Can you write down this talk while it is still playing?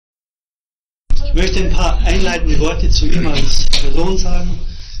Ich möchte ein paar einleitende Worte zu ihm als Person sagen.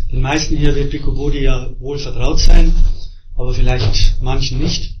 Den meisten hier wird Bhikkhu Bodhi ja wohl vertraut sein, aber vielleicht manchen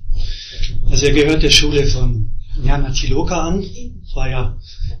nicht. Also er gehört der Schule von Jnana Tiloka an. Das war ja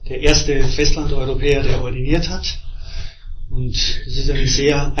der erste Festlandeuropäer, der ordiniert hat. Und es ist eine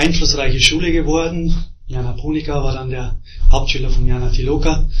sehr einflussreiche Schule geworden. Jnana Punika war dann der Hauptschüler von Jnana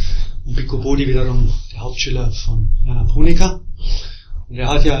Tiloka und Bhikkhu Bodhi wiederum der Hauptschüler von Jnana Punika. Und er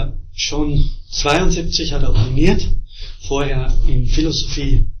hat ja schon 72 hat er ordiniert, vorher in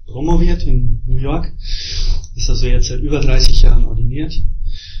Philosophie promoviert in New York, ist also jetzt seit über 30 Jahren ordiniert.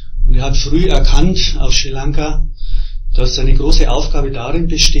 Und er hat früh erkannt auf Sri Lanka, dass seine große Aufgabe darin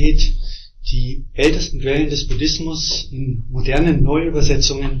besteht, die ältesten Quellen des Buddhismus in modernen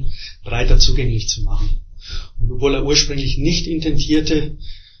Neuübersetzungen breiter zugänglich zu machen. Und obwohl er ursprünglich nicht intentierte,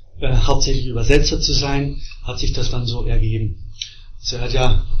 hauptsächlich Übersetzer zu sein, hat sich das dann so ergeben. Also er hat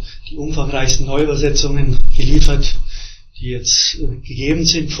ja die umfangreichsten Neuübersetzungen geliefert, die jetzt gegeben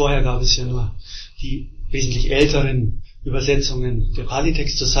sind. Vorher gab es ja nur die wesentlich älteren Übersetzungen der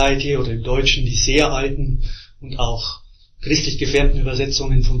Pali-Text Society oder im Deutschen die sehr alten und auch christlich gefärbten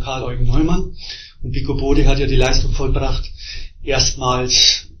Übersetzungen von Karl Eugen Neumann. Und Bhikkhu Bodhi hat ja die Leistung vollbracht,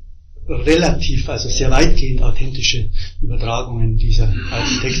 erstmals relativ, also sehr weitgehend authentische Übertragungen dieser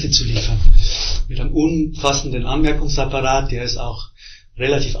alten Texte zu liefern. Mit einem umfassenden Anmerkungsapparat, der es auch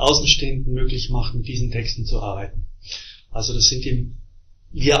relativ Außenstehenden möglich macht, mit diesen Texten zu arbeiten. Also das sind ihm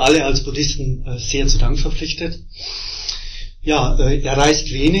wir alle als Buddhisten sehr zu Dank verpflichtet. Ja, er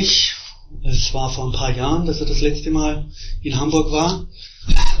reist wenig. Es war vor ein paar Jahren, dass er das letzte Mal in Hamburg war.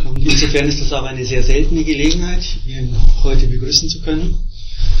 Und insofern ist das aber eine sehr seltene Gelegenheit, ihn heute begrüßen zu können.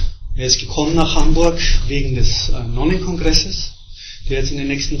 Er ist gekommen nach Hamburg wegen des Nonnenkongresses, der jetzt in den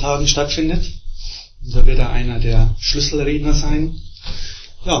nächsten Tagen stattfindet. Und da wird er einer der Schlüsselredner sein.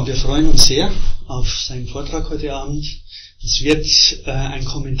 Ja, und wir freuen uns sehr auf seinen Vortrag heute Abend. Es wird ein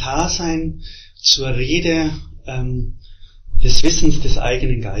Kommentar sein zur Rede des Wissens des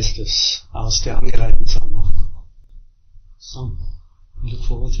eigenen Geistes aus der angereihten Sammlung. So, I look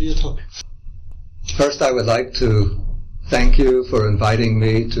forward to your talk. First, I would like to thank you for inviting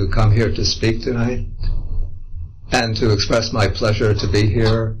me to come here to speak tonight, and to express my pleasure to be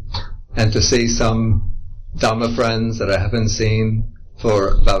here and to see some Dhamma friends that I haven't seen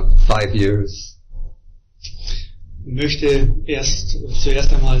for about 5 years. Ich möchte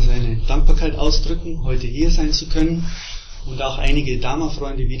zuerst einmal seine Dankbarkeit ausdrücken, heute hier sein zu können und auch einige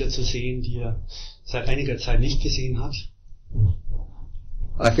Dharma-Freunde wiederzusehen, die er seit einiger Zeit nicht gesehen hat.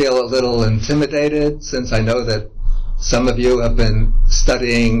 I feel a little intimidated since I know that some of you have been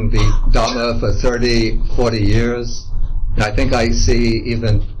studying the Dhamma for 30, 40 years. And I think I see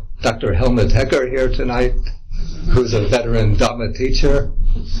even Dr. Helmut Hecker here tonight, who's a veteran Dhamma teacher.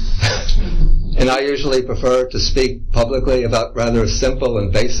 And I usually prefer to speak publicly about rather simple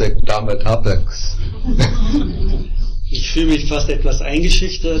and basic Dhamma topics. Ich fühle mich fast etwas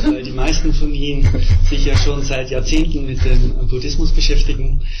eingeschüchtert, weil die meisten von Ihnen sich ja schon seit Jahrzehnten mit dem Buddhismus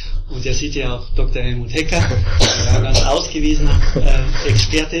beschäftigen. Und er sieht ja auch Dr. Helmut Hecker, der ein ganz ausgewiesener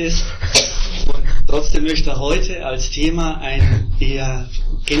Experte ist. Und trotzdem möchte er heute als Thema ein eher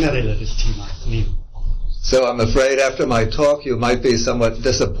generelleres Thema nehmen. So I'm afraid after my talk you might be somewhat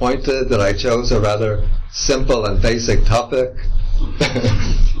disappointed that I chose a rather simple and basic topic.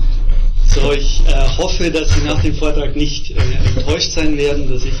 So, ich hoffe, dass Sie nach dem Vortrag nicht enttäuscht sein werden,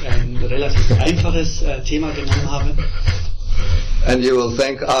 dass ich ein relativ einfaches Thema genommen habe. And you will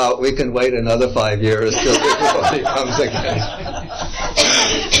think, we can wait another 5 years till Bhikkhu Bodhi comes again.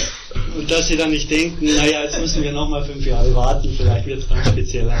 Und dass Sie dann nicht denken, naja, jetzt müssen wir nochmal 5 Jahre warten, vielleicht wird es dann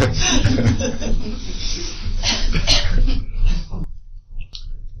spezieller.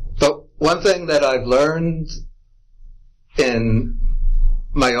 But one thing that I've learned in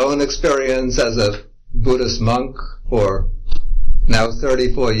my own experience as a Buddhist monk for now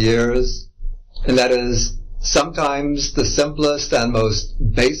 34 years, and that is sometimes the simplest and most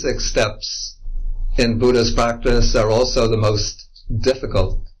basic steps in Buddhist practice are also the most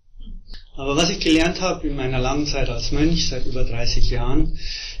difficult. Aber was ich gelernt habe in meiner langen Zeit als Mönch, seit über 30 Jahren,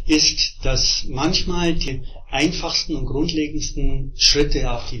 ist, dass manchmal die einfachsten und grundlegendsten Schritte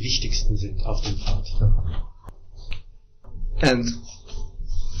auch die wichtigsten sind auf dem Pfad. And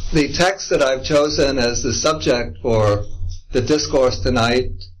the text that I've chosen as the subject for the discourse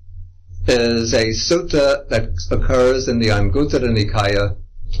tonight is a sutta that occurs in the Anguttara Nikaya.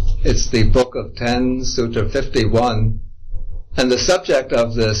 It's the Book of 10, Sutta 51. And the subject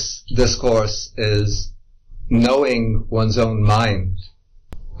of this discourse is knowing one's own mind,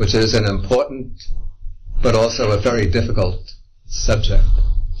 which is an important but also a very difficult subject.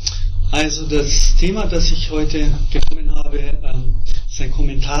 Also das Thema, das ich heute genommen habe, ist ein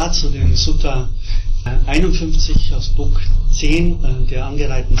Kommentar zu dem Sutta 51 aus Buch 10 der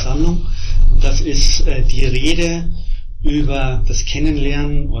angereihten Sammlung. Das ist die Rede über das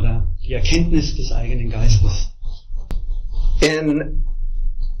Kennenlernen oder die Erkenntnis des eigenen Geistes. In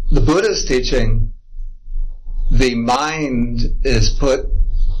the Buddhist teaching, the mind is put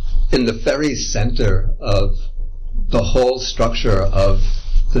in the very center of the whole structure of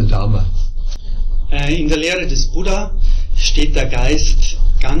the Dhamma. In der Lehre des Buddha steht der Geist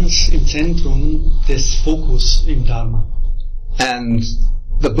ganz im Zentrum des Fokus im Dharma. And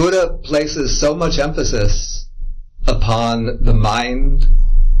the Buddha places so much emphasis upon the mind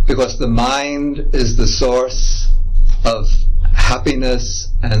because the mind is the source of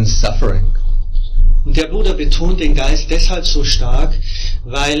happiness and suffering. Und der Buddha betont den Geist deshalb so stark,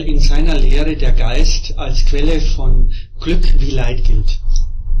 weil in seiner Lehre der Geist als Quelle von Glück wie Leid gilt.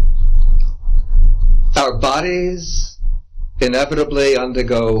 Our bodies inevitably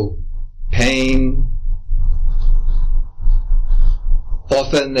undergo pain.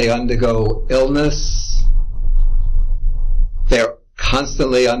 Often they undergo illness. They're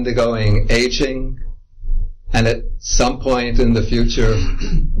constantly undergoing aging. And at some point in the future,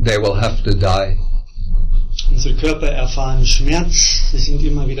 they will have to die. Unsere Körper erfahren Schmerz, sie sind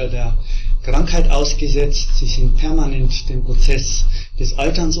immer wieder der Krankheit ausgesetzt, sie sind permanent dem Prozess des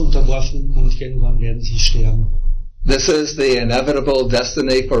Alterns unterworfen und irgendwann werden sie sterben. This is the inevitable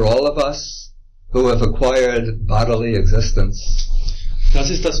destiny for all of us who have acquired bodily existence. Das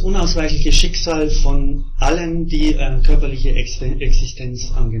ist das unausweichliche Schicksal von allen, die körperliche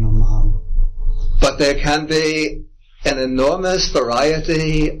Existenz angenommen haben. But there can be an enormous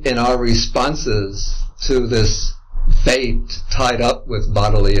variety in our responses to this fate tied up with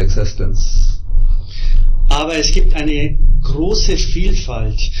bodily existence. Aber es gibt eine große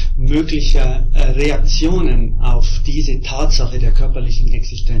Vielfalt möglicher Reaktionen auf diese Tatsache der körperlichen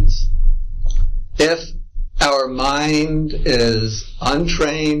Existenz. If our mind is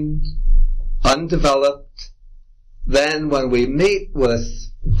untrained, undeveloped, then when we meet with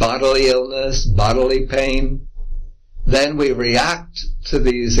bodily illness, bodily pain, then we react to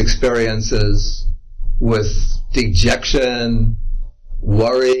these experiences with dejection,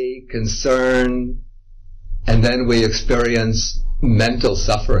 worry, concern, and then we experience mental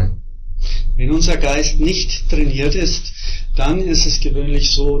suffering. Wenn unser Geist nicht trainiert ist, dann ist es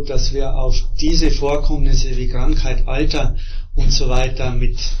gewöhnlich so, dass wir auf diese Vorkommnisse wie Krankheit, Alter und so weiter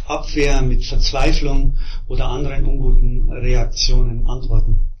mit Abwehr, mit Verzweiflung oder anderen unguten Reaktionen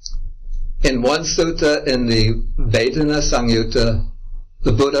antworten. In one sutta in the Vedana Samyutta,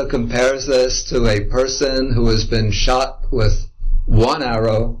 the Buddha compares this to a person who has been shot with one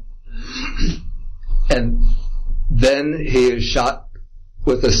arrow and then he is shot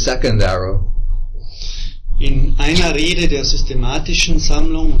with a second arrow. In einer Rede der systematischen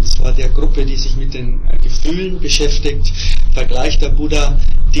Sammlung, und zwar der Gruppe, die sich mit den Gefühlen beschäftigt, vergleicht der Buddha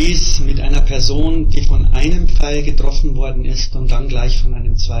dies mit einer Person, die von einem Pfeil getroffen worden ist und dann gleich von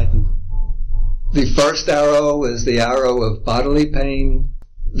einem zweiten. The first arrow is the arrow of bodily pain.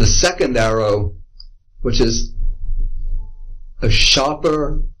 The second arrow, which is a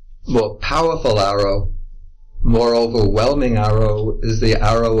sharper, more powerful arrow, more overwhelming arrow, is the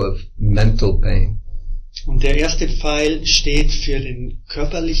arrow of mental pain. Und der erste Pfeil steht für den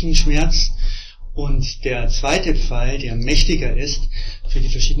körperlichen Schmerz und der zweite Pfeil, der mächtiger ist, für die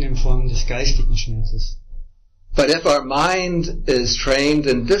verschiedenen Formen des geistigen Schmerzes. But if our mind is trained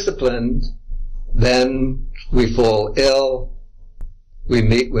and disciplined, then we fall ill, we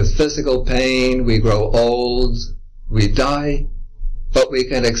meet with physical pain, we grow old, we die, but we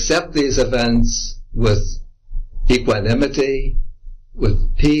can accept these events with equanimity,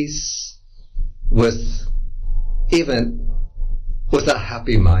 with peace, with a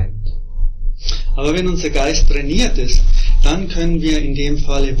happy mind. Aber wenn unser Geist trainiert ist, dann können wir in dem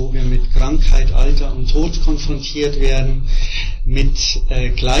Falle, wo wir mit Krankheit, Alter und Tod konfrontiert werden, mit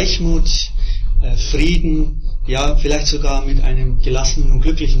Gleichmut, Frieden, ja, vielleicht sogar mit einem gelassenen und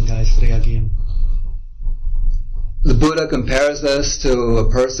glücklichen Geist reagieren. The Buddha compares this to a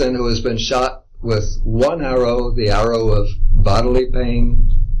person who has been shot with one arrow, the arrow of bodily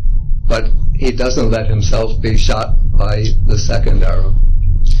pain, but he doesn't let himself be shot by the second arrow.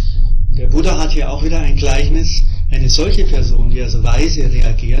 Der Buddha hat hier auch wieder ein Gleichnis. Eine solche Person, die also weise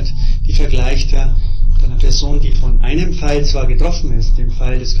reagiert, die vergleicht er mit einer Person, die von einem Pfeil zwar getroffen ist, dem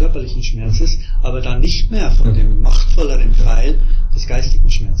Pfeil des körperlichen Schmerzes, aber dann nicht mehr von dem machtvolleren Pfeil des geistigen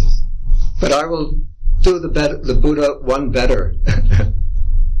Schmerzes. But I will do the Buddha one better.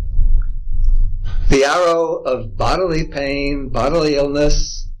 The arrow of bodily pain, bodily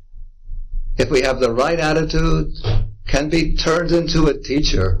illness, if we have the right attitude, can be turned into a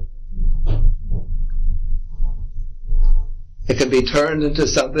teacher. It can be turned into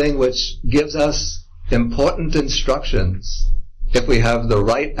something which gives us important instructions if we have the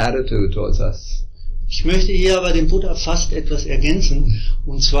right attitude towards us. Ich möchte hier aber dem Buddha fast etwas ergänzen.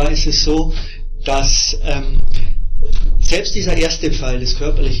 Und zwar ist es so, dass selbst dieser erste Fall des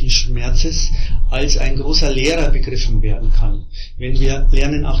körperlichen Schmerzes als ein großer Lehrer begriffen werden kann, wenn wir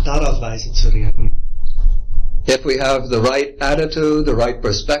lernen, auch darauf weise zu reagieren. If we have the right attitude, the right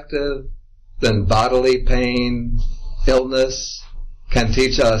perspective, then bodily pain, illness can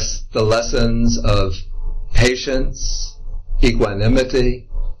teach us the lessons of patience, equanimity,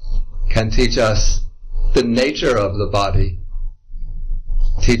 can teach us the nature of the body,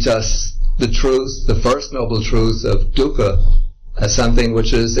 teach us the truth, the first noble truth of dukkha as something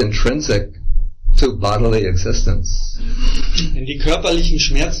which is intrinsic to bodily existence. Denn die körperlichen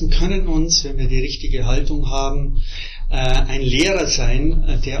Schmerzen können uns, wenn wir die richtige Haltung haben, ein Lehrer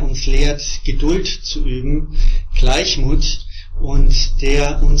sein, der uns lehrt, Geduld zu üben, Gleichmut und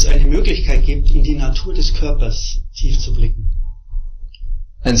der uns eine Möglichkeit gibt, in die Natur des Körpers tief zu blicken.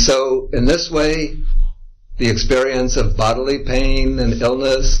 And so, in this way, the experience of bodily pain and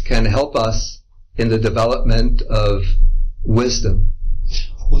illness can help us in the development of wisdom.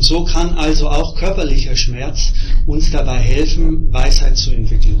 Und so kann also auch körperlicher Schmerz uns dabei helfen, Weisheit zu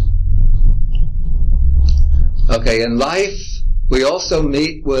entwickeln. Okay, in life, we also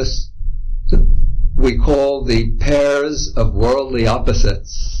meet with, we call the pairs of worldly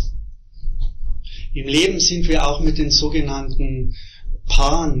opposites. Im Leben sind wir auch mit den sogenannten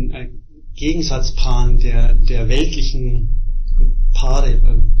Paaren, Gegensatzpaaren der weltlichen Paare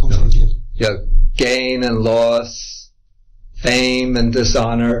konfrontiert. Yeah, gain and loss, fame and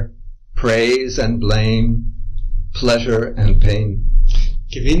dishonor, praise and blame, pleasure and pain.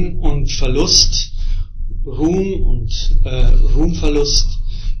 Gewinn und Verlust, Ruhm und Ruhmverlust,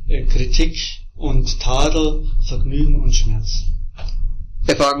 Kritik und Tadel, Vergnügen und Schmerz.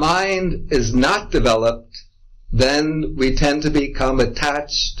 If our mind is not developed, then we tend to become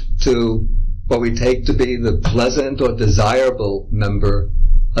attached to what we take to be the pleasant or desirable member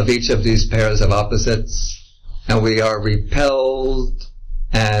of each of these pairs of opposites, and we are repelled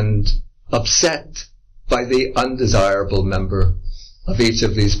and upset by the undesirable member of each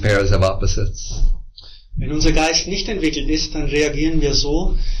of these pairs of opposites. Wenn unser Geist nicht entwickelt ist, dann reagieren wir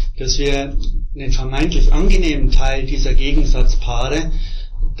so, dass wir den vermeintlich angenehmen Teil dieser Gegensatzpaare,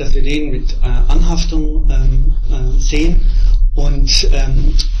 dass wir den mit Anhaftung sehen und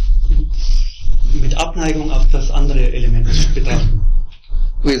mit Abneigung auf das andere Element betrachten.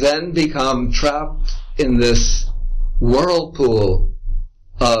 We then become trapped in this whirlpool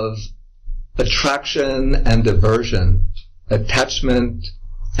of attraction and aversion, attachment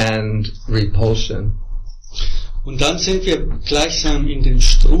and repulsion. Und dann sind wir gleichsam in dem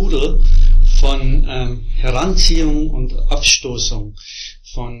Strudel von Heranziehung und Abstoßung,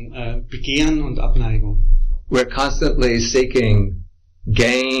 von Begehren und Abneigung. We're constantly seeking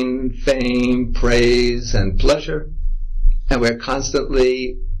gain, fame, praise, and pleasure, and we're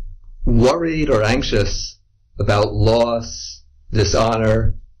constantly worried or anxious about loss,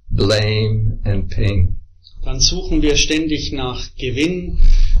 dishonor, blame, and pain. Dann suchen wir ständig nach Gewinn,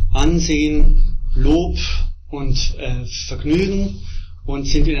 Ansehen, Lob und Vergnügen und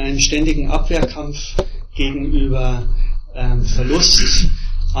sind in einem ständigen Abwehrkampf gegenüber Verlust,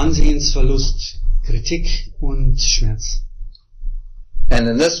 Ansehensverlust, Kritik und Schmerz. And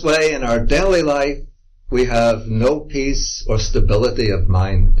in this way, in our daily life, we have no peace or stability of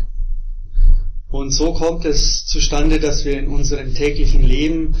mind. Und so kommt es zustande, dass wir in unserem täglichen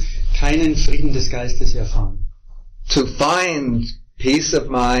Leben keinen Frieden des Geistes erfahren. To find peace of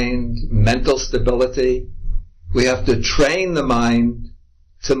mind, mental stability, we have to train the mind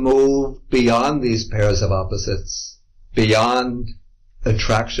to move beyond these pairs of opposites, beyond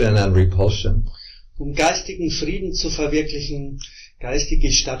attraction and repulsion. Um geistigen Frieden zu verwirklichen,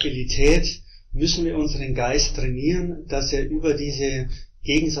 geistige Stabilität, müssen wir unseren Geist trainieren, dass er über diese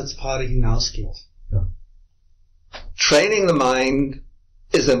Gegensatzpaare hinausgeht. Yeah. Training the mind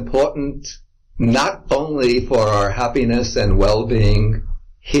is important not only for our happiness and well-being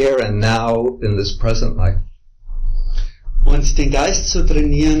here and now in this present life. Und den Geist zu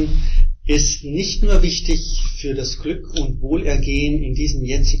trainieren ist nicht nur wichtig für das Glück und Wohlergehen in diesem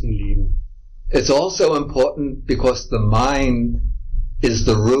jetzigen Leben. It's also important because the mind is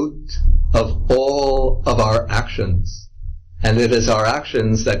the root of all of our actions. And it is our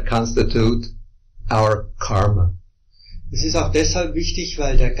actions that constitute our karma. Es ist auch deshalb wichtig,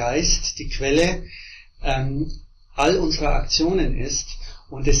 weil der Geist die Quelle all unserer Aktionen ist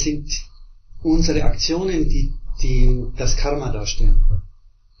und es sind unsere Aktionen, die das Karma darstellen.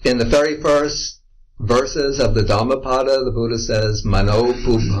 In the very first verses of the Dhammapada, the Buddha says, Mano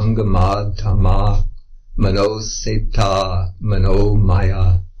Pubhangama Dhamma, Mano Seta, Mano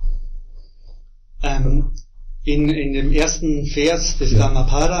Maya. In dem ersten Vers des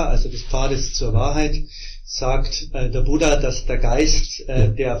Dhammapada, also des Pfades zur Wahrheit, sagt der Buddha, dass der Geist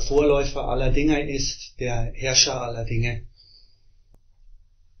der Vorläufer aller Dinge ist, der Herrscher aller Dinge.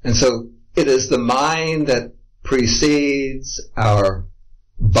 And so it is the mind that precedes our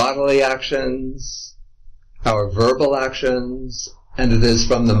bodily actions, our verbal actions, and it is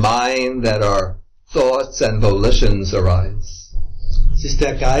from the mind that our thoughts and volitions arise. Es ist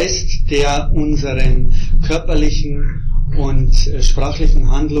der Geist, der unseren körperlichen und sprachlichen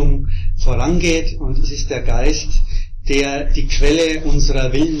Handlungen vorangeht, und es ist der Geist, der die Quelle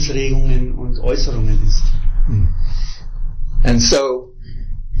unserer Willensregungen und Äußerungen ist. And so,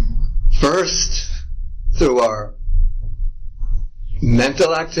 first, through our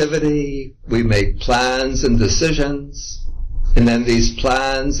mental activity, we make plans and decisions, and then these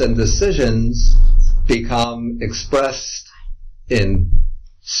plans and decisions become expressed in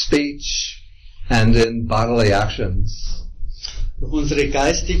speech and in bodily actions. Durch unsere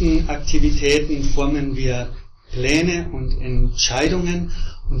geistigen Aktivitäten formen wir Pläne und Entscheidungen,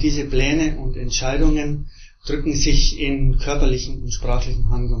 und diese Pläne und Entscheidungen drücken sich in körperlichen und sprachlichen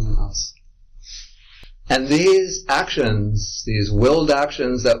Handlungen aus. And these actions, these willed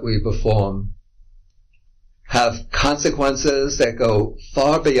actions that we perform, have consequences that go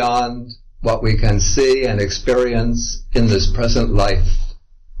far beyond what we can see and experience in this present life.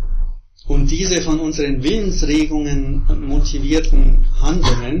 Und diese von unseren Willensregungen motivierten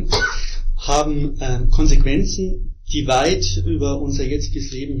Handlungen haben Konsequenzen, die weit über unser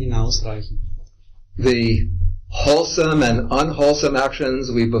jetziges Leben hinausreichen. The wholesome and unwholesome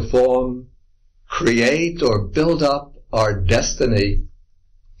actions we perform create or build up our destiny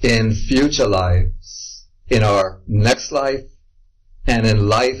in future lives, in our next life, and in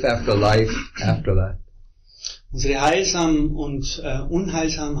life after that. Unsere heilsamen und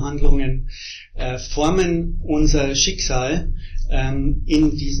unheilsamen Handlungen formen unser Schicksal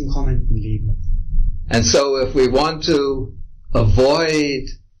in diesem kommenden Leben. And so if we want to avoid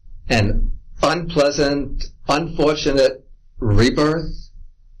an unpleasant, unfortunate rebirth,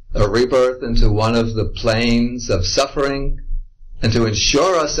 a rebirth into one of the planes of suffering, and to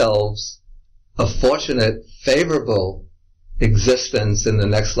ensure ourselves a fortunate, favorable existence in the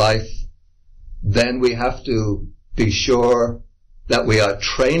next life, then we have to be sure that we are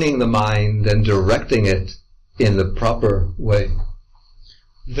training the mind and directing it in the proper way.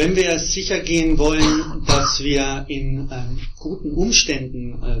 Wenn wir sicher gehen wollen, dass wir in guten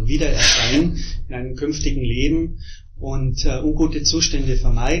Umständen wieder erscheinen, in einem künftigen Leben, und ungute Zustände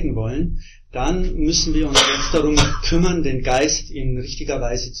vermeiden wollen, dann müssen wir uns jetzt darum kümmern, den Geist in richtiger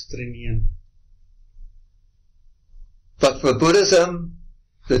Weise zu trainieren. But for Buddhism,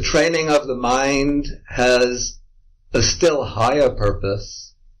 the training of the mind has a still higher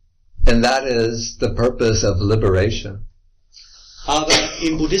purpose, and that is the purpose of liberation. Aber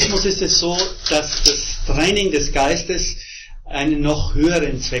im Buddhismus ist es so, dass das Training des Geistes einen noch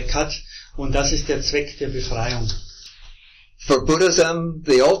höheren Zweck hat, und das ist der Zweck der Befreiung. For Buddhism,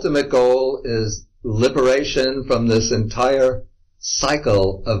 the ultimate goal is liberation from this entire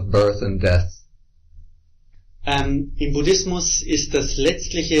cycle of birth and death. Im Buddhismus ist das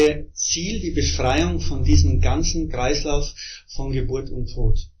letztliche Ziel die Befreiung von diesem ganzen Kreislauf von Geburt und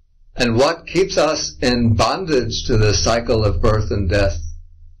Tod. And what keeps us in bondage to the cycle of birth and death,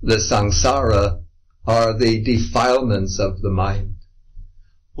 the samsara, are the defilements of the mind.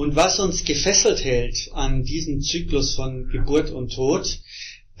 Und was uns gefesselt hält an diesem Zyklus von Geburt und Tod,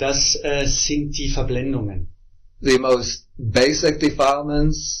 das sind die Verblendungen. The most basic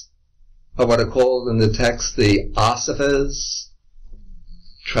defilements are what are called in the text the asavas,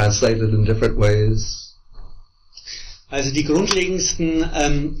 translated in different ways. Also die grundlegendsten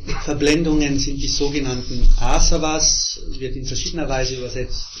Verblendungen sind die sogenannten Asavas, wird in verschiedener Weise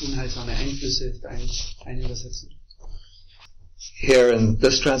übersetzt, unheilsame Einflüsse ist eine Übersetzung. Here in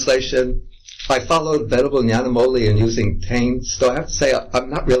this translation, I followed Venerable Nyanamoli in using taints, so I have to say I'm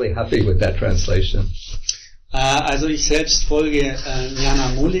not really happy with that translation. Also ich selbst folge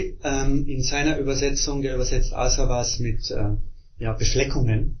Nyanamoli in seiner Übersetzung, der übersetzt Asavas mit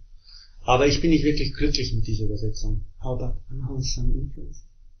Befleckungen. Aber ich bin nicht wirklich glücklich mit dieser Übersetzung. How about unwholesome influences?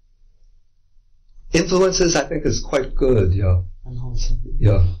 Influences, I think, is quite good, yeah. Unwholesome.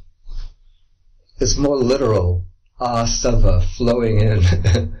 Yeah. It's more literal. Asava, flowing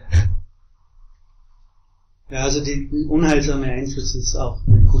in. Ja, also die unheilsame Einflüsse ist auch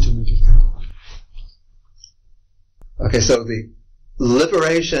eine gute Möglichkeit. Okay, so the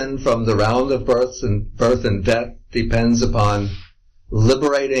liberation from the round of birth and death depends upon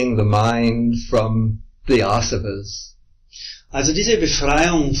liberating the mind from the asavas. Also diese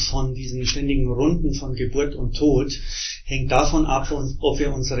Befreiung von diesen ständigen Runden von Geburt und Tod hängt davon ab, ob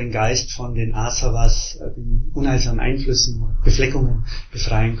wir unseren Geist von den Asavas, den unheilsamen Einflüssen, Befleckungen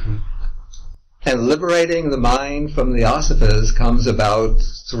befreien können. And liberating the mind from the asavas comes about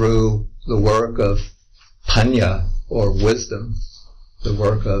through the work of panya, or wisdom, the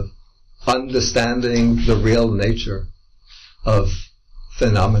work of understanding the real nature of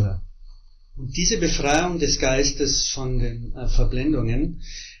phenomena. Und diese Befreiung des Geistes von den Verblendungen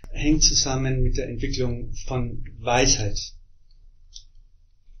hängt zusammen mit der Entwicklung von Weisheit.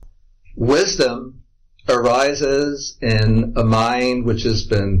 Wisdom arises in a mind which has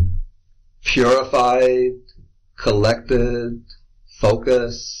been purified, collected,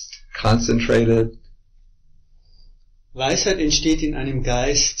 focused, concentrated. Weisheit entsteht in einem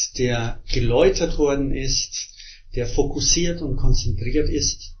Geist, der geläutert worden ist, der fokussiert und konzentriert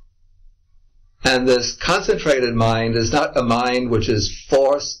ist. And this concentrated mind is not a mind which is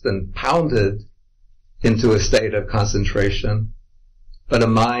forced and pounded into a state of concentration, but a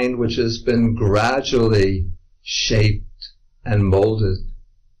mind which has been gradually shaped and molded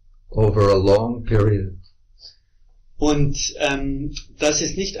over a long period. Und das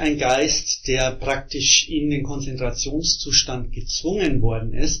ist nicht ein Geist, der praktisch in den Konzentrationszustand gezwungen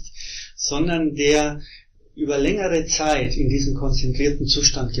worden ist, sondern der über längere Zeit in diesen konzentrierten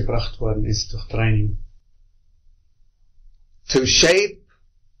Zustand gebracht worden ist durch Training. To shape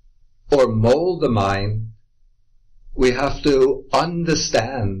or mold the mind, we have to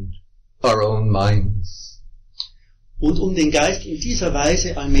understand our own minds. Und um den Geist in dieser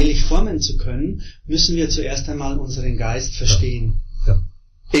Weise allmählich formen zu können, müssen wir zuerst einmal unseren Geist verstehen.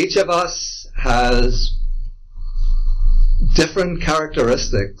 Each of us has different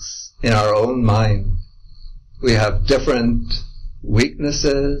characteristics in our own mind. We have different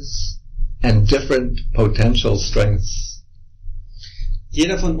weaknesses and different potential strengths.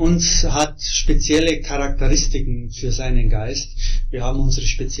 Jeder von uns hat spezielle Charakteristiken für seinen Geist. Wir haben unsere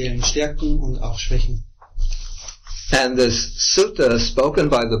speziellen Stärken und auch Schwächen. And this sutta spoken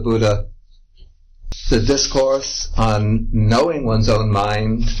by the Buddha, the discourse on knowing one's own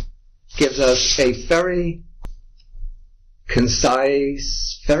mind, gives us a very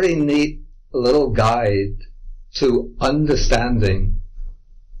concise, very neat little guide to understanding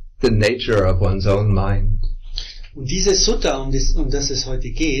the nature of one's own mind. Und diese Sutta, um das es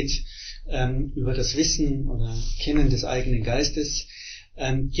heute geht, über das Wissen oder Kennen des eigenen Geistes,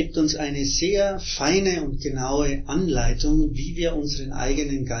 gibt uns eine sehr feine und genaue Anleitung, wie wir unseren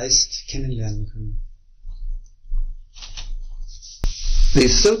eigenen Geist kennenlernen können. The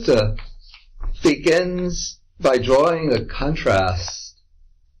sutta begins by drawing a contrast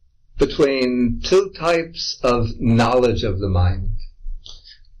between two types of knowledge of the mind.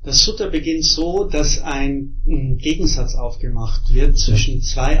 Das Sutta beginnt so, dass ein Gegensatz aufgemacht wird zwischen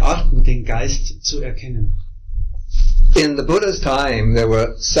zwei Arten, den Geist zu erkennen. In the Buddha's time, there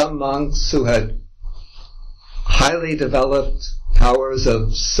were some monks who had highly developed powers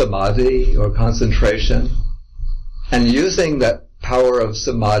of samadhi or concentration, and using that power of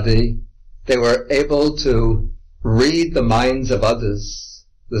samadhi, they were able to read the minds of others.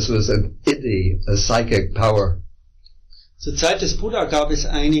 This was an iddhi, a psychic power. Zur Zeit des Buddha gab es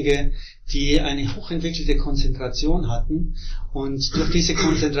einige, die eine hochentwickelte Konzentration hatten, und durch diese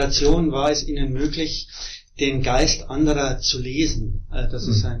Konzentration war es ihnen möglich, den Geist anderer zu lesen. Das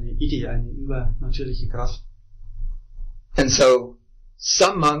ist eine Idee, eine übernatürliche Kraft. And so,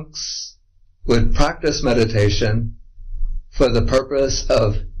 some monks would practice meditation for the purpose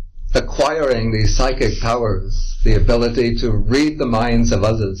of acquiring these psychic powers, the ability to read the minds of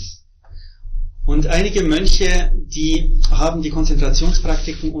others. Und einige Mönche, die haben die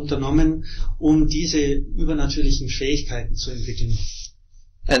Konzentrationspraktiken unternommen, um diese übernatürlichen Fähigkeiten zu entwickeln.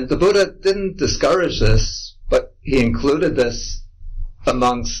 And the Buddha didn't discourage this, but he included this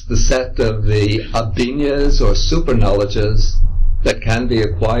amongst the set of the abhinyas or super knowledges that can be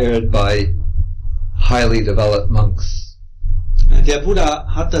acquired by highly developed monks. Der Buddha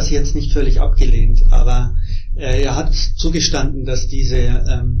hat das jetzt nicht völlig abgelehnt, aber er hat zugestanden, dass diese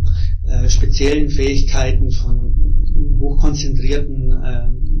speziellen Fähigkeiten von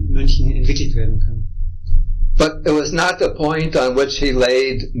hochkonzentrierten Mönchen entwickelt werden können. But it was not the point on which he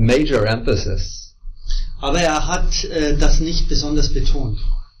laid major emphasis. Aber er hat das nicht besonders betont.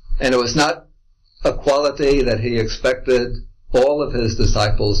 And it was not a quality that he expected all of his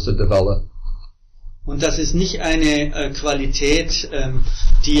disciples to develop. Und das ist nicht eine Qualität,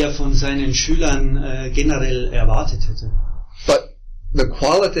 die er von seinen Schülern generell erwartet hätte. But the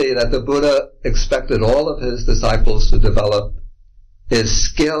quality that the Buddha expected all of his disciples to develop is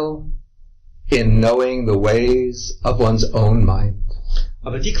skill in knowing the ways of one's own mind.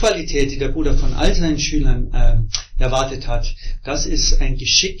 Aber die Qualität, die der Buddha von all seinen Schülern erwartet hat, das ist ein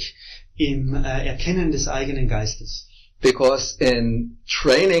Geschick im Erkennen des eigenen Geistes. Because in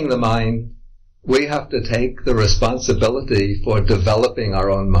training the mind, we have to take the responsibility for developing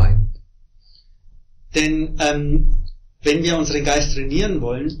our own mind. Denn wenn wir unseren Geist trainieren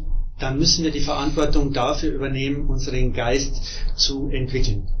wollen, dann müssen wir die Verantwortung dafür übernehmen, unseren Geist zu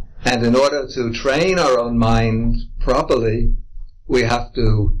entwickeln. And in order to train our own mind properly, we have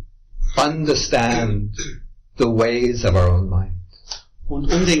to understand the ways of our own mind.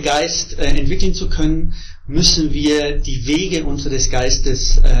 Und um den Geist entwickeln zu können, müssen wir die Wege unseres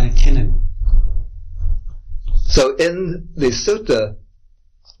Geistes kennen. So in the sutta,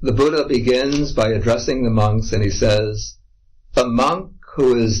 the Buddha begins by addressing the monks and he says, a monk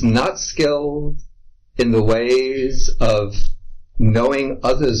who is not skilled in the ways of knowing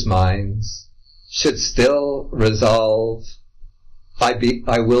others' minds should still resolve,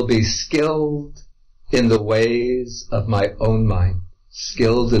 I will be skilled in the ways of my own mind,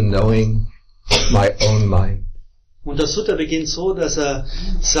 skilled in knowing my own mind. Und das Sutta beginnt so, dass er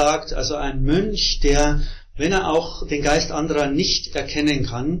sagt, also ein Mönch, der, wenn er auch den Geist anderer nicht erkennen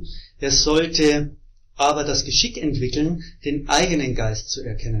kann, er sollte aber das Geschick entwickeln, den eigenen Geist zu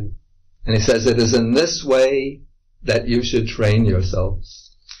erkennen. And he says it is in this way that you should train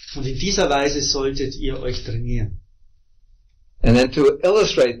yourselves. Und in dieser Weise solltet ihr euch trainieren. And then to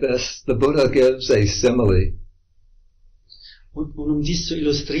illustrate this, the Buddha gives a simile. Und um dies zu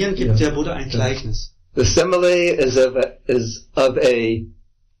illustrieren, gibt der Buddha ein Gleichnis. The simile is of a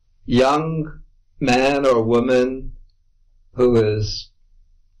young man or woman who is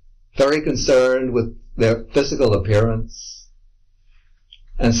very concerned with their physical appearance.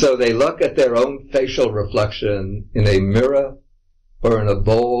 And so they look at their own facial reflection in a mirror or in a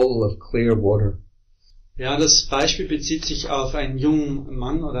bowl of clear water. Ja, das Beispiel bezieht sich auf einen jungen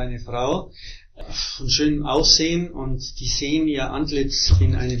Mann oder eine Frau von schönem Aussehen und die sehen ihr Antlitz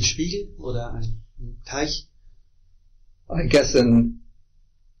in einem Spiegel oder einem Teich. I guess in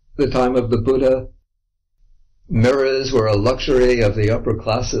the time of the Buddha, mirrors were a luxury of the upper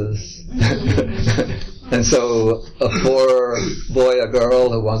classes. And so a poor boy or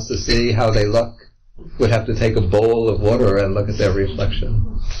girl who wants to see how they look would have to take a bowl of water and look at their reflection.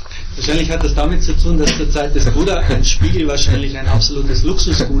 Wahrscheinlich hat das damit zu tun, dass zur Zeit des Buddha ein Spiegel wahrscheinlich ein absolutes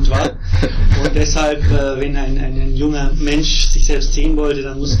Luxusgut war. Und deshalb, wenn ein junger Mensch sich selbst sehen wollte,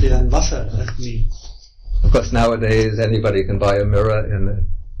 dann musste er ein Wasser nehmen. Of course, nowadays anybody can buy a mirror in a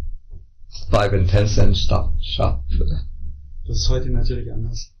 5 and 10 cent shop. Das ist heute natürlich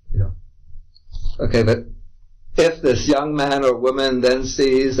anders. Yeah. Okay, but if this young man or woman then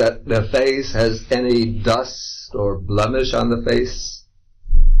sees that their face has any dust or blemish on the face,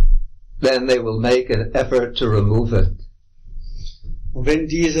 then they will make an effort to remove it. Und wenn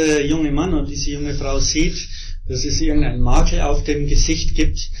dieser junge Mann und diese junge Frau sieht, dass es irgendeinen Makel auf dem Gesicht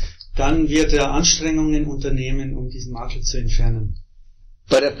gibt, dann wird er Anstrengungen unternehmen, um diesen Makel zu entfernen.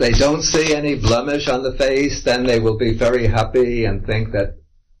 But if they don't see any blemish on the face, then they will be very happy and think that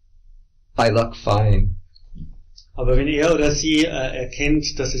I look fine. Aber wenn er oder sie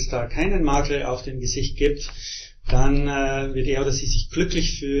erkennt, dass es da keinen Makel auf dem Gesicht gibt, dann wird er oder sie sich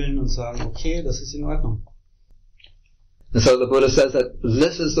glücklich fühlen und sagen, okay, das ist in Ordnung. And so the Buddha says that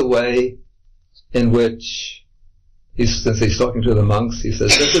this is the way in which, since he's talking to the monks, he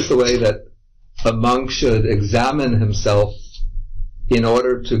says this is the way that a monk should examine himself in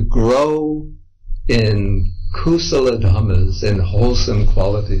order to grow in kusala dhammas, in wholesome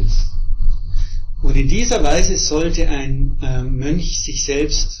qualities. Und in dieser Weise sollte ein Mönch sich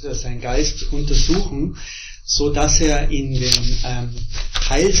selbst, sein Geist untersuchen, so dass er in den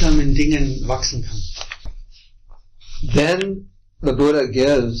heilsamen Dingen wachsen kann. Then the Buddha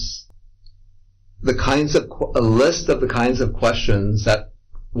gives a list of the kinds of questions that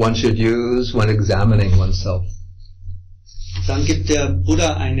one should use when examining oneself. Dann gibt der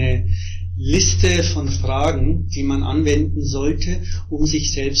Buddha eine Liste von Fragen, die man anwenden sollte, um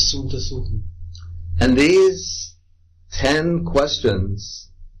sich selbst zu untersuchen. And these 10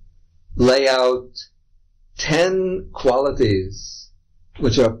 questions lay out 10 qualities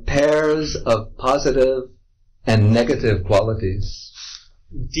which are pairs of positive and negative qualities.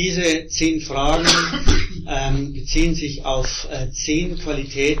 Diese 10 Fragen beziehen sich auf 10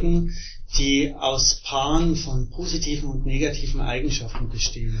 Qualitäten, die aus Paaren von positiven und negativen Eigenschaften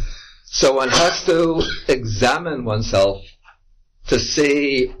bestehen. So one has to examine oneself to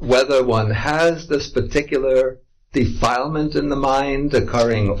see whether one has this particular defilement in the mind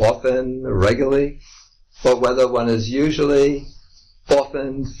occurring often, regularly, or whether one is usually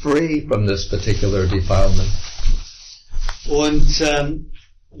often free from this particular defilement. Und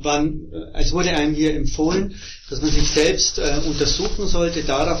es wurde einem hier empfohlen, dass man sich selbst untersuchen sollte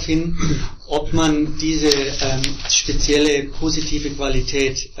daraufhin, ob man diese spezielle positive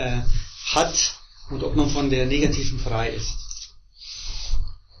Qualität hat und ob man von der negativen frei ist.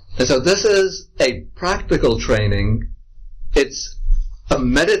 And so this is a practical training. It's a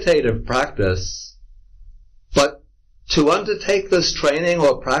meditative practice. But to undertake this training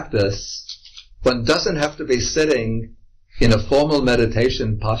or practice, one doesn't have to be sitting in a formal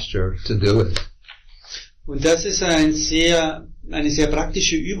meditation posture to do it. Und das ist eine sehr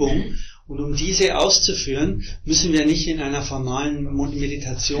praktische Übung. Und um diese auszuführen, müssen wir nicht in einer formalen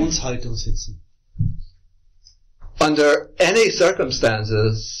Meditationshaltung sitzen. Under any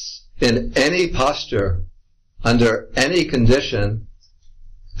circumstances, in any posture, under any condition,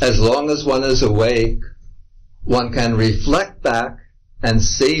 as long as one is awake, one can reflect back and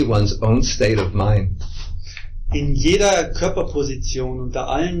see one's own state of mind. In jeder Körperposition, unter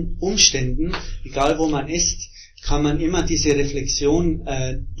allen Umständen, egal wo man ist, kann man immer diese Reflexion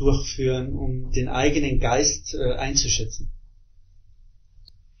durchführen, um den eigenen Geist einzuschätzen.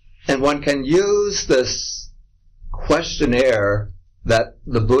 And one can use this questionnaire that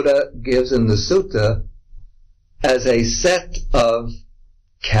the Buddha gives in the Sutta as a set of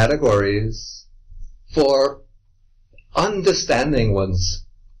categories for understanding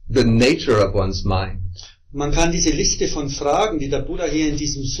the nature of one's mind. Man kann diese Liste von Fragen, die der Buddha hier in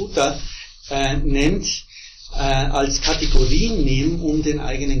diesem Sutta nennt, als Kategorien nehmen, um den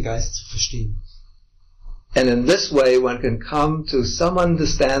eigenen Geist zu verstehen. And in this way one can come to some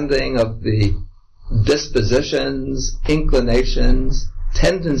understanding of the dispositions, inclinations,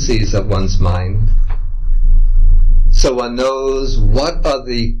 tendencies of one's mind. So one knows what are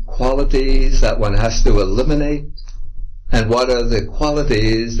the qualities that one has to eliminate and what are the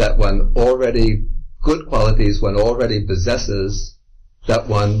qualities that good qualities one already possesses that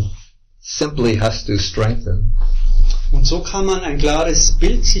one simply has to strengthen. Und so kann man ein klares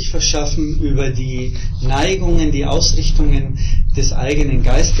Bild sich verschaffen über die Neigungen, die Ausrichtungen des eigenen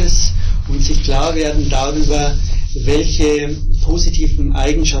Geistes und sich klar werden darüber, welche positiven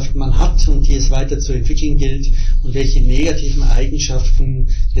Eigenschaften man hat und die es weiter zu entwickeln gilt und welche negativen Eigenschaften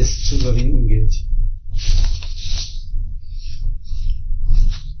es zu überwinden gilt.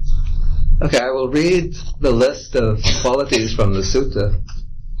 Okay, I will read the list of qualities from the sutta.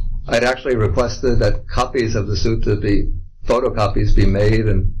 I'd actually requested that copies of the sutta photocopies be made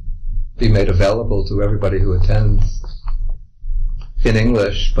and be made available to everybody who attends in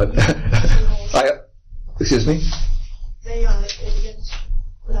English, but excuse me? They are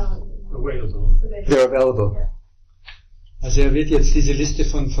available. They're available. Also wird jetzt diese Liste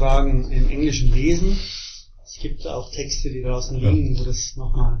von Fragen im Englischen lesen. Es gibt auch Texte, die draußen liegen, wo das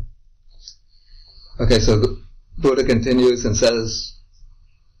nochmal... Okay, so the Buddha continues and says,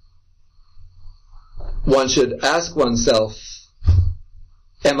 one should ask oneself,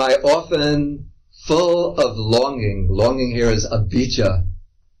 am I often full of longing? Longing here is abhijja,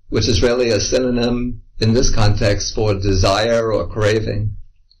 which is really a synonym in this context for desire or craving,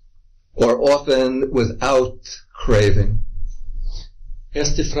 or often without craving.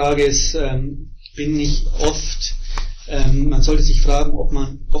 Erste Frage ist, bin ich oft, man sollte sich fragen, ob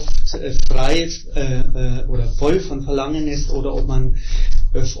man oft frei oder voll von Verlangen ist oder ob man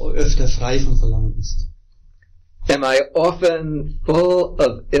öfter frei von Verlangen ist. Am I often full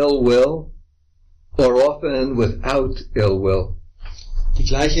of ill will or often without ill will? Die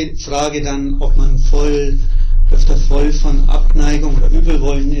gleiche Frage dann, ob man öfter voll von Abneigung oder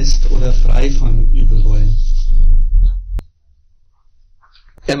Übelwollen ist oder frei von Übelwollen.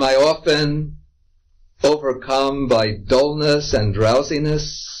 Am I often overcome by dullness and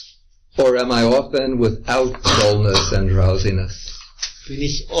drowsiness, or am I often without dullness and drowsiness? Bin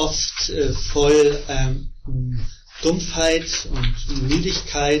ich oft voll Dumpfheit und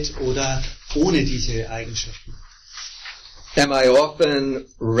Müdigkeit oder ohne diese Eigenschaften? Am I often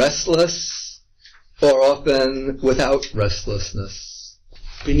restless, or often without restlessness?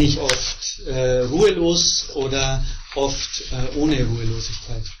 Bin ich oft ruhelos oder oft ohne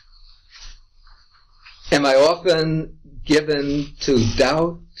Ruhelosigkeit? Am I often given to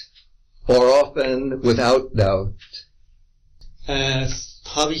doubt, or often without doubt?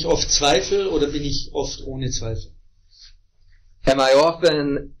 Habe ich oft Zweifel oder bin ich oft ohne Zweifel? Am I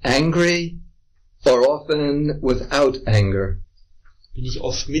often angry, or often without anger? Bin ich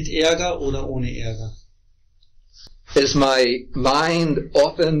oft mit Ärger oder ohne Ärger? Is my mind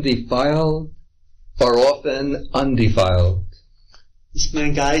often defiled or often undefiled? Ist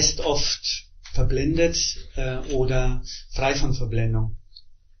mein Geist oft verblendet oder frei von Verblendung?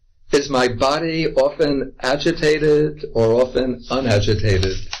 Is my body often agitated or often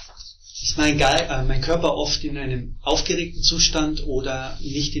unagitated? Ist mein Körper oft in einem aufgeregten Zustand oder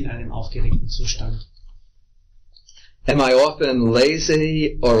nicht in einem aufgeregten Zustand? Am I often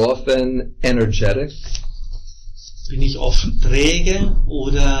lazy or often energetic? Bin ich oft träge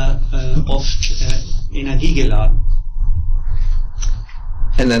oder oft energiegeladen?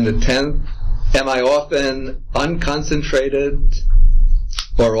 And then the 10th, am I often unconcentrated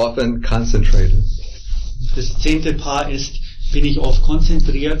or often concentrated? Das 10. Paar ist, bin ich oft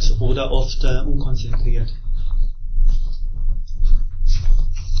konzentriert oder oft unkonzentriert?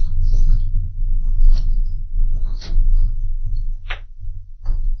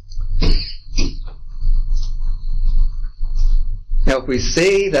 Now if we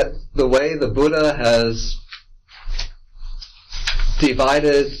see that the way the Buddha has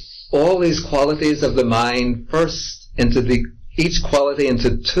divided all these qualities of the mind first into each quality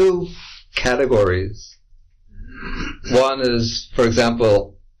into 2 categories. One is, for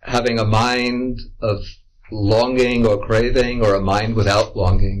example, having a mind of longing or craving, or a mind without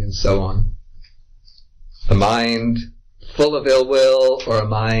longing, and so on. A mind full of ill will, or a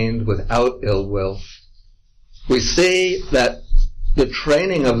mind without ill will. We see that the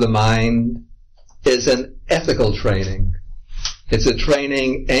training of the mind is an ethical training. It's a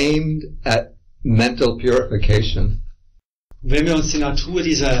training aimed at mental purification. Wenn wir uns die Natur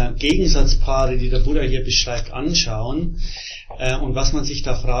dieser Gegensatzpaare, die der Buddha hier beschreibt, anschauen und was man sich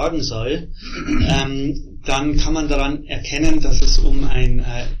da fragen soll, dann kann man daran erkennen, dass es um ein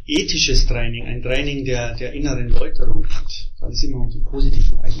ethisches Training, ein Training der inneren Läuterung geht, weil es immer um die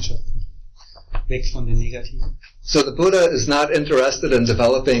positiven Eigenschaften geht, weg von den negativen. So the Buddha is not interested in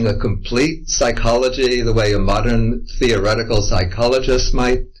developing a complete psychology the way a modern theoretical psychologist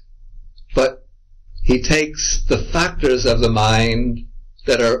might, but he takes the factors of the mind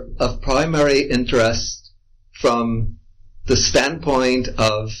that are of primary interest from the standpoint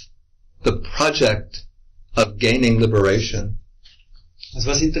of the project of gaining liberation. Also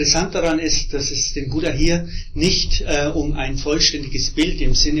was interessant daran ist, dass es dem Buddha hier nicht um ein vollständiges Bild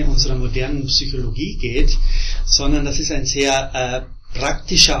im Sinne unserer modernen Psychologie geht, sondern das ist ein sehr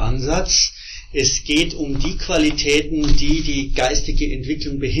praktischer Ansatz. Es geht um die Qualitäten, die die geistige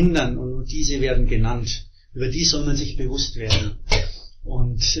Entwicklung behindern, und nur diese werden genannt. Über die soll man sich bewusst werden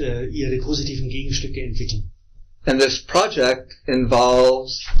und ihre positiven Gegenstücke entwickeln. And this project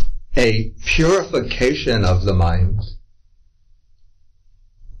involves a purification of the mind.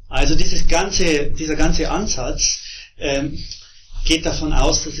 Also dieser ganze Ansatz geht davon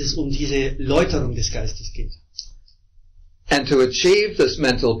aus, dass es um diese Läuterung des Geistes geht. And to achieve this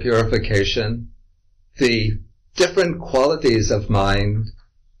mental purification, the different qualities of mind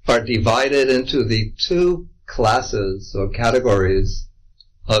are divided into the 2 classes or categories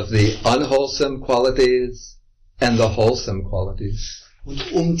of the unwholesome qualities and the wholesome qualities.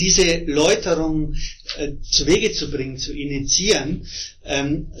 Und um diese Läuterung zu Wege zu bringen, zu initiieren,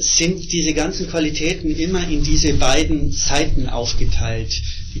 sind diese ganzen Qualitäten immer in diese beiden Seiten aufgeteilt,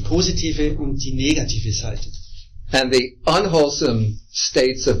 die positive und die negative Seite. And the unwholesome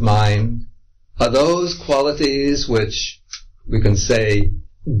states of mind are those qualities which we can say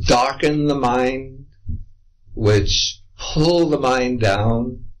darken the mind, which pull the mind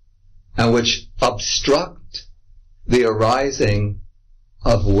down, and which obstruct the arising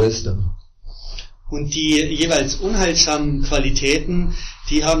of wisdom. Und die jeweils unheilsamen Qualitäten,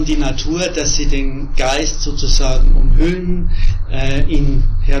 die haben die Natur, dass sie den Geist sozusagen umhüllen, ihn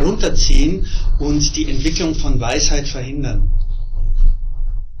herunterziehen und die Entwicklung von Weisheit verhindern.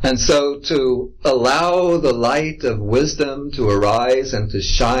 And so to allow the light of wisdom to arise and to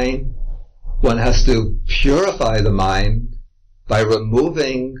shine, one has to purify the mind by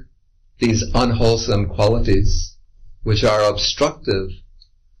removing these unwholesome qualities which are obstructive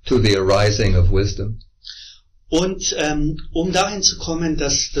to the arising of wisdom. Und um dahin zu kommen,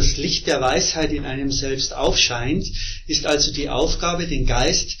 dass das Licht der Weisheit in einem selbst aufscheint, ist also die Aufgabe, den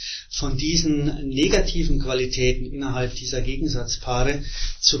Geist von diesen negativen Qualitäten innerhalb dieser Gegensatzpaare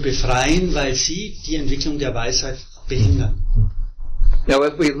zu befreien, weil sie die Entwicklung der Weisheit behindern. Now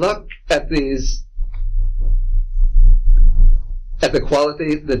if we look at the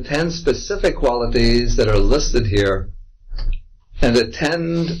 10 specific qualities that are listed here, and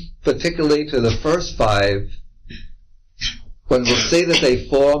attend particularly to the first 5, one will see that they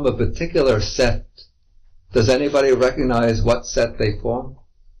form a particular set Does anybody recognize what set they form?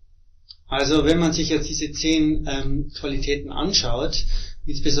 Also wenn man sich jetzt diese 10 Qualitäten anschaut,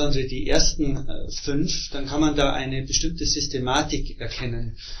 insbesondere die ersten 5, dann kann man da eine bestimmte Systematik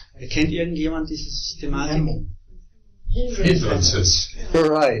erkennen. Kennt irgendjemand diese Systematik? Hindernisse.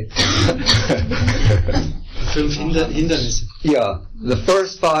 Right. 5 Hindernisse. Yeah, the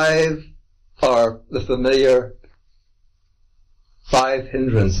first 5 are the familiar 5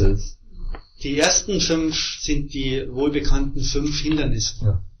 hindrances. Die ersten 5 sind die wohlbekannten 5 Hindernisse.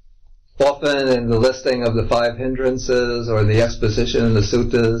 Yeah. Often in the listing of the 5 hindrances or the exposition in the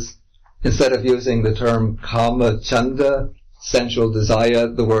suttas, instead of using the term kama chanda, sensual desire,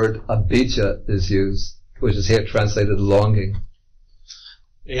 the word abhijja is used, which is here translated longing.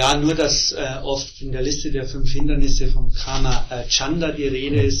 Ja, nur dass oft in der Liste der 5 Hindernisse vom Kama Chanda die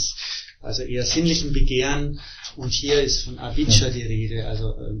Rede ist, also eher sinnlichen Begehren, und hier ist von Abhijja die Rede,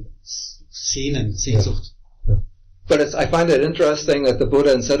 also Sehnen, Sehnsucht. Yeah. But I find it interesting that the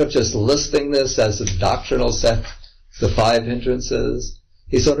Buddha, instead of just listing this as a doctrinal set, the 5 hindrances,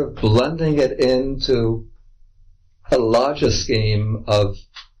 he's sort of blending it into a larger scheme of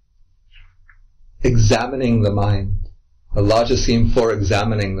examining the mind, a larger scheme for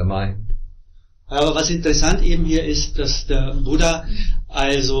examining the mind. Aber was interessant eben hier ist, dass der Buddha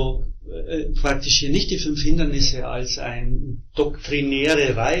also praktisch hier nicht die 5 Hindernisse als eine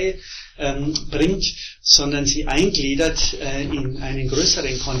doktrinäre Reihe bringt, sondern sie eingliedert in einen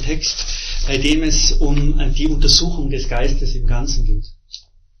größeren Kontext, bei dem es um die Untersuchung des Geistes im Ganzen geht.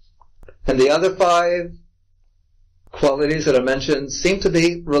 And the other 5 qualities that are mentioned seem to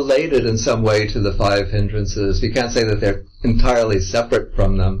be related in some way to the 5 hindrances. You can't say that they're entirely separate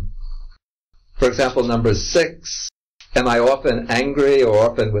from them. For example, number 6, am I often angry or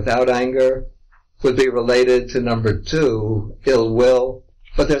often without anger, would be related to number 2, ill will.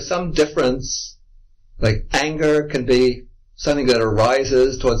 But there's some difference, like anger can be something that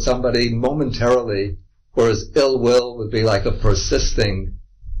arises towards somebody momentarily, whereas ill will would be like a persisting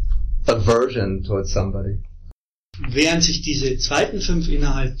aversion towards somebody. Während sich diese zweiten 5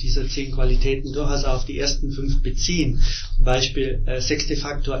 innerhalb dieser 10 Qualitäten durchaus auf die ersten 5 beziehen, zum Beispiel 6.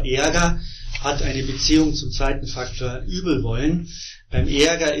 Faktor Ärger hat eine Beziehung zum zweiten Faktor Übelwollen. Beim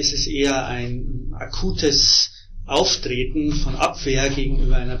Ärger ist es eher ein akutes Auftreten von Abwehr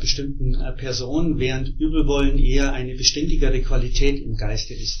gegenüber einer bestimmten Person, während Übelwollen eher eine beständigere Qualität im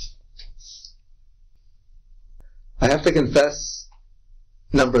Geiste ist. I have to confess,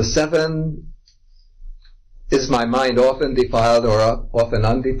 number 7, is my mind often defiled or often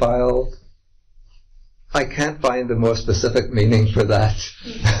undefiled? I can't find the more specific meaning for that.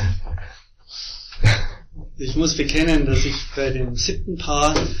 Ich muss bekennen, dass ich bei dem 7.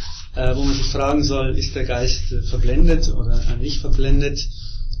 Paar, wo man sich fragen soll, ist der Geist verblendet oder nicht verblendet,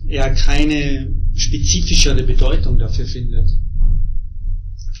 eher keine spezifischere Bedeutung dafür findet.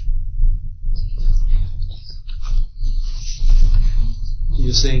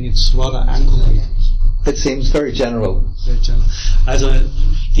 You're saying it's rather anchored. It seems very general. Also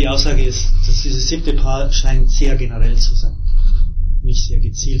die Aussage ist, dass dieses 7. Paar scheint sehr generell zu sein, nicht sehr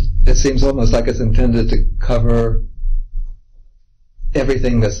gezielt. It seems almost like it's intended to cover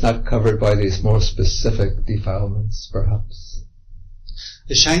everything that's not covered by these more specific defilements, perhaps.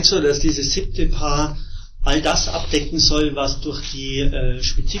 Es scheint so, dass dieses 7. Paar all das abdecken soll, was durch die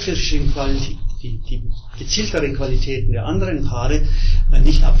spezifischen Qualitäten, die gezielteren Qualitäten der anderen Paare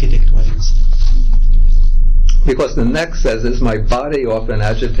nicht abgedeckt worden ist. Because the next says, is my body often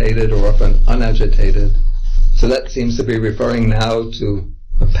agitated or often unagitated? So that seems to be referring now to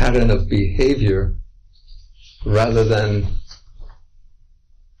a pattern of behavior rather than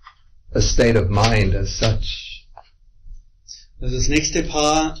a state of mind as such. Also das nächste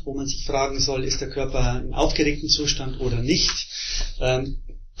Paar, wo man sich fragen soll, ist der Körper im aufgeregten Zustand oder nicht,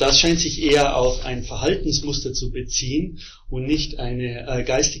 das scheint sich eher auf ein Verhaltensmuster zu beziehen und nicht eine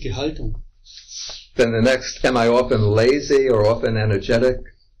geistige Haltung. Then the next, am I often lazy or often energetic,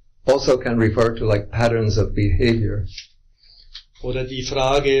 also can refer to like patterns of behavior. Oder die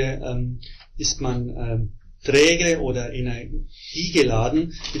Frage, ist man träge oder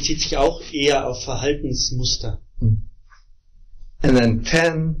energiegeladen, bezieht sich auch eher auf Verhaltensmuster. And then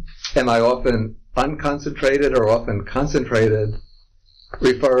 10, am I often unconcentrated or often concentrated,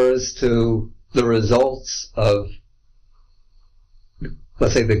 refers to the results of,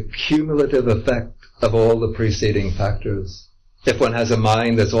 let's say, the cumulative effect of all the preceding factors. If one has a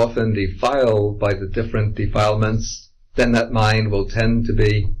mind that's often defiled by the different defilements, then that mind will tend to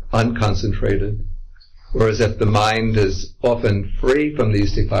be unconcentrated. Whereas if the mind is often free from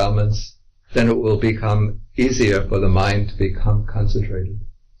these defilements, then it will become easier for the mind to become concentrated.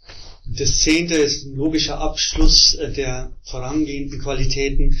 Das 10. ist ein logischer Abschluss der vorangehenden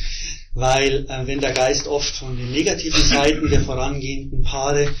Qualitäten, weil wenn der Geist oft von den negativen Seiten der vorangehenden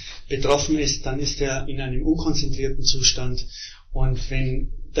Paare betroffen ist, dann ist er in einem unkonzentrierten Zustand, und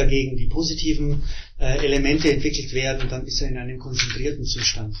wenn dagegen die positiven Elemente entwickelt werden, dann ist er in einem konzentrierten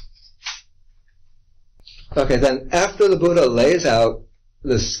Zustand. Okay, then after the Buddha lays out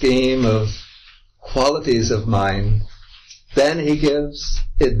the scheme of qualities of mind, then he gives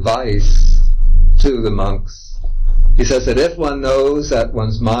advice to the monks. He says that if one knows that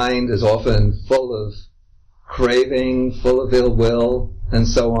one's mind is often full of craving, full of ill will, and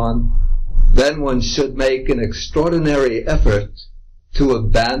so on, then one should make an extraordinary effort to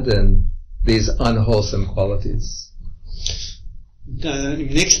abandon these unwholesome qualities. Im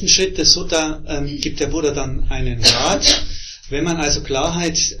nächsten Schritt des Sutta gibt der Buddha dann einen Rat. Wenn man also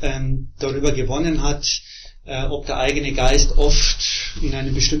Klarheit darüber gewonnen hat, ob der eigene Geist oft in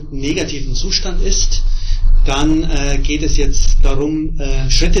einem bestimmten negativen Zustand ist, dann geht es jetzt darum,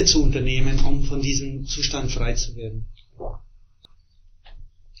 Schritte zu unternehmen, um von diesem Zustand frei zu werden.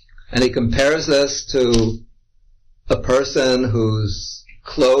 And he compares this to a person whose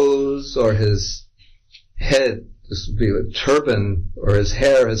clothes or his head, this would be a turban, or his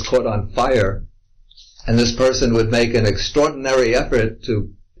hair is caught on fire, and this person would make an extraordinary effort to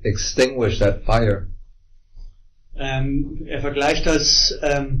extinguish that fire. Vergleicht das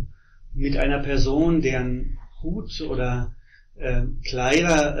mit einer Person, deren Hut oder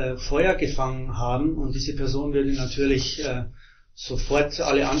Kleider Feuer gefangen haben, und diese Person würde natürlich sofort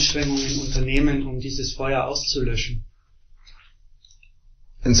alle Anstrengungen unternehmen, um dieses Feuer auszulöschen.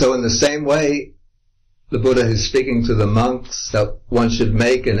 And so in the same way, the Buddha is speaking to the monks that one should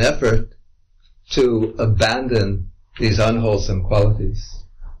make an effort to abandon these unwholesome qualities.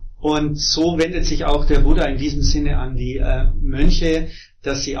 Und so wendet sich auch der Buddha in diesem Sinne an die Mönche,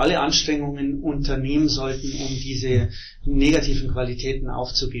 dass sie alle Anstrengungen unternehmen sollten, um diese negativen Qualitäten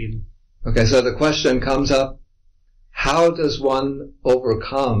aufzugeben. Okay, so the question comes up, how does one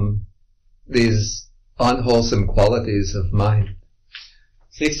overcome these unwholesome qualities of mind?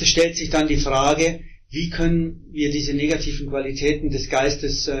 Als nächstes stellt sich dann die Frage, wie können wir diese negativen Qualitäten des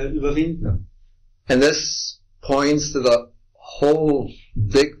Geistes überwinden? And this points to the whole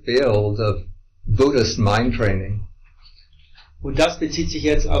big field of Buddhist mind training. Und das bezieht sich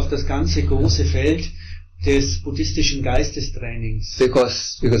jetzt auf das ganze große Feld des buddhistischen Geistestrainings.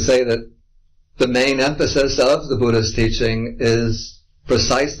 Because you could say that the main emphasis of the Buddha's teaching is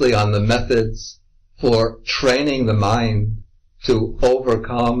precisely on the methods for training the mind to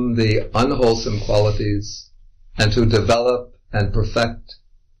overcome the unwholesome qualities and to develop and perfect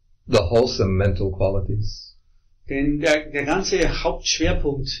the wholesome mental qualities. Denn der ganze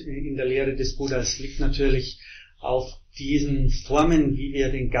Hauptschwerpunkt in der Lehre des Buddhas liegt natürlich auf diesen Formen, wie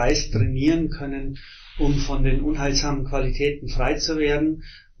wir den Geist trainieren können, um von den unheilsamen Qualitäten frei zu werden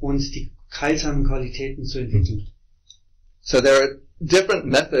und die heilsamen Qualitäten zu entwickeln. So there are different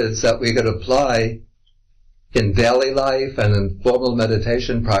methods that we could apply in daily life and in formal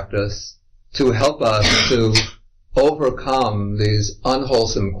meditation practice to help us to overcome these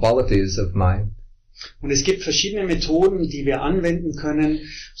unwholesome qualities of mind. Und es gibt verschiedene Methoden, die wir anwenden können,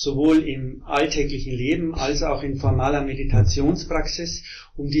 sowohl im alltäglichen Leben als auch in formaler Meditationspraxis,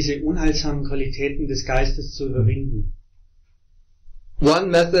 um diese unheilsamen Qualitäten des Geistes zu überwinden. One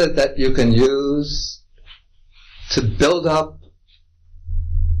method that you can use to build up,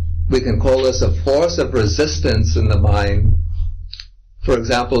 we can call this a force of resistance in the mind, for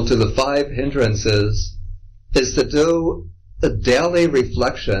example, to the 5 hindrances, is to do a daily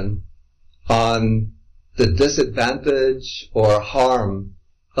reflection on the disadvantage or harm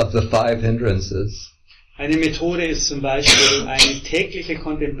of the 5 hindrances. Eine Methode ist zum Beispiel eine tägliche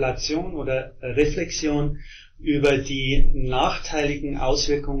Kontemplation oder Reflexion über die nachteiligen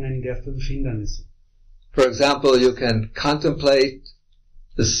Auswirkungen der 5 Hindernisse. For example, you can contemplate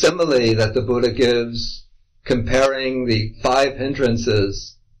the simile that the Buddha gives comparing the 5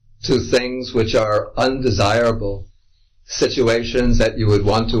 hindrances to things which are undesirable, situations that you would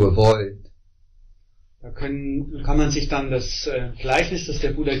want to avoid. Da kann man sich dann das Gleichnis, das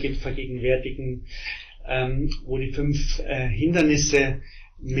der Buddha gibt, vergegenwärtigen, wo die 5 Hindernisse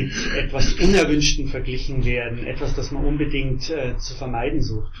mit etwas Unerwünschten verglichen werden, etwas, das man unbedingt zu vermeiden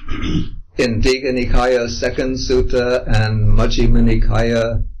sucht. In Digha Nikaya 2nd Sutta and Majjhima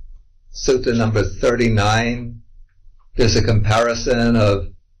Nikaya Sutta number 39, there's a comparison of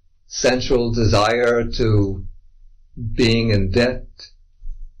sensual desire to being in debt,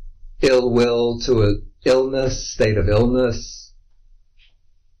 ill will to an illness, state of illness,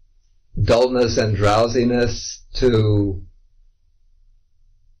 dullness and drowsiness to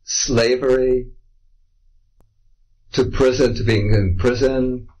slavery, to prison, to being in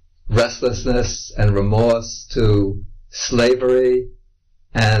prison, restlessness and remorse, to slavery,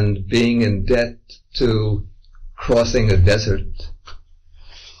 and being in debt, to crossing a desert.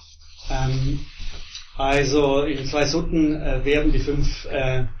 Also in 2 Sutten werden die 5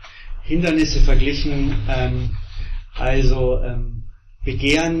 Hindernisse verglichen,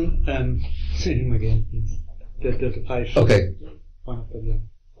 Begehren, okay.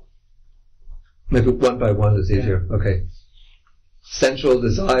 Maybe one by one is easier. Yeah. Okay. Sensual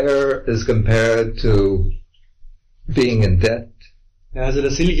desire is compared to being in debt. Ja, also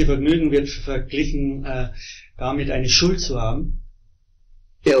das sinnliche Vergnügen wird verglichen damit, eine Schuld zu haben.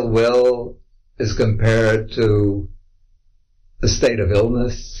 Ill will is compared to a state of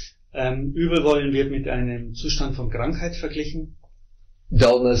illness. Übelwollen wird mit einem Zustand von Krankheit verglichen.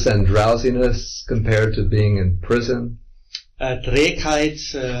 Dullness and drowsiness compared to being in prison. Trägheit,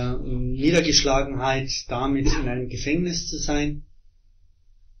 Niedergeschlagenheit, damit in einem Gefängnis zu sein.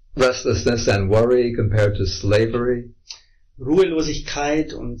 Restlessness and worry compared to slavery.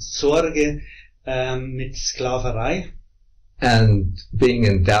 Ruhelosigkeit und Sorge mit Sklaverei. And being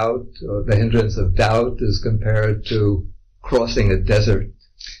in doubt, or the hindrance of doubt, is compared to crossing a desert.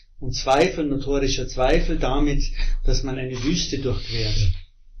 Und Zweifel, notorischer Zweifel, damit, dass man eine Wüste durchquert.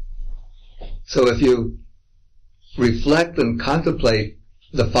 So if you reflect and contemplate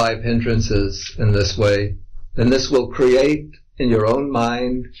the 5 hindrances in this way, then this will create in your own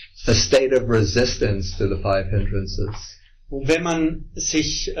mind a state of resistance to the 5 hindrances. Und wenn man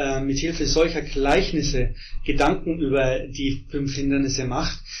sich mit Hilfe solcher Gleichnisse Gedanken über die 5 Hindernisse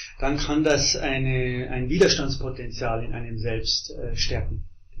macht, dann kann das ein Widerstandspotenzial in einem selbst stärken.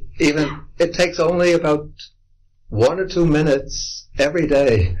 Even it takes only about 1 or 2 minutes every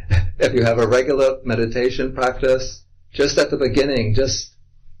day, if you have a regular meditation practice, just at the beginning, just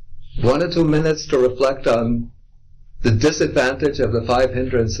 1 or 2 minutes to reflect on the disadvantage of the 5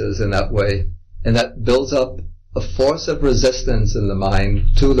 hindrances in that way, and that builds up a force of resistance in the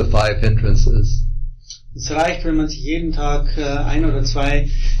mind to the 5 hindrances. Es reicht, wenn man sich jeden Tag 1 oder 2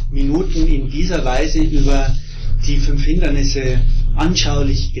 Minuten in dieser Weise über die 5 Hindernisse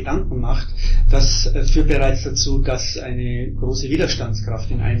anschaulich Gedanken macht. Das führt bereits dazu, dass eine große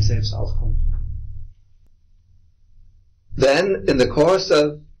Widerstandskraft in einem selbst aufkommt. Then, in the course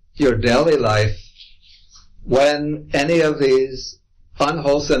of your daily life, when any of these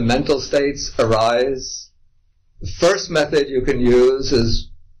unwholesome mental states arise, the first method you can use is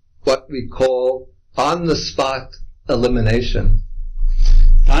what we call on-the-spot elimination.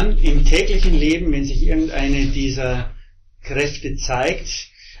 Dann im täglichen Leben, wenn sich irgendeine dieser Kräfte zeigt,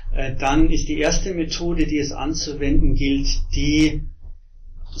 dann ist die erste Methode, die es anzuwenden gilt, die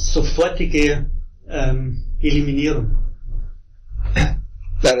sofortige Eliminierung.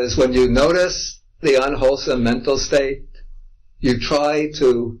 That is, when you notice the unwholesome mental state, you try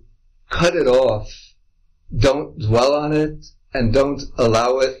to cut it off. Don't dwell on it and don't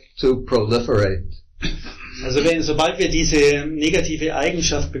allow it to proliferate. Also sobald wir diese negative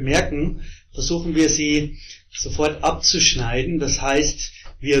Eigenschaft bemerken, versuchen wir sie sofort abzuschneiden. Das heißt,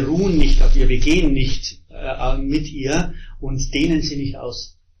 wir ruhen nicht auf ihr, wir gehen nicht mit ihr und dehnen sie nicht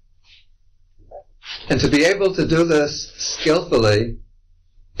aus. And to be able to do this skillfully,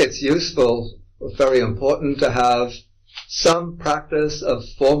 it's useful, very important to have some practice of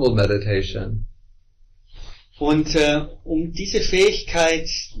formal meditation. Und um diese Fähigkeit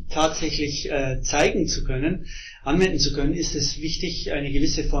tatsächlich zeigen zu können, anwenden zu können, ist es wichtig, eine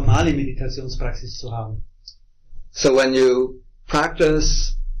gewisse formale Meditationspraxis zu haben. So when you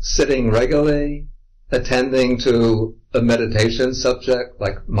practice sitting regularly, attending to a meditation subject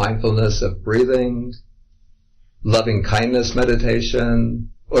like mindfulness of breathing, loving kindness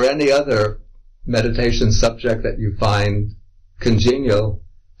meditation, or any other meditation subject that you find congenial,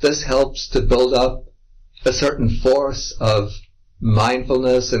 this helps to build up a certain force of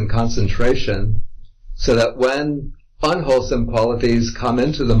mindfulness and concentration, so that when unwholesome qualities come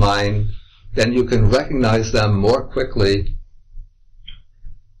into the mind, then you can recognize them more quickly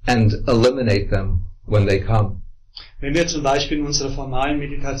and eliminate them when they come. Wenn wir zum Beispiel in unserer formalen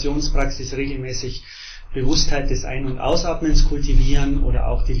Meditationspraxis regelmäßig Bewusstheit des Ein- und Ausatmens kultivieren oder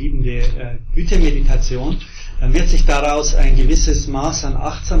auch die liebende Güte-Meditation, dann wird sich daraus ein gewisses Maß an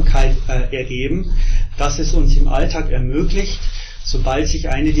Achtsamkeit ergeben, das es uns im Alltag ermöglicht, sobald sich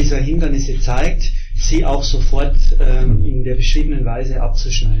eine dieser Hindernisse zeigt, sie auch sofort in der beschriebenen Weise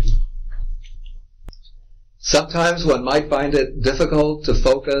abzuschneiden. Sometimes one might find it difficult to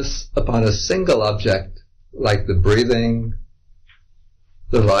focus upon a single object, like the breathing,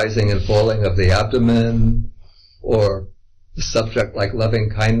 the rising and falling of the abdomen, or a subject like loving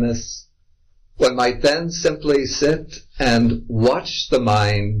kindness, one might then simply sit and watch the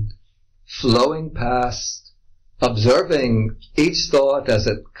mind flowing past, observing each thought as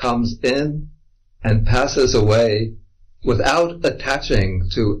it comes in and passes away without attaching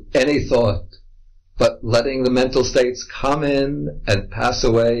to any thought, but letting the mental states come in and pass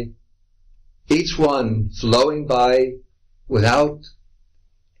away, each one flowing by without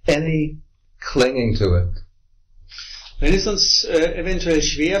any clinging to it. Wenn es uns eventuell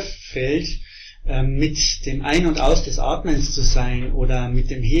schwer fällt, mit dem Ein- und Aus des Atmens zu sein oder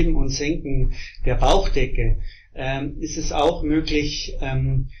mit dem Heben und Senken der Bauchdecke, ist es auch möglich,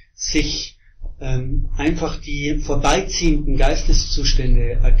 sich einfach die vorbeiziehenden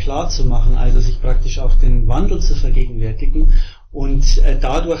Geisteszustände klar zu machen, also sich praktisch auch den Wandel zu vergegenwärtigen und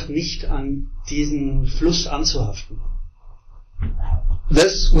dadurch nicht an diesen Fluss anzuhaften.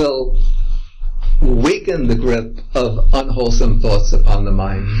 This will weaken the grip of unwholesome thoughts upon the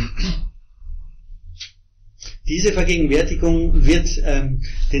mind. Diese Vergegenwärtigung wird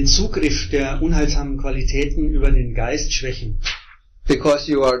den Zugriff der unheilsamen Qualitäten über den Geist schwächen.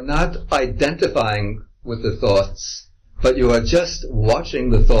 Because you are not identifying with the thoughts, but you are just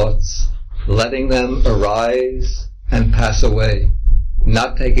watching the thoughts, letting them arise and pass away,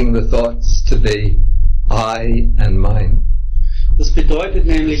 not taking the thoughts to be I and mine. Das bedeutet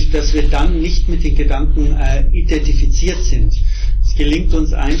nämlich, dass wir dann nicht mit den Gedanken identifiziert sind. Es gelingt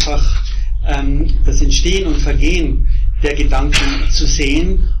uns einfach, das Entstehen und Vergehen der Gedanken zu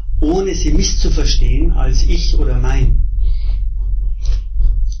sehen, ohne sie misszuverstehen als ich oder mein.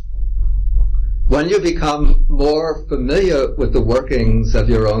 When you become more familiar with the workings of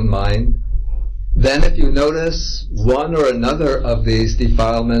your own mind, then if you notice one or another of these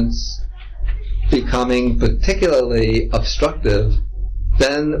defilements becoming particularly obstructive,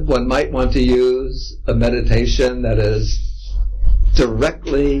 then one might want to use a meditation that is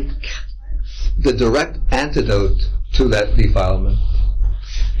directly the direct antidote to that defilement.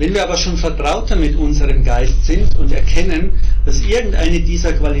 Wenn wir aber schon vertrauter mit unserem Geist sind und erkennen, dass irgendeine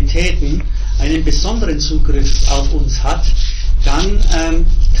dieser Qualitäten einen besonderen Zugriff auf uns hat, dann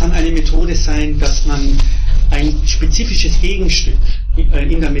kann eine Methode sein, dass man ein spezifisches Gegenstück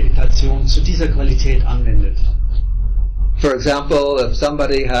in der Meditation zu dieser Qualität anwendet. For example, if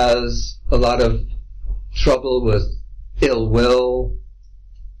somebody has a lot of trouble with ill will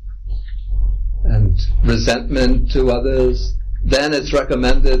and resentment to others, then it's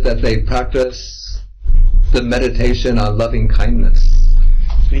recommended that they practice the meditation on loving kindness.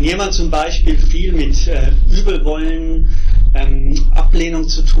 Wenn jemand zum Beispiel viel mit Übelwollen, Ablehnung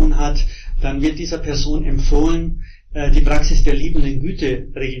zu tun hat, dann wird dieser Person empfohlen, die Praxis der liebenden Güte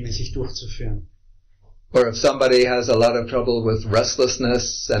regelmäßig durchzuführen. Or if somebody has a lot of trouble with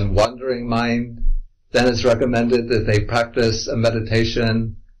restlessness and wandering mind, then it's recommended that they practice a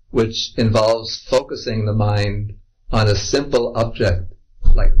meditation which involves focusing the mind on a simple object,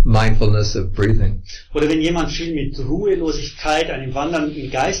 like mindfulness of breathing. Oder wenn jemand viel mit Ruhelosigkeit, einem wandernden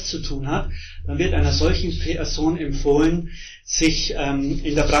Geist zu tun hat, dann wird einer solchen Person empfohlen, sich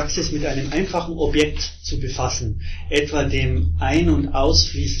in der Praxis mit einem einfachen Objekt zu befassen, etwa dem Ein- und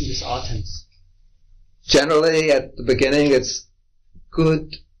Ausfließen des Atems. Generally, at the beginning, it's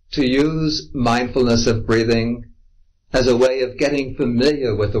good to use mindfulness of breathing as a way of getting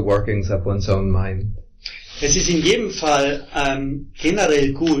familiar with the workings of one's own mind. Es ist in jedem Fall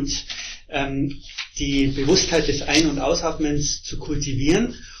generell gut, die Bewusstheit des Ein- und Ausatmens zu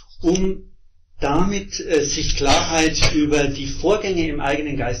kultivieren, um damit sich Klarheit über die Vorgänge im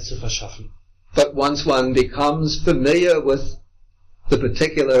eigenen Geist zu verschaffen. But once one becomes familiar with the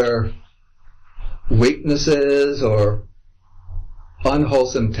particular weaknesses or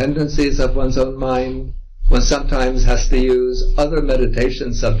unwholesome tendencies of one's own mind, one sometimes has to use other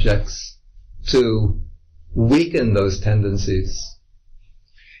meditation subjects to weaken those tendencies.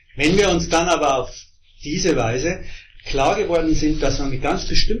 Wenn wir uns dann aber auf diese Weise klar geworden sind, dass wir mit ganz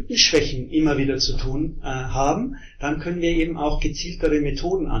bestimmten Schwächen immer wieder zu tun haben, dann können wir eben auch gezieltere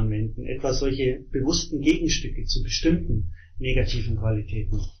Methoden anwenden, etwa solche bewussten Gegenstücke zu bestimmten negativen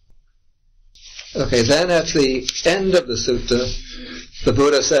Qualitäten. Okay, then at the end of the sutta, the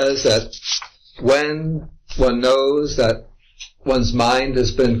Buddha says that when one knows that one's mind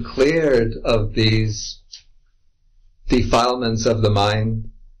has been cleared of these defilements of the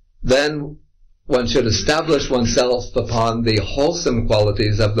mind, then one should establish oneself upon the wholesome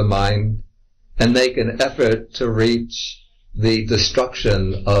qualities of the mind and make an effort to reach the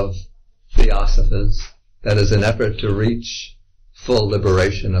destruction of the asavas. That is, an effort to reach full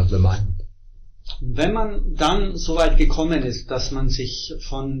liberation of the mind. Wenn man dann so weit gekommen ist, dass man sich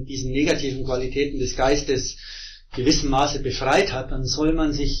von diesen negativen Qualitäten des Geistes gewissem Maße befreit hat, dann soll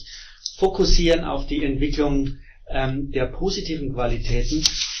man sich fokussieren auf die Entwicklung der positiven Qualitäten,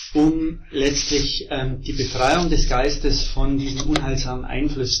 um letztlich die Befreiung des Geistes von diesen unheilsamen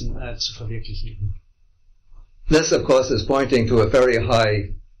Einflüssen zu verwirklichen. This, of course, is pointing to a very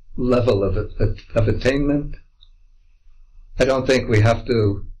high level of attainment. I don't think we have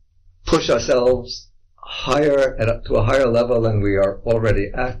to push ourselves higher to a higher level than we are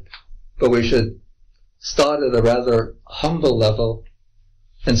already at, but we should start at a rather humble level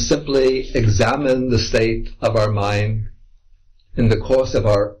and simply examine the state of our mind in the course of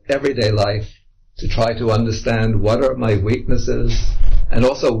our everyday life to try to understand what are my weaknesses and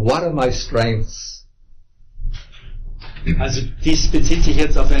also what are my strengths. Also dies bezieht sich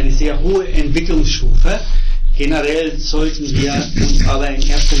jetzt auf eine sehr hohe Entwicklungsstufe. Generell sollten wir uns aber in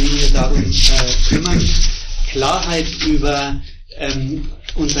erster Linie darum kümmern, Klarheit über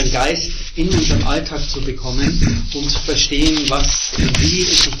unseren Geist in unserem Alltag zu bekommen, um zu verstehen, wie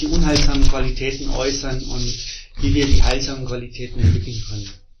sich die unheilsamen Qualitäten äußern und wie wir die heilsamen Qualitäten entwickeln können.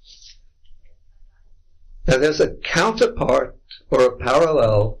 Now there's a counterpart or a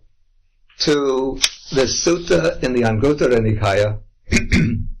parallel to the Sutta in the Anguttara Nikaya.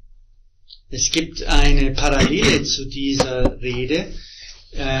 Es gibt eine Parallele zu dieser Rede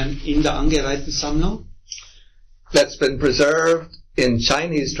in der angereihten Sammlung. That's been preserved in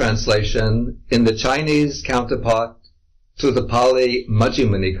Chinese translation in the Chinese counterpart to the Pali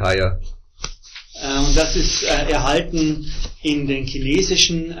Majjhima Nikaya. Und das ist erhalten in den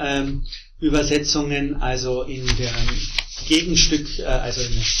chinesischen Übersetzungen, also in dem Gegenstück, also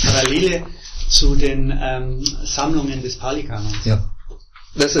in der Parallele zu den Sammlungen des Pali-Kanons. Yeah.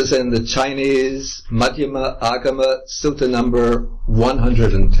 This is in the Chinese Madhyama Agama Sutta number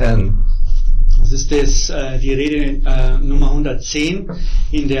 110. Das ist die Rede Nummer 110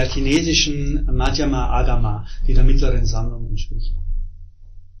 in der chinesischen Madhyama Agama, die der mittleren Sammlung entspricht.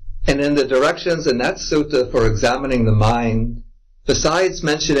 And in the directions in that sutta for examining the mind, besides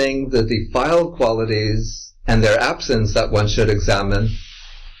mentioning the defiled qualities and their absence that one should examine,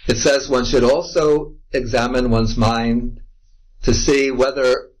 it says one should also examine one's mind to see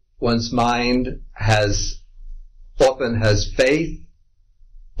whether one's mind often has faith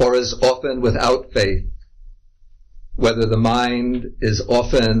or is often without faith, whether the mind is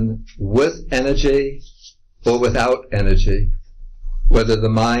often with energy or without energy, whether the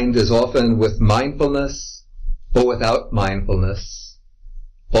mind is often with mindfulness or without mindfulness,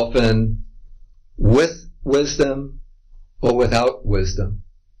 often with wisdom or without wisdom.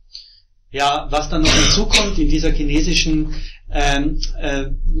 Ja, was dann noch hinzukommt in dieser chinesischen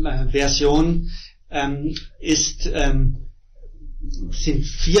Version sind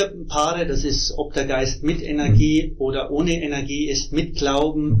 4 Paare, das ist, ob der Geist mit Energie oder ohne Energie ist, mit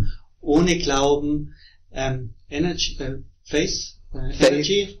Glauben, ohne Glauben, Faith,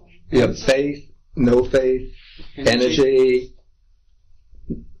 Energy. Yeah, faith, no faith, energy,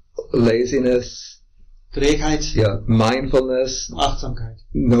 laziness, Trägheit, yeah, mindfulness, Achtsamkeit.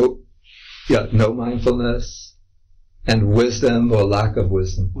 no mindfulness, and wisdom or lack of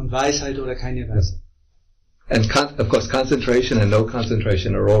wisdom. Und Weisheit oder keine Weisheit. And of course concentration and no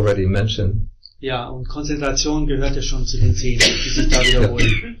concentration are already mentioned. Ja, und Konzentration gehört ja schon zu den 10, die sich da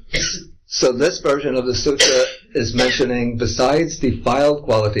wiederholen. So this version of the sutta is mentioning, besides defiled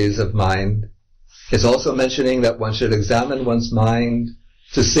qualities of mind, is also mentioning that one should examine one's mind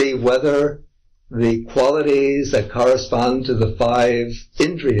to see whether the qualities that correspond to the 5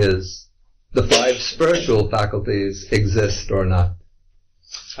 indriyas, the 5 spiritual faculties, exist or not.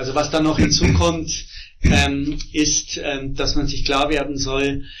 Also was da noch hinzukommt, ist, dass man sich klar werden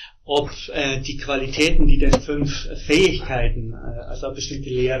soll, ob die Qualitäten, die den 5 Fähigkeiten, also bestimmte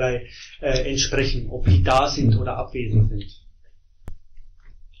Lehre entsprechen, ob die da sind oder abwesend sind.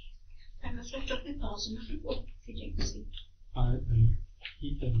 Können wir vielleicht doch eine Pause machen? Wie denken Sie?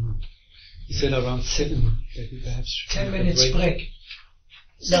 He said around 7 that we perhaps 10 minutes break.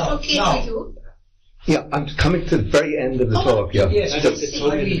 Is that okay for you? Yeah, I'm coming to the very end of the talk. Yeah. Yes, I think they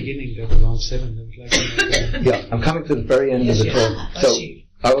told me at the beginning that around 7 they would like to Yeah, I'm coming to the very end of the talk. I So see.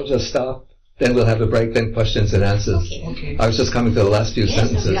 I will just stop, then we'll have a break, then questions and answers. Okay. I was just coming to the last few Yes,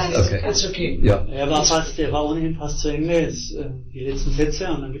 sentences. yes. Okay. That's okay. Yeah. Er war ohnehin fast zu Ende, jetzt die letzten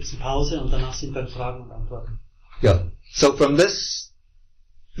Sätze und dann gibt es eine Pause und danach sind dann Fragen und Antworten. Yeah. So from this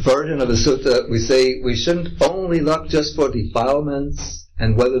version of the sutta, we say we shouldn't only look just for defilements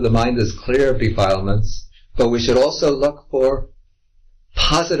and whether the mind is clear of defilements, but we should also look for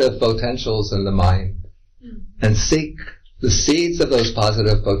positive potentials in the mind and seek the seeds of those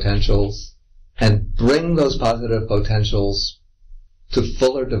positive potentials and bring those positive potentials to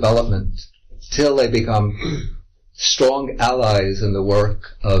fuller development till they become strong allies in the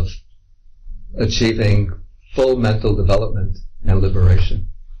work of achieving full mental development and liberation.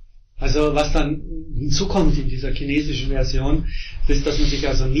 Also was dann hinzukommt in dieser chinesischen Version, ist, dass man sich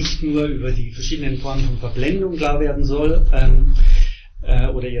also nicht nur über die verschiedenen Formen von Verblendung klar werden soll,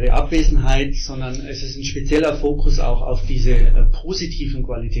 oder ihre Abwesenheit, sondern es ist ein spezieller Fokus auch auf diese positiven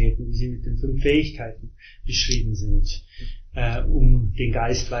Qualitäten, wie sie mit den 5 Fähigkeiten beschrieben sind, um den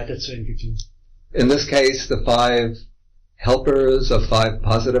Geist weiterzuentwickeln. In this case, the 5 helpers of 5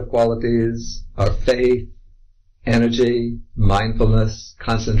 positive qualities are faith, energy, mindfulness,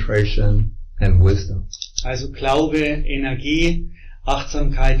 concentration, and wisdom. Also Glaube, Energie,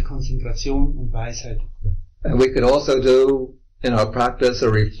 Achtsamkeit, Konzentration und Weisheit. And we could also do in our practice a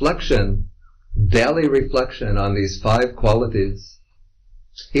reflection, daily reflection on these 5 qualities.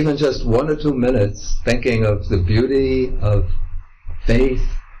 Even just 1 or 2 minutes thinking of the beauty of faith,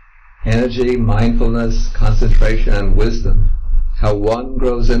 energy, mindfulness, concentration, and wisdom. How one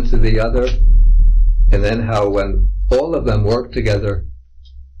grows into the other, and then how when all of them work together,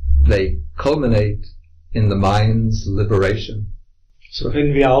 they culminate in the mind's liberation. So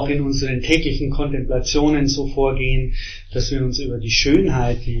können wir auch in unseren täglichen Kontemplationen so vorgehen, dass wir uns über die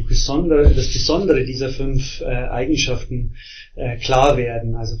Schönheit, das Besondere dieser 5 Eigenschaften klar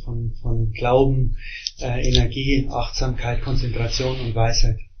werden, also von Glauben, Energie, Achtsamkeit, Konzentration und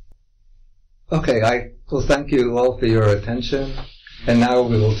Weisheit. Okay, I will thank you all for your attention, and now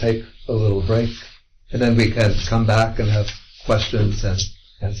we will take a little break, and then we can come back and have questions and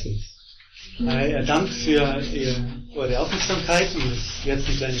answers. Dank für eure Aufmerksamkeit und jetzt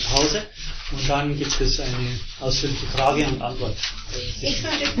eine kleine Pause und dann gibt es eine ausführliche Frage und Antwort. Ich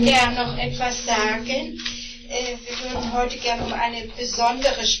würde gerne noch etwas sagen. Wir würden heute gerne um eine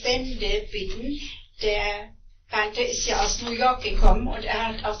besondere Spende bitten. Der Bante ist ja aus New York gekommen und er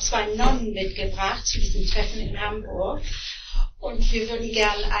hat auch 2 Nonnen mitgebracht zu diesem Treffen in Hamburg und wir würden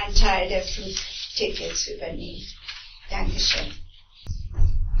gerne einen Teil der Flugtickets übernehmen. Dankeschön.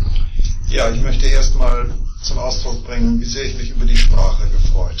 Ja, ich möchte erstmal zum Ausdruck bringen, wie sehr ich mich über die Sprache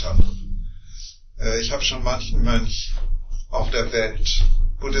gefreut habe. Ich habe schon manchen Mönch auf der Welt,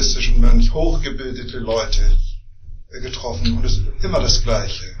 buddhistischen Mönch, hochgebildete Leute getroffen und es ist immer das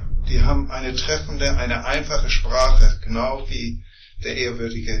Gleiche. Die haben eine treffende, eine einfache Sprache, genau wie der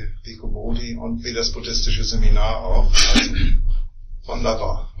ehrwürdige Bhikkhu Bodhi und wie das buddhistische Seminar auch. Also,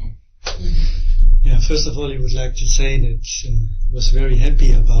 wunderbar. Yeah, first of all, I would like to say that I was very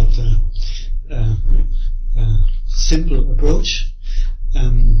happy about the simple approach.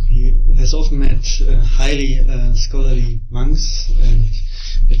 He has often met highly scholarly monks, and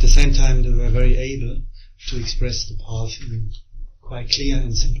at the same time they were very able to express the path in quite clear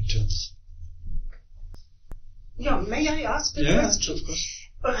and simple terms. Yeah, may I ask a question? Yes, of course.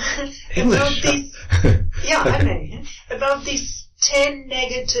 About these, yeah, I may. About these 10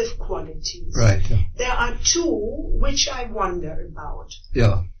 negative qualities. Right. Yeah. There are 2 which I wonder about.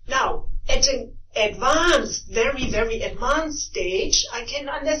 Yeah. Now, at an advanced, very, very advanced stage, I can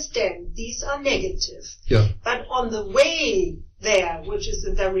understand these are negative. Yeah. But on the way there, which is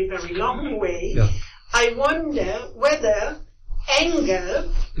a very, very long way, Yeah. I wonder whether anger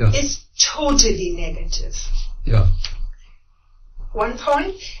Yeah. is totally negative. Yeah. One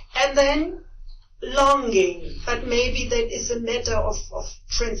point, and then longing, but maybe that is a matter of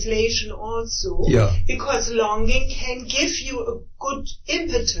translation also, Yeah. because longing can give you a good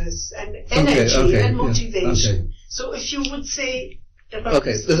impetus and energy Okay, and yeah, motivation. okay. So if you would say about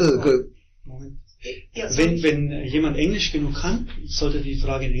Okay, this is a good. Moment. Yeah, sorry. Wenn jemand Englisch genug kann, sollte die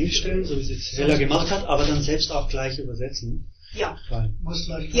Frage in Englisch stellen, so wie es jetzt Hella gemacht hat, aber dann selbst auch gleich übersetzen. Ja. Muss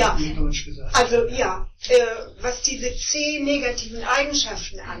leicht Ja. in Deutsch gesagt. Also ja, was diese 10 negativen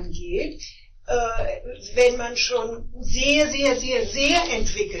Eigenschaften angeht, wenn man schon sehr, sehr, sehr, sehr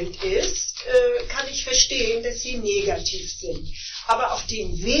entwickelt ist, kann ich verstehen, dass sie negativ sind. Aber auf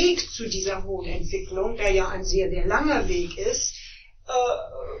dem Weg zu dieser hohen Entwicklung, der ja ein sehr, sehr langer Weg ist,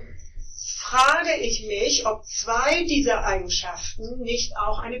 frage ich mich, ob 2 dieser Eigenschaften nicht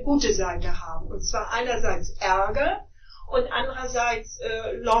auch eine gute Seite haben. Und zwar einerseits Ärger und andererseits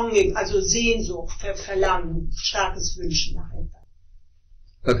Longing, also Sehnsucht, Verlangen, starkes Wünschen nach etwas.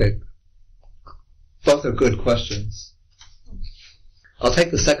 Okay. Both are good questions. I'll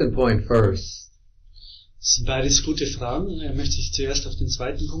take the second point first. Das sind beides gute Fragen. Er möchte sich zuerst auf den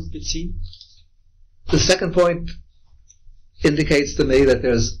zweiten Punkt beziehen. The second point indicates to me that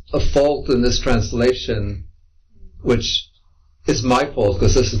there's a fault in this translation, which is my fault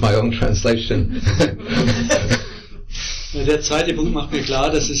because this is my own translation. Der zweite Punkt macht mir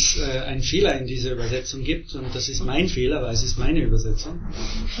klar, dass es einen Fehler in dieser Übersetzung gibt, und das ist mein Fehler, weil es ist meine Übersetzung.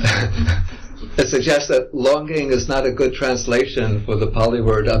 It suggests that longing is not a good translation for the Pali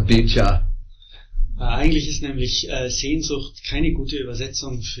word abhijja. Eigentlich ist nämlich Sehnsucht keine gute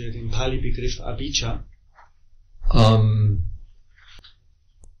Übersetzung für den Pali-Begriff abhijja.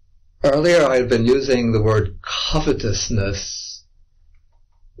 Earlier I had been using the word covetousness,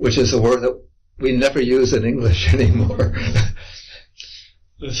 which is a word that we never use in English anymore.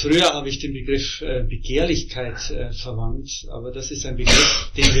 Früher habe ich den Begriff Begehrlichkeit verwandt, aber das ist ein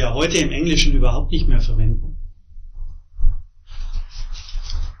Begriff, den wir heute im Englischen überhaupt nicht mehr verwenden.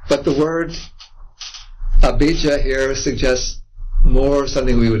 But the word abhijja here suggests more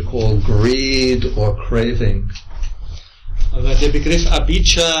something we would call greed or craving. Aber der Begriff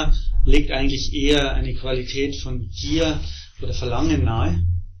abhijja legt eigentlich eher eine Qualität von Gier oder Verlangen nahe.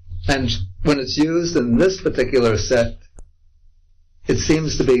 And when it's used in this particular set, it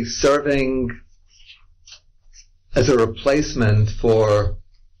seems to be serving as a replacement for,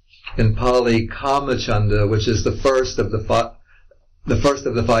 in Pali, kamachanda, which is the first of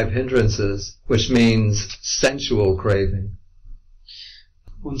the five hindrances, which means sensual craving.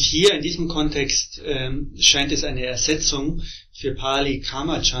 Und hier in diesem Kontext scheint es eine Ersetzung für Pali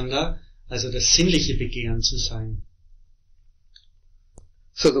kamachanda, also das sinnliche Begehren zu sein.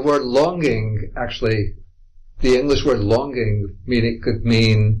 So the word longing, actually, the English word longing, could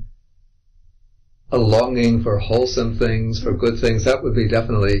mean a longing for wholesome things, for good things. That would be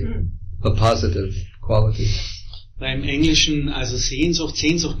definitely a positive quality. Beim Englischen, also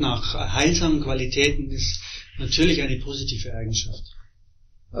Sehnsucht nach heilsamen Qualitäten ist natürlich eine positive Eigenschaft.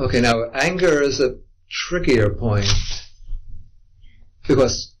 Okay, now anger is a trickier point,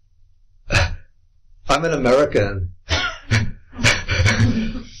 because I'm an American,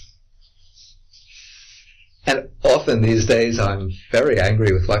 and often these days I'm very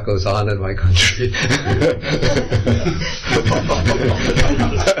angry with what goes on in my country.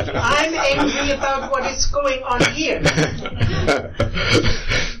 I'm angry about what is going on here.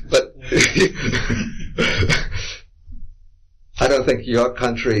 But I don't think your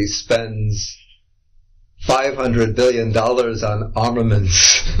country spends $500 billion on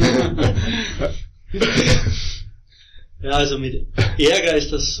armaments. Ja, also mit Ärger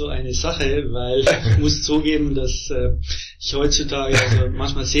ist das so eine Sache, weil ich muss zugeben, dass ich heutzutage also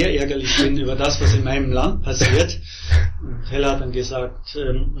manchmal sehr ärgerlich bin über das, was in meinem Land passiert. Und Heller hat dann gesagt,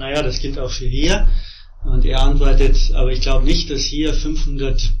 naja, das gilt auch für hier. Und er antwortet, aber ich glaube nicht, dass hier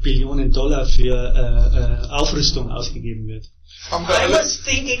 $500 Billionen für Aufrüstung ausgegeben wird. I was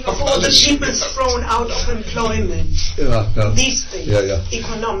thinking of all the people thrown out of employment. Yeah. These things,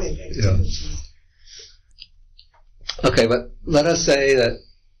 economic activities. Yeah. Okay, but let us say that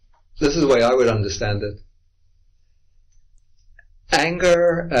this is the way I would understand it.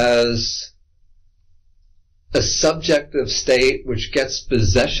 Anger as a subjective state which gets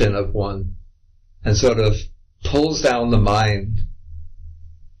possession of one and sort of pulls down the mind,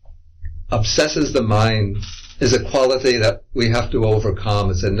 obsesses the mind, is a quality that we have to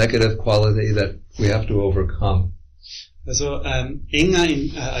overcome. It's a negative quality that we have to overcome. Also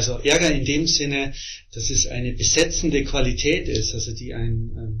Ärger in dem Sinne, dass es eine besetzende Qualität ist, also die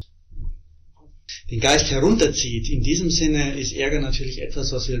den Geist herunterzieht. In diesem Sinne ist Ärger natürlich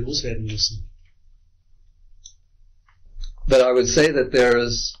etwas, was wir loswerden müssen. But I would say that there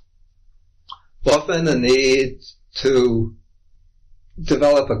is often a need to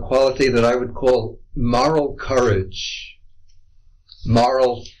develop a quality that I would call moral courage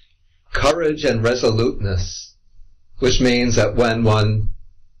and resoluteness, which means that when one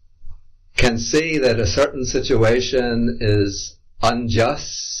can see that a certain situation is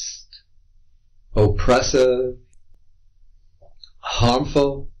unjust, oppressive,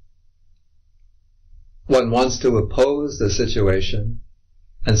 harmful, one wants to oppose the situation,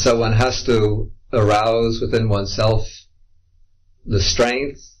 and so one has to arouse within oneself the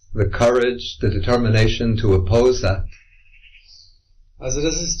strength, the courage, the determination to oppose that. Also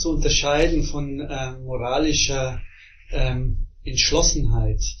das ist zu unterscheiden von moralischer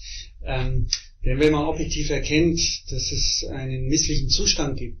Entschlossenheit. Denn wenn man objektiv erkennt, dass es einen misslichen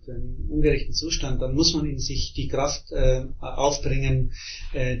Zustand gibt, einen ungerechten Zustand, dann muss man in sich die Kraft aufbringen,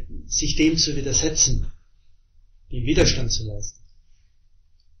 sich dem zu widersetzen, den Widerstand zu leisten.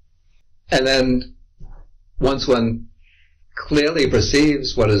 And then, once one clearly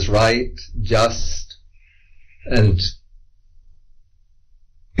perceives what is right, just, and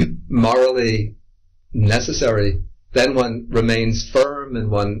morally necessary, then one remains firm in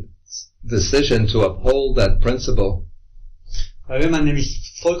one's decision to uphold that principle. Weil wenn man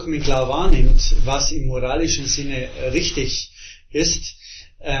nämlich vollkommen klar wahrnimmt, was im moralischen Sinne richtig ist,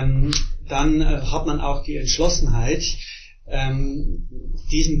 dann hat man auch die Entschlossenheit,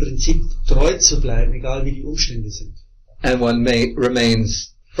 diesem Prinzip treu zu bleiben, egal wie die Umstände sind. And one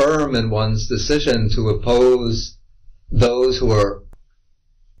remains firm in one's decision to oppose those who are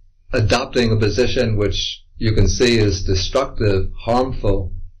adopting a position which you can see is destructive,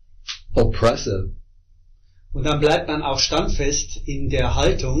 harmful, oppressive. Und dann bleibt man auch standfest in der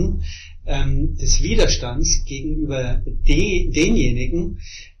Haltung des Widerstands gegenüber denjenigen,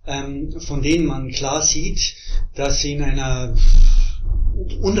 von denen man klar sieht, dass sie in einer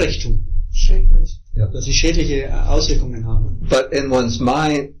Unrecht tun. Schrecklich. Yeah. Dass sie schädliche Auswirkungen haben. But in one's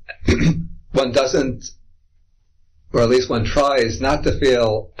mind, one doesn't, or at least one tries not to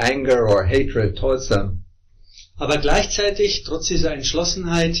feel anger or hatred towards them. Aber gleichzeitig, trotz dieser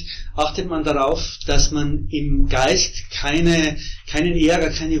Entschlossenheit, achtet man darauf, dass man im Geist keinen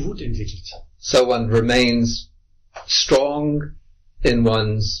Ärger, keine Wut entwickelt. So one remains strong in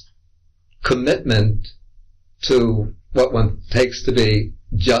one's commitment to what one takes to be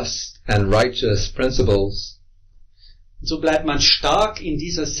just and righteous principles. So bleibt man stark in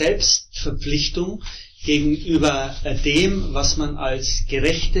dieser Selbstverpflichtung gegenüber dem, was man als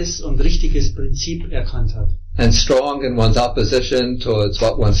gerechtes und richtiges Prinzip erkannt hat. And strong in one's opposition towards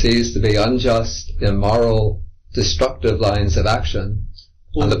what one sees to be unjust, immoral, destructive lines of action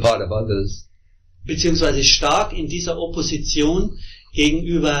on the part of others. Beziehungsweise stark in dieser Opposition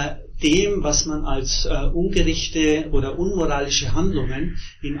gegenüber dem, was man als ungerechte oder unmoralische Handlungen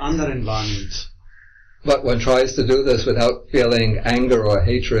in anderen wahrnimmt. But one tries to do this without feeling anger or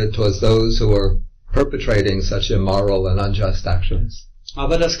hatred towards those who are perpetrating such immoral and unjust actions.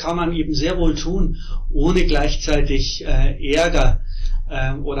 Aber das kann man eben sehr wohl tun, ohne gleichzeitig Ärger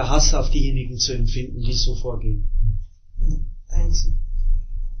oder Hass auf diejenigen zu empfinden, die so vorgehen.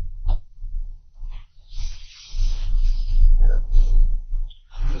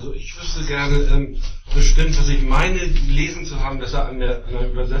 Also ich wüsste gerne bestimmt, dass ich meine gelesen zu haben, dass er an einer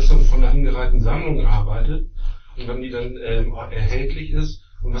Übersetzung von einer angereihten Sammlung arbeitet und wenn die dann erhältlich ist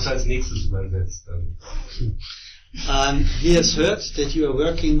und was er als nächstes übersetzt dann. He has heard that you are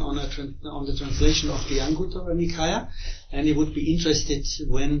working on the translation of the Anguttara Nikaya, and he would be interested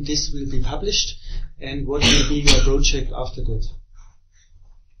when this will be published, and what will be your project after that.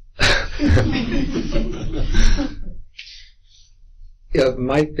 Yeah, it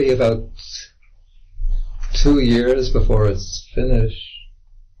might be about 2 years before it's finished.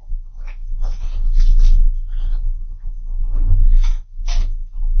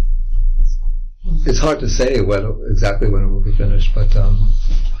 It's hard to say exactly when it will be finished, but it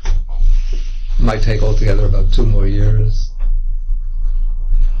might take altogether about 2 more years.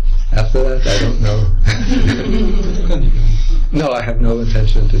 After that, I don't know. No, I have no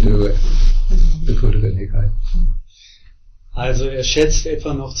intention to do it. The Nikaya. Also er schätzt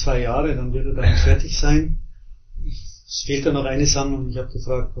etwa noch 2 Jahre, dann wird er damit fertig sein. Es fehlt da noch eine Sammlung. Ich habe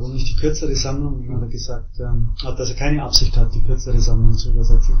gefragt, warum nicht die kürzere Sammlung? Und dann hat er gesagt, dass er keine Absicht hat, die kürzere Sammlung zu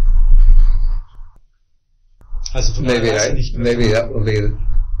übersetzen. Also von maybe that will be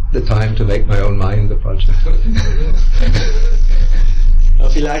the time to make my own mind the project. Aber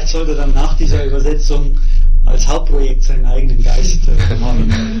vielleicht sollte er dann nach dieser Übersetzung als Hauptprojekt seinen eigenen Geist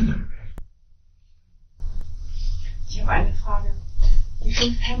machen. Ich habe eine Frage. Die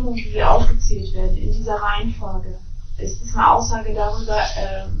 5 Hemmungen, die hier aufgezählt werden, in dieser Reihenfolge, ist das eine Aussage darüber,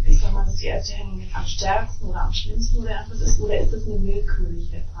 dass die erste Hemmung am stärksten oder am schlimmsten oder etwas ist, oder ist das eine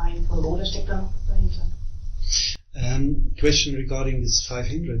willkürliche Reihenfolge, oder steckt da noch was dahinter? Question regarding these 5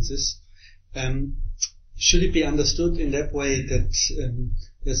 hindrances. Should it be understood in that way that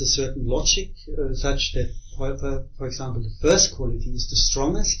there's a certain logic, such that, for example, the first quality is the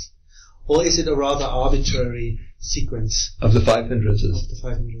strongest, or is it a rather arbitrary sequence of the 5 hindrances? Of the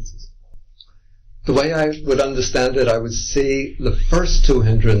 5 hindrances. The way I would understand it, I would see the first 2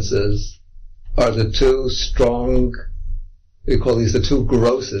 hindrances are the 2 strong, we call these the 2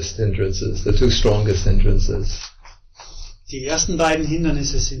 grossest hindrances, the 2 strongest hindrances. Die ersten beiden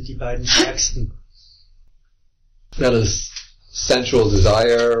Hindernisse sind die beiden stärksten. That is sensual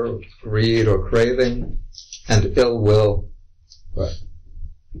desire, greed or craving, and ill will. Right.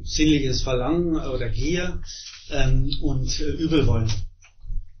 Sinnliches Verlangen oder Gier und Übelwollen.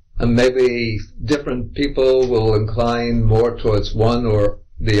 And maybe different people will incline more towards one or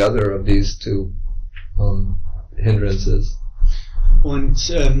the other of these 2 hindrances. Und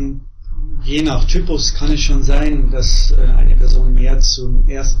je nach Typus kann es schon sein, dass eine Person mehr zum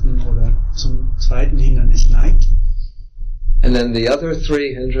ersten oder zum zweiten Hindernis neigt. And then the other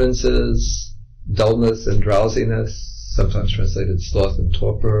 3 hindrances, dullness and drowsiness, sometimes translated sloth and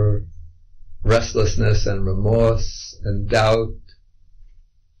torpor, restlessness and remorse and doubt,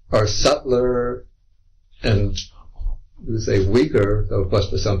 are subtler and, we would say, weaker, though of course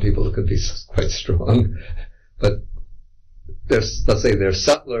for some people it could be quite strong, but let's say they're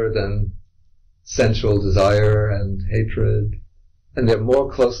subtler than sensual desire and hatred, and they're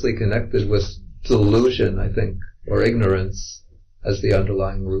more closely connected with delusion, I think, or ignorance as the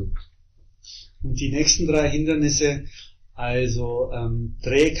underlying root. Und die nächsten 3 Hindernisse, also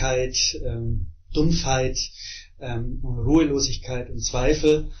Trägheit, Dumpfheit, Ruhelosigkeit und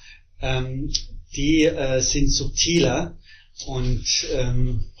Zweifel, die sind subtiler und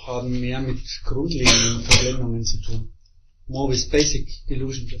haben mehr mit grundlegenden Verblendungen zu tun. More with basic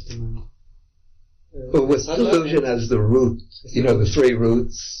delusions of the mind. Well, with delusion as the root, you know, the 3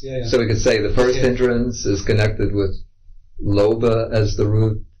 roots. Yeah. So we could say the first hindrance is connected with lobha as the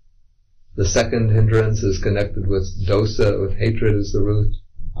root. The second hindrance is connected with dosa, with hatred as the root.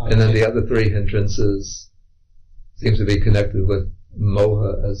 And then the other 3 hindrances seem to be connected with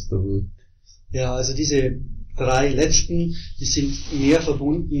moha as the root. Ja, also diese 3 letzten, die sind mehr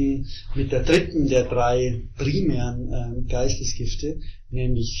verbunden mit der dritten der 3 primären Geistesgifte,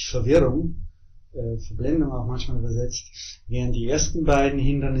 nämlich Verwirrung, Verblendung auch manchmal übersetzt, während die ersten beiden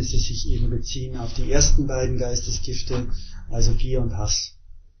Hindernisse sich eben beziehen auf die ersten beiden Geistesgifte, also Gier und Hass.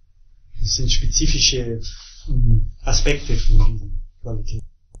 Das sind spezifische Aspekte von diesen Qualitäten.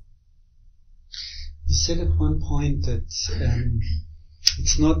 You said at one point that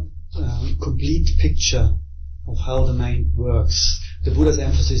it's not a complete picture of how the mind works. The Buddha's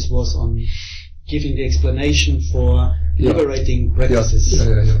emphasis was on giving the explanation for liberating practices.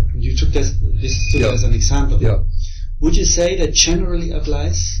 Yeah. And you took this sutta as an example. Yeah. Would you say that generally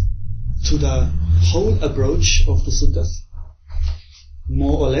applies to the whole approach of the suttas?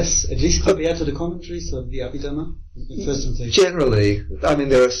 More or less, at least compared to the commentaries of the Abhidhamma? First and second. Generally, I mean,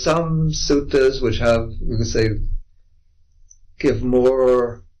 there are some suttas which have, we could say, give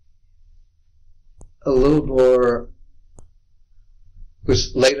a little more,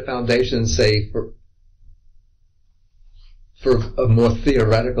 which lay the foundation, say, for a more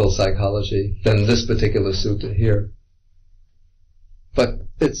theoretical psychology than this particular sutta here. But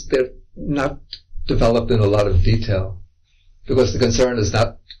they're not developed in a lot of detail, because the concern is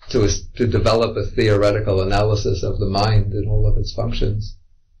not to develop a theoretical analysis of the mind and all of its functions,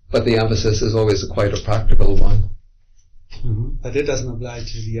 but the emphasis is always quite a practical one. Mm-hmm. But it doesn't apply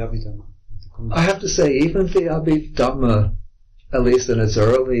to the Abhidhamma. I have to say, even the Abhidhamma, at least in its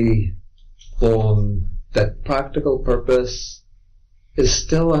early form, that practical purpose is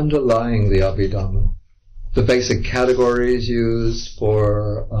still underlying the Abhidhamma. The basic categories used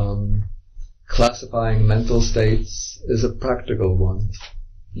for classifying mental states is a practical one.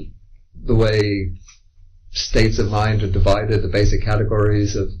 The way states of mind are divided, the basic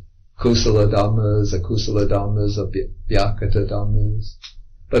categories of kusala dhammas, akusala dhammas, of vyakata dhammas.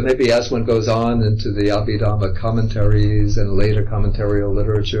 But maybe as one goes on into the Abhidhamma commentaries and later commentarial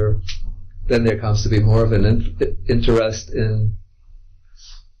literature, then there comes to be more of an interest in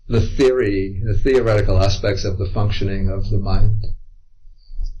the theoretical aspects of the functioning of the mind.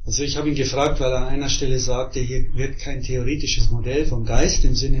 Also ich habe ihn gefragt, weil er an einer Stelle sagte, hier wird kein theoretisches Modell vom Geist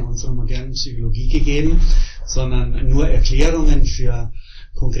im Sinne unserer modernen Psychologie gegeben, sondern nur Erklärungen für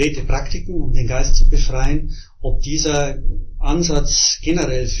konkrete Praktiken, um den Geist zu befreien, ob dieser Ansatz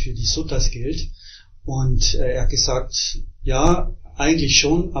generell für die Suttas gilt. Und er hat gesagt, ja, eigentlich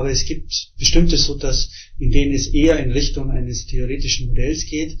schon, aber es gibt bestimmte Suttas, in denen es eher in Richtung eines theoretischen Modells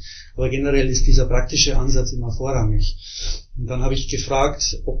geht, aber generell ist dieser praktische Ansatz immer vorrangig. Und dann habe ich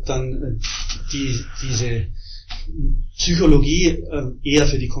gefragt, ob dann diese Psychologie eher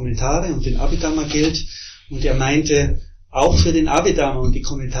für die Kommentare und den Abhidhamma gilt, und er meinte, auch für den Abhidhamma und die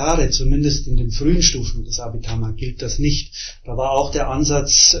Kommentare, zumindest in den frühen Stufen des Abhidhamma, gilt das nicht. Da war auch der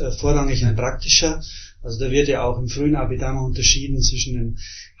Ansatz vorrangig ein praktischer. Also da wird ja auch im frühen Abhidhamma unterschieden zwischen den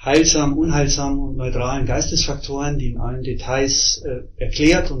heilsamen, unheilsamen und neutralen Geistesfaktoren, die in allen Details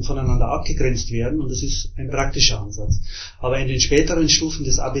erklärt und voneinander abgegrenzt werden. Und das ist ein praktischer Ansatz. Aber in den späteren Stufen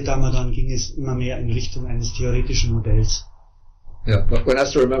des Abhidhamma dann ging es immer mehr in Richtung eines theoretischen Modells. Yeah, but one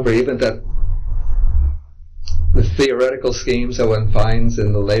has to remember even that the theoretical schemes that one finds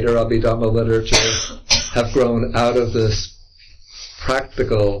in the later Abhidhamma literature have grown out of this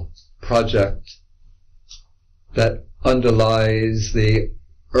practical project that underlies the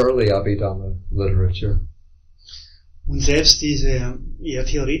early Abhidhamma literature. Und selbst diese eher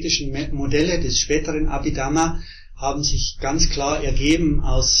theoretischen Modelle des späteren Abhidhamma haben sich ganz klar ergeben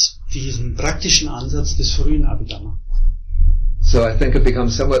aus diesem praktischen Ansatz des frühen Abhidhamma. So I think it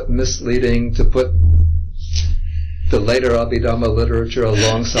becomes somewhat misleading to put the later Abhidhamma literature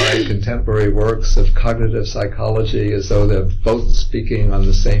alongside contemporary works of cognitive psychology as though they're both speaking on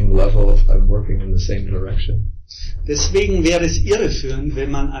the same level and working in the same direction. Deswegen wäre es irreführend,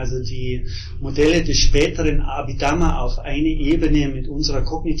 wenn man also die Modelle des späteren Abhidhamma auf eine Ebene mit unserer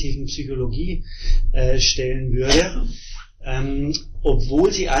kognitiven Psychologie stellen würde,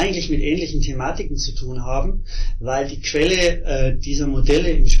 obwohl sie eigentlich mit ähnlichen Thematiken zu tun haben, weil die Quelle dieser Modelle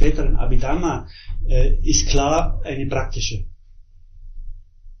im späteren Abhidhamma ist klar eine praktische.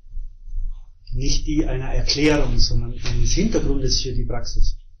 Nicht die einer Erklärung, sondern eines Hintergrundes für die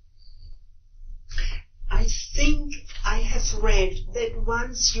Praxis. I think I have read that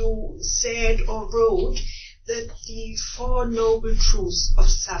once you said or wrote that the Four Noble Truths of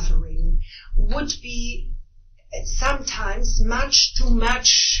Suffering would be sometimes much too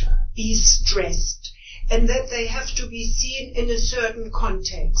much be stressed, and that they have to be seen in a certain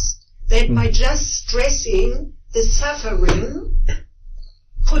context. That by just stressing the suffering,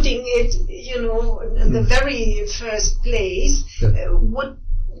 putting it, in the very first place, would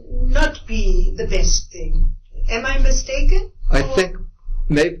not be the best thing. Am I mistaken? I think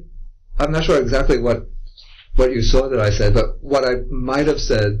maybe, I'm not sure exactly what you saw that I said, but what I might have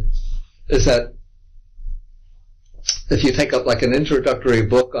said is that if you take up like an introductory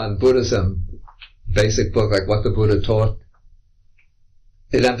book on Buddhism, basic book like what the Buddha taught,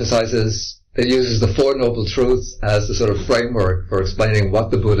 it uses the Four Noble Truths as the sort of framework for explaining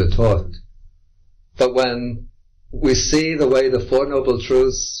what the Buddha taught. But when we see the way the Four Noble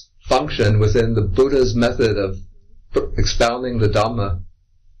Truths function within the Buddha's method of expounding the Dhamma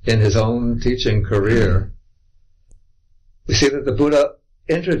in his own teaching career, we see that the Buddha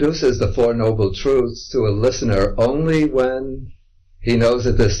introduces the Four Noble Truths to a listener only when he knows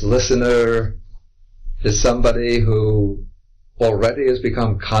that this listener is somebody who already has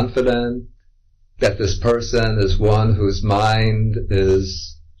become confident that this person is one whose mind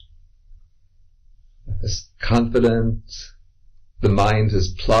is confident, the mind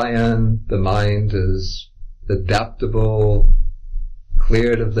is pliant, the mind is adaptable,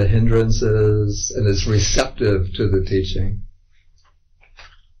 cleared of the hindrances, and is receptive to the teaching.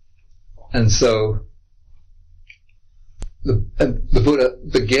 And so the Buddha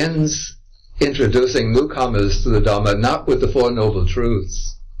begins introducing newcomers to the Dhamma not with the Four Noble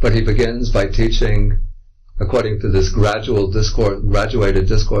Truths, but he begins by teaching according to this graduated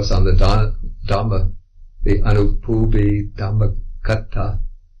discourse on the Dhamma, the Anupubi Dhammakatta.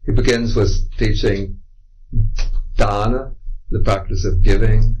 He begins with teaching dana, the practice of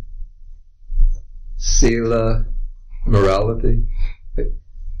giving, sila, morality.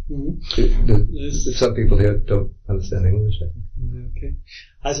 Some people here don't understand English, I think. Okay.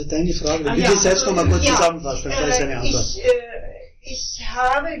 Also deine Frage, wenn du dich selbst noch mal kurz zusammenfasst, dann gleich deine Antwort. Ich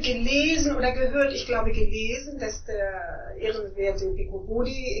habe gelesen oder gehört, ich glaube gelesen, dass der ehrenwerte Bhikkhu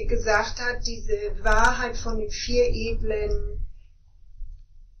Bodhi gesagt hat, diese Wahrheit von den vier edlen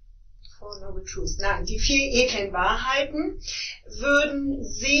die vier edlen Wahrheiten würden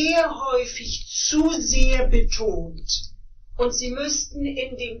sehr häufig zu sehr betont und sie müssten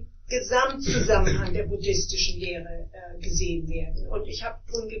in dem Gesamtzusammenhang der buddhistischen Lehre gesehen werden. Und ich habe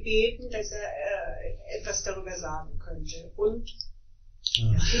darum gebeten, dass er etwas darüber sagen könnte. Und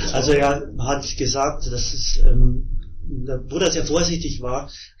also er hat gesagt, dass es der Buddha sehr vorsichtig war,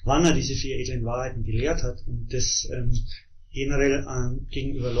 wann er diese vier edlen Wahrheiten gelehrt hat und das generell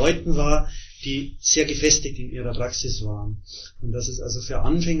gegenüber Leuten war, die sehr gefestigt in ihrer Praxis waren. Und dass es also für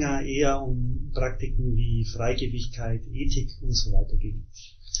Anfänger eher um Praktiken wie Freigebigkeit, Ethik und so weiter ging.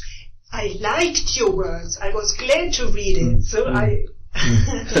 I liked your words. I was glad to read it. So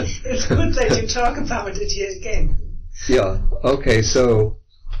it's good that you talk about it here again. Yeah, okay, so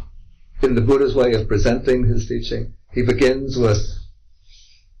in the Buddha's way of presenting his teaching, he begins with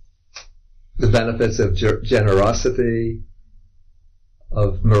the benefits of generosity,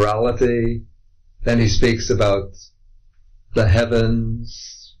 of morality, then he speaks about the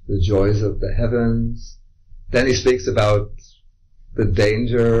heavens, the joys of the heavens, then he speaks about the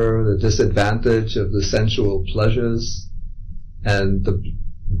danger, the disadvantage of the sensual pleasures, and the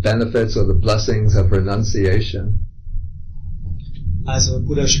benefits or the blessings of renunciation. Also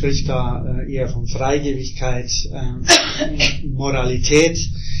Buddha spricht da eher von Freigebigkeit, Moralität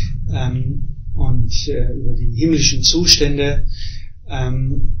und über die himmlischen Zustände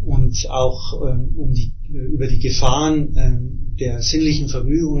und auch über die Gefahren der sinnlichen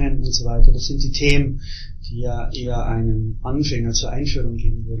Vergnügungen und so weiter. Das sind die Themen, die ja eher einem Anfänger zur Einführung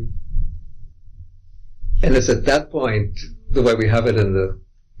geben würden. And it's at that point, the way we have it in the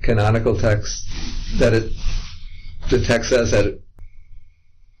canonical text, that the text says that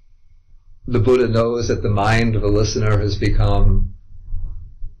the Buddha knows that the mind of a listener has become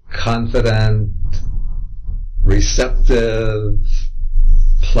confident, receptive,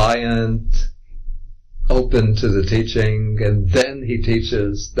 pliant, open to the teaching, and then he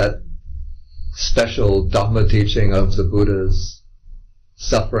teaches that special Dhamma teaching of the Buddha's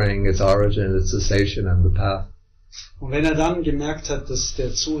suffering, its origin, its cessation, and the path. Und wenn dann gemerkt hat, dass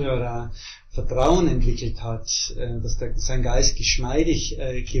der Zuhörer Vertrauen entwickelt hat, dass sein Geist geschmeidig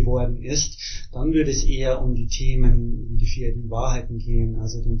geworden ist, dann würde es eher um die Themen wie die 4 Wahrheiten gehen,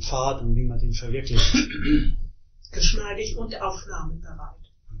 also den Pfad und wie man den verwirklicht. Geschmeidig und aufnahmebereit.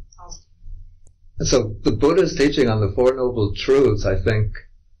 And so the Buddha's teaching on the Four Noble Truths, I think,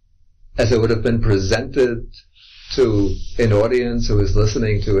 as it would have been presented to an audience who was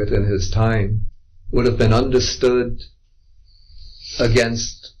listening to it in his time, would have been understood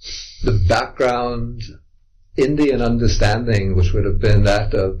against the background Indian understanding, which would have been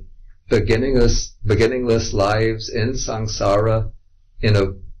that of beginningless lives in samsara, in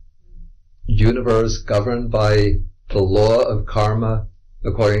a universe governed by the law of karma,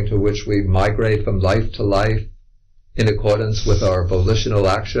 according to which we migrate from life to life in accordance with our volitional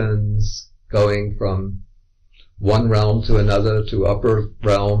actions, going from one realm to another, to upper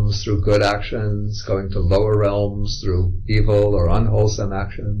realms through good actions, going to lower realms through evil or unwholesome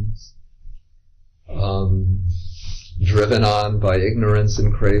actions, driven on by ignorance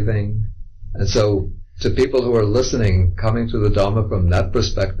and craving. And so, to people who are listening, coming to the Dhamma from that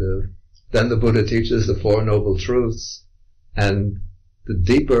perspective, then the Buddha teaches the Four Noble Truths, and the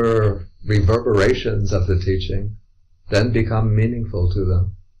deeper reverberations of the teaching then become meaningful to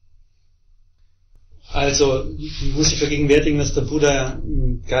them. Also, man muss sich vergegenwärtigen, dass der Buddha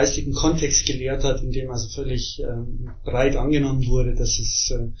im geistigen Kontext gelehrt hat, in dem also völlig breit angenommen wurde, dass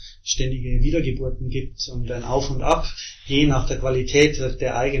es ständige Wiedergeburten gibt und ein Auf und Ab, je nach der Qualität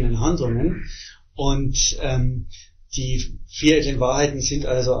der eigenen Handlungen. Und die 4 edlen Wahrheiten sind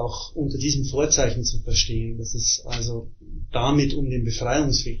also auch unter diesem Vorzeichen zu verstehen, dass es also damit um den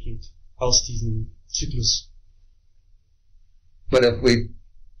Befreiungsweg geht, aus diesem Zyklus. But if we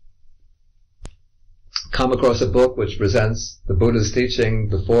come across a book which presents the Buddha's teaching,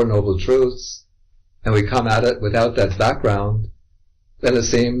 the Four Noble Truths, and we come at it without that background, then it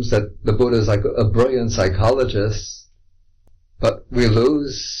seems that the Buddha is like a brilliant psychologist, but we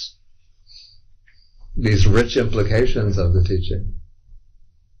lose these rich implications of the teaching.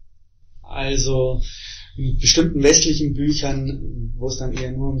 Also, in bestimmten westlichen Büchern, wo es dann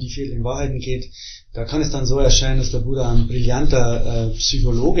eher nur um die 4 Wahrheiten geht, da kann es dann so erscheinen, dass der Buddha ein brillanter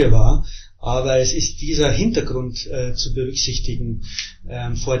Psychologe war, aber es ist dieser Hintergrund zu berücksichtigen,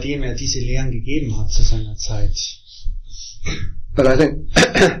 vor dem er diese Lehren gegeben hat zu seiner Zeit. But I think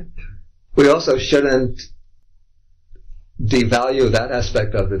we also shouldn't devalue that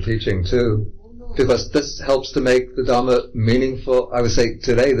aspect of the teaching too, because this helps to make the Dhamma meaningful. I would say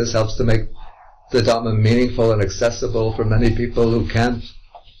today this helps to make the Dhamma meaningful and accessible for many people who can't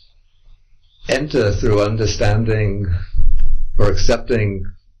enter through understanding or accepting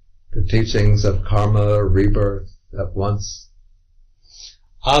the teachings of karma, rebirth at once.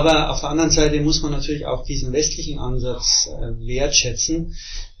 Aber auf der anderen Seite muss man natürlich auch diesen westlichen Ansatz wertschätzen,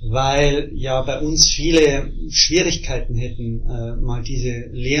 weil ja bei uns viele Schwierigkeiten hätten, mal diese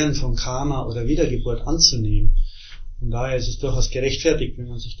Lehren von Karma oder Wiedergeburt anzunehmen. Und daher ist es durchaus gerechtfertigt, wenn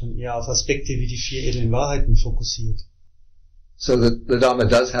man sich dann eher auf Aspekte wie die 4 edlen Wahrheiten fokussiert. So the Dhamma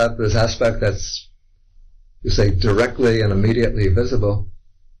does have this aspect that's, you say, directly and immediately visible.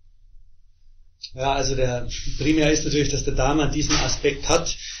 Ja, also der primär ist natürlich, dass der Dharma diesen Aspekt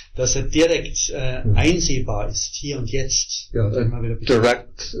hat, dass er direkt einsehbar ist, hier und jetzt. Yeah, a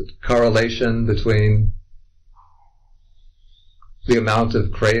direct correlation between the amount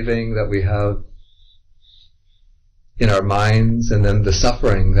of craving that we have in our minds and then the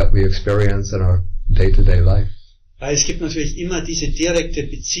suffering that we experience in our day-to-day life. Weil es gibt natürlich immer diese direkte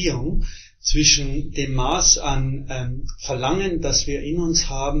Beziehung zwischen dem Maß an Verlangen, das wir in uns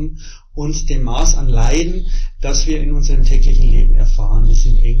haben, und dem Maß an Leiden, das wir in unserem täglichen Leben erfahren. Die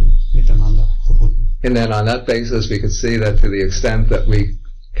sind eng miteinander verbunden. And then on that basis we could see that to the extent that we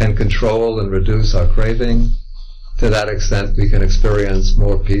can control and reduce our craving, to that extent we can experience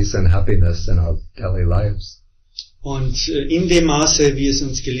more peace and happiness in our daily lives. Und in dem Maße, wie es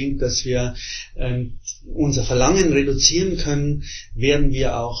uns gelingt, dass wir unser Verlangen reduzieren können, werden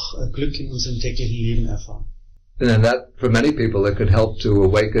wir auch Glück in unserem täglichen Leben erfahren. And then that, for many people, it could help to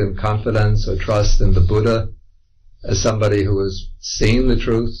awaken confidence or trust in the Buddha as somebody who has seen the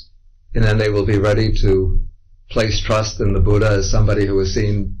truth, and then they will be ready to place trust in the Buddha as somebody who has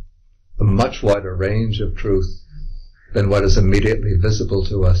seen a much wider range of truth than what is immediately visible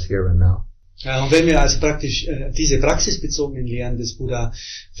to us here and now. Ja, und wenn wir also praktisch diese praxisbezogenen Lehren des Buddha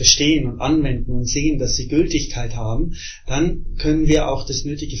verstehen und anwenden und sehen, dass sie Gültigkeit haben, dann können wir auch das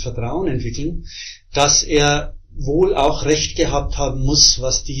nötige Vertrauen entwickeln, dass er wohl auch Recht gehabt haben muss,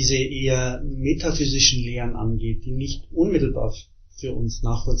 was diese eher metaphysischen Lehren angeht, die nicht unmittelbar für uns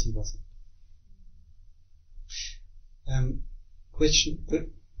nachvollziehbar sind. Question?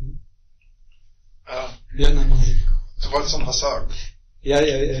 Ja, nein, machen Sie. Du wolltest noch was sagen? Ja,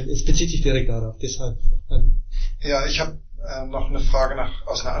 es bezieht sich direkt darauf, deshalb. Ja, ich habe noch eine Frage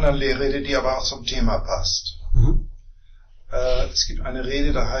aus einer anderen Lehrrede, die aber auch zum Thema passt. Es gibt eine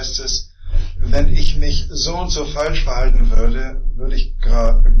Rede, da heißt es, wenn ich mich so und so falsch verhalten würde, würde ich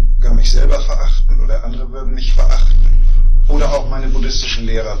gar mich selber verachten oder andere würden mich verachten. Oder auch meine buddhistischen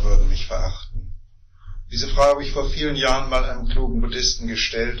Lehrer würden mich verachten. Diese Frage habe ich vor vielen Jahren mal einem klugen Buddhisten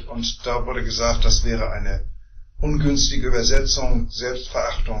gestellt und da wurde gesagt, das wäre eine ungünstige Übersetzung,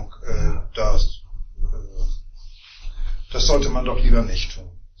 Selbstverachtung, das sollte man doch lieber nicht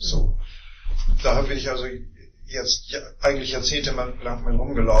tun. So. Da habe ich also jetzt eigentlich jahrzehntelang mal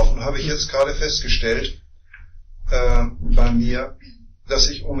rumgelaufen, habe ich jetzt gerade festgestellt, bei mir, dass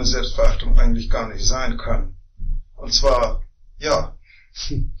ich ohne Selbstverachtung eigentlich gar nicht sein kann. Und zwar, ja,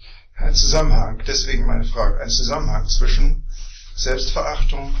 ein Zusammenhang, deswegen meine Frage, ein Zusammenhang zwischen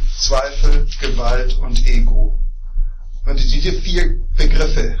Selbstverachtung, Zweifel, Gewalt und Ego. Und diese 4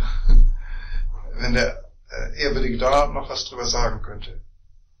 Begriffe, wenn der Ehrwürdige da noch was drüber sagen könnte.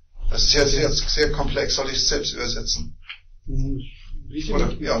 Das ist jetzt sehr komplex, soll ich es selbst übersetzen?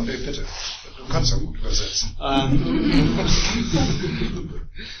 Oder, ja, bitte. Du kannst ja gut übersetzen.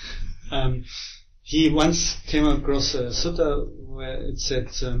 He once came across a sutta where it said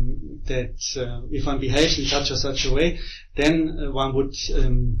that if one behaves in such a way, then one would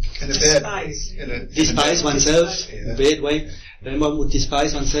despise oneself in a bad way. Then one would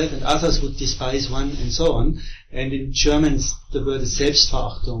despise oneself and others would despise one and so on. And in German the word is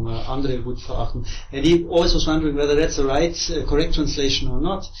Selbstverachtung, andere would verachten. And he always was wondering whether that's the right, correct translation or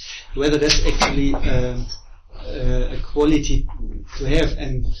not, whether that's actually a quality to have.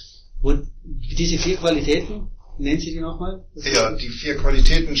 And diese 4 Qualitäten, nennen Sie die nochmal? Ja, die 4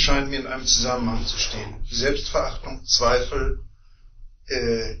 Qualitäten scheinen mir in einem Zusammenhang zu stehen. Selbstverachtung, Zweifel,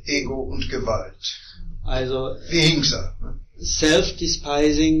 Ego und Gewalt. Also Vihingsa.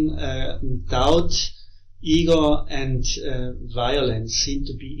 Self-despising, doubt, ego and violence seem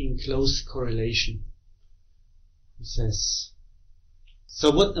to be in close correlation. He says.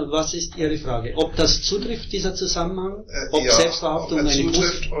 So, was ist Ihre Frage? Ob das zutrifft, dieser Zusammenhang? Ob ja, Selbstverachtung ob er eine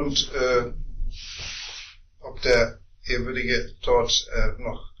zutrifft und ob der Ehrwürdige dort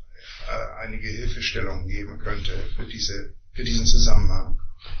noch einige Hilfestellungen geben könnte für diesen Zusammenhang.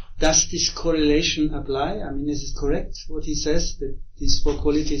 Does this correlation apply? I mean, is it correct what he says, that these 4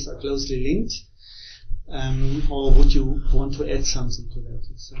 qualities are closely linked? Or would you want to add something to that?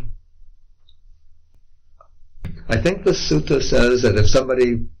 I think the sutta says that if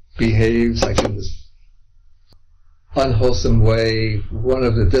somebody behaves like in this unwholesome way, one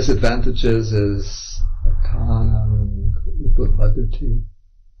of the disadvantages is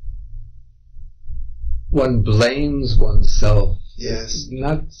one blames oneself. Yes. We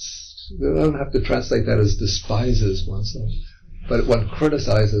don't have to translate that as despises oneself, but one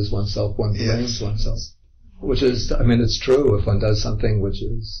criticizes oneself, one blames oneself. Which is, I mean, it's true if one does something which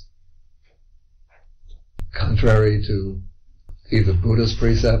is contrary to either Buddhist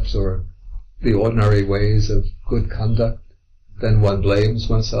precepts or the ordinary ways of good conduct, then one blames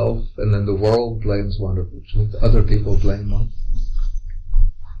oneself, and then the world blames one, or other people blame one.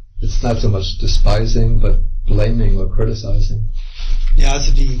 It's not so much despising, but blaming or criticizing. Ja,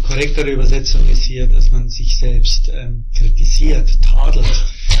 also die korrektere Übersetzung ist hier, dass man sich selbst kritisiert, tadelt,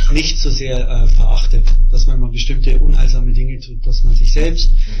 nicht so sehr verachtet, dass man mal bestimmte unheilsame Dinge tut, dass man sich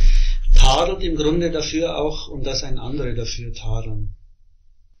selbst tadelt im Grunde dafür auch und dass ein andere dafür tadeln.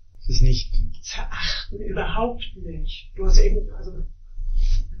 Das ist nicht verachten überhaupt nicht. Du hast eben,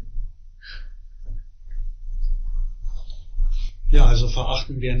 ja, also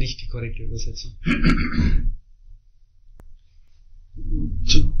verachten wäre nicht die korrekte Übersetzung.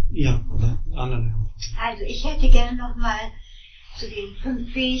 Ja, oder andere. Also ich hätte gern nochmal zu den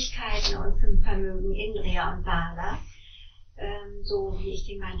 5 Fähigkeiten und 5 Vermögen Indriya und Bala. So wie ich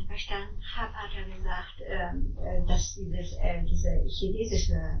den Mann verstanden habe, hat er gesagt, dass diese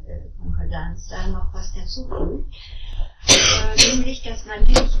chinesische Konkordanz da noch was dazufügt. Nämlich, dass man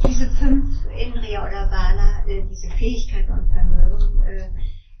diese 5 Indriya oder Bala, diese Fähigkeiten und Vermögen,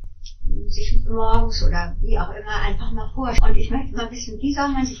 sich morgens oder wie auch immer einfach mal vorstellen. Und ich möchte mal wissen, wie soll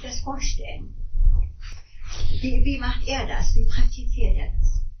man sich das vorstellen? Wie macht er das? Wie praktiziert er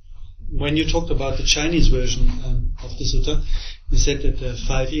das? when you talked about the Chinese version of the Sutta, you said that the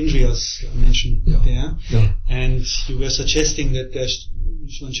 5 indriyas are mentioned there, and you were suggesting that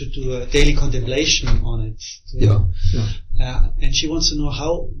one should do a daily contemplation on it. And she wants to know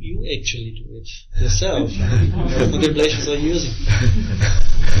how you actually do it yourself. What contemplations are you using?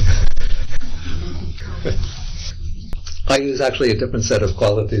 I use actually a different set of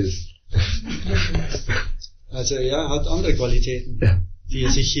qualities. Also hat andere Qualitäten, die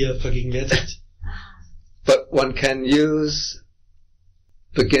sich hier vergegenwärtigt. But one can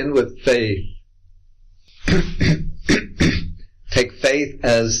begin with faith. Take faith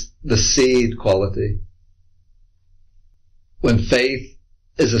as the seed quality. When faith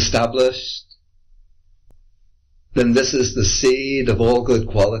is established, then this is the seed of all good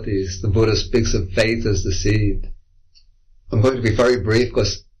qualities. The Buddha speaks of faith as the seed. I'm going to be very brief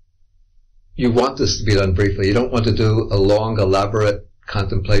because you want this to be done briefly. You don't want to do a long, elaborate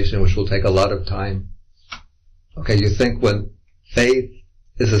contemplation which will take a lot of time. Okay, you think when faith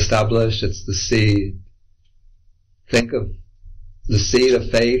is established, it's the seed. Think of the seed of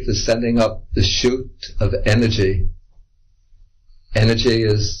faith as sending up the shoot of energy. Energy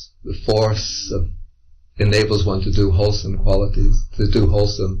is the force that enables one to do wholesome qualities, to do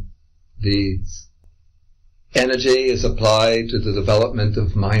wholesome deeds. Energy is applied to the development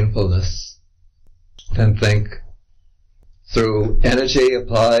of mindfulness. Then think, through energy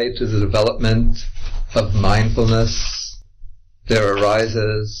applied to the development of mindfulness, there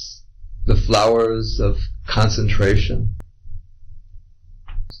arises the flowers of concentration,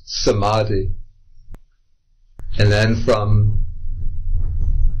 samadhi. And then from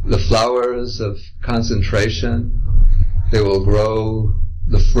the flowers of concentration, they will grow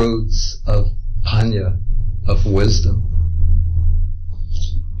the fruits of panya, of wisdom.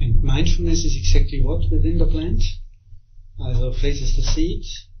 And mindfulness is exactly what within the plant? Also faith is the seed,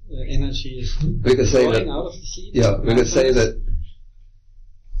 energy is growing out of the seed. Yeah, we could say that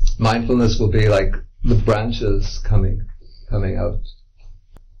mindfulness will be like the branches coming out.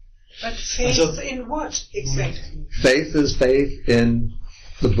 But faith in what exactly? Faith is faith in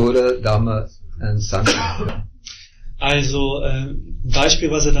the Buddha, Dhamma and Sangha. Also ein Beispiel,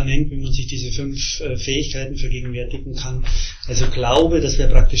 was er da nennt, wie man sich diese 5 Fähigkeiten vergegenwärtigen kann. Also Glaube, das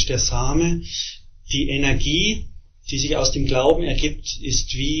wäre praktisch der Same. Die Energie, die sich aus dem Glauben ergibt,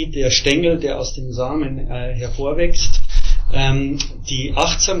 ist wie der Stängel, der aus dem Samen hervorwächst. Die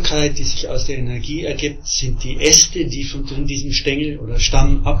Achtsamkeit, die sich aus der Energie ergibt, sind die Äste, die von diesem Stängel oder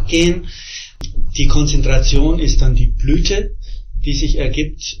Stamm abgehen. Die Konzentration ist dann die Blüte, die sich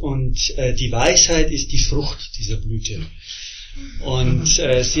ergibt, und die Weisheit ist die Frucht dieser Blüte. Und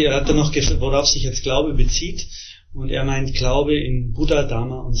sie hat dann noch gefragt, worauf sich jetzt Glaube bezieht, und er meint Glaube in Buddha,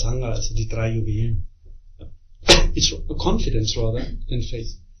 Dhamma und Sangha, also die 3 Juwelen. It's a confidence rather than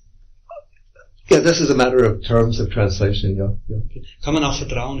faith. Yeah, this is a matter of terms of translation, yeah. Okay. Kann man auch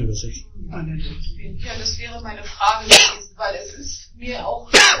Vertrauen übersetzen? Ja, das wäre meine Frage gewesen, weil es ist mir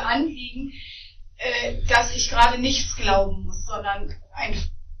auch ein Anliegen, dass ich gerade nichts glauben muss, sondern ein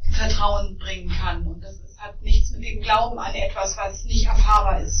Vertrauen bringen kann. Und das hat nichts mit dem Glauben an etwas, was nicht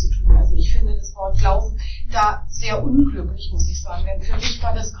erfahrbar ist, zu tun. Also ich finde das Wort Glauben da sehr unglücklich, muss ich sagen. Denn für mich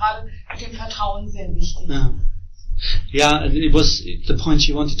war das gerade mit dem Vertrauen sehr wichtig. Yeah, it was the point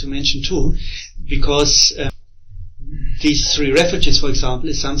you wanted to mention too, because these 3 refuges, for example,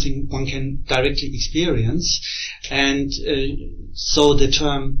 is something one can directly experience, and so the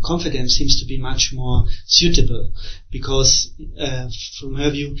term confidence seems to be much more suitable, because from her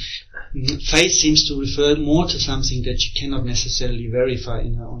view, faith seems to refer more to something that you cannot necessarily verify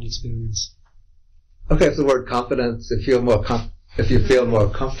in her own experience. Okay, if the word confidence, if you feel more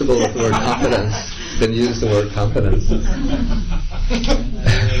comfortable with the word confidence, then use the word confidence.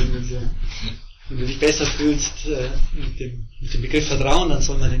 Wenn du dich besser fühlst mit dem Begriff Vertrauen, dann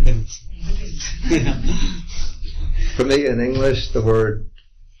soll man den benutzen. For me in English, the word,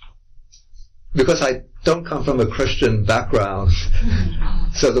 because I don't come from a Christian background,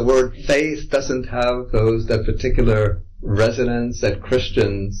 so the word faith doesn't have that particular resonance that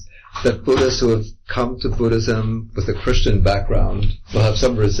Christians, that Buddhists who have come to Buddhism with a Christian background will have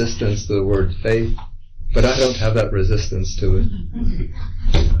some resistance to the word faith, but I don't have that resistance to it.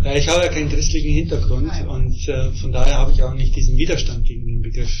 Ja, ich habe ja keinen christlichen Hintergrund, und von daher habe ich auch nicht diesen Widerstand gegen den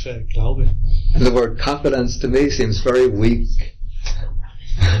Begriff Glaube. And the word confidence to me seems very weak.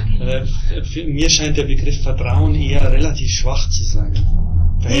 Für mir scheint der Begriff Vertrauen eher relativ schwach zu sein.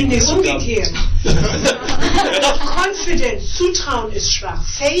 Nee, umgekehrt. Confidence, Zutrauen ist schwach.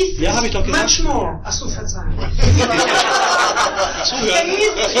 Faith ja, is much more. Achso, Verzeihung. Faith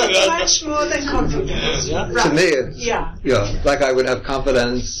is much more than confidence. Yeah. Right. To me, yeah, like I would have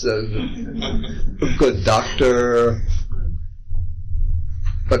confidence, a good doctor,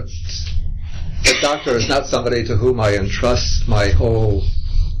 but a doctor is not somebody to whom I entrust my whole,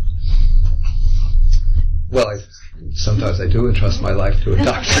 well, sometimes I do entrust my life to a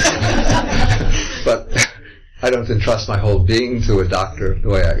doctor, but I don't entrust my whole being to a doctor the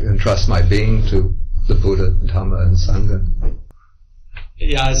way I entrust my being to the Buddha, Dhamma and Sangha.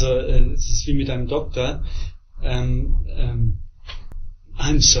 Ja, also es ist wie mit einem Doktor. I'm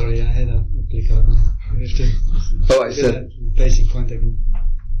sorry, I had a blackout. Oh, I said basic point again.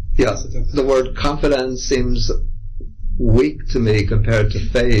 Yeah, the word confidence seems weak to me compared to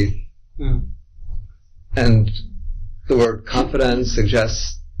faith. And the word confidence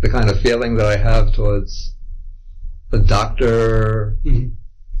suggests the kind of feeling that I have towards a doctor. Mhm.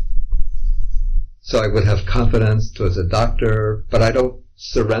 So I would have confidence towards a doctor, but I don't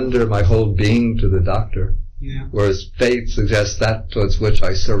surrender my whole being to the doctor. Ja. Whereas faith suggests that towards which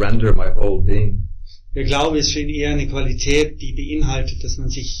I surrender my whole being. Der Glaube ist für ihn eher eine Qualität, die beinhaltet, dass man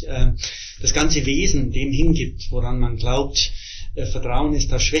sich das ganze Wesen dem hingibt, woran man glaubt. Vertrauen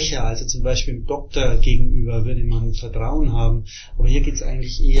ist da schwächer, also zum Beispiel dem Doktor gegenüber würde man Vertrauen haben. Aber hier geht es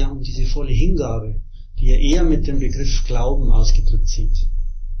eigentlich eher um diese volle Hingabe, die er eher mit dem Begriff Glauben ausgedrückt sieht.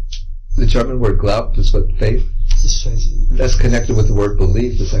 The German word Glaubt is what faith. Das ist scheiße. That's connected with the word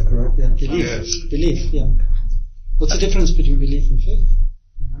belief, is that correct? Yeah, belief. Yes. Belief, yeah. What's the difference between belief and faith?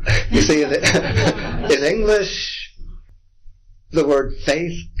 You see, in English, the word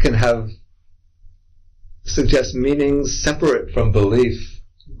faith can suggest meanings separate from belief.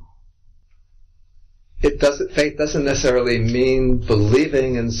 Faith doesn't necessarily mean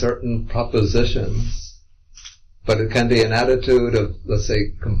believing in certain propositions, but it can be an attitude of, let's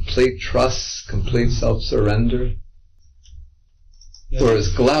say, complete trust, complete self-surrender. Yeah. Whereas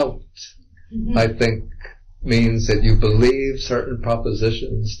Glaubt, I think, means that you believe certain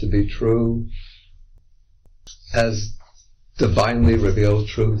propositions to be true as divinely revealed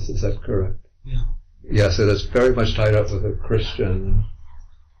truth. Is that correct? Yeah. Yes, it is very much tied up with a Christian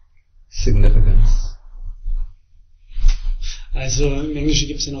significance. Also im Englischen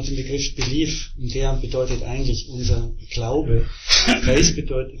gibt es ja noch den Begriff Belief, und der bedeutet eigentlich unser Glaube. Faith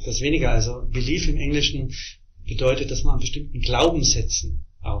bedeutet das weniger. Also Belief im Englischen bedeutet, dass man an bestimmten Glaubenssätzen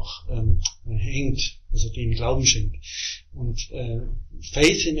auch hängt, also den Glauben schenkt. Und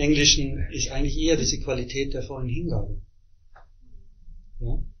Faith im Englischen ist eigentlich eher diese Qualität der vollen Hingabe.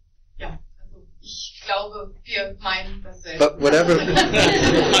 Ja? Ja, also ich glaube, wir meinen dasselbe. But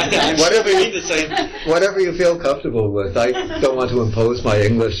whatever you feel comfortable with, I don't want to impose my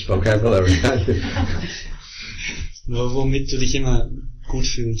English vocabulary. Nur womit du dich immer gut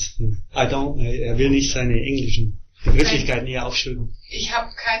fühlst. Er will nicht seine englischen Begrifflichkeiten eher aufschreiben. Ich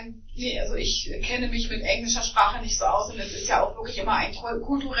kenne mich mit englischer Sprache nicht so aus, und es ist ja auch wirklich immer ein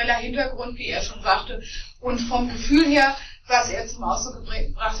kultureller Hintergrund, wie er schon sagte, und vom Gefühl her, was er zum Ausdruck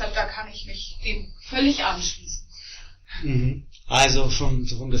gebracht hat, da kann ich mich dem völlig anschließen. Mhm. Also from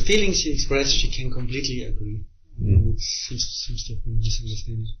the feelings she expressed, she can completely agree. It seems to have been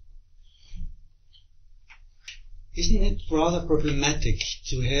misunderstanding. Isn't it rather problematic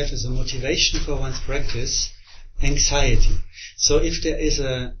to have as a motivation for one's practice anxiety? So if there is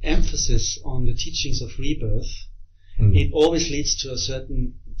an emphasis on the teachings of rebirth, it always leads to a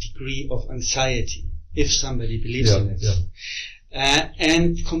certain degree of anxiety if somebody believes in it. Yeah.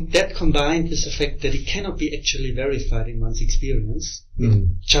 And that combined with the fact that it cannot be actually verified in one's experience,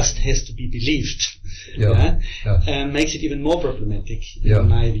 it just has to be believed, makes it even more problematic in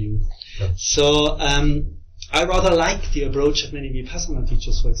my view. Yeah. So I rather like the approach of many Vipassana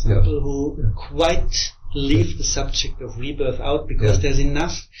teachers, for example, who quite leave the subject of rebirth out, because there's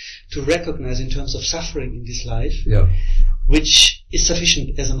enough to recognize in terms of suffering in this life, which is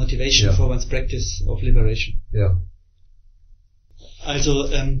sufficient as a motivation for one's practice of liberation. Yeah. Also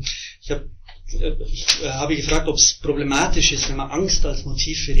ich habe gefragt, ob es problematisch ist, wenn man Angst als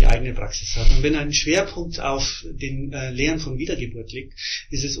Motiv für die eigene Praxis hat. Und wenn ein Schwerpunkt auf den Lehren von Wiedergeburt liegt,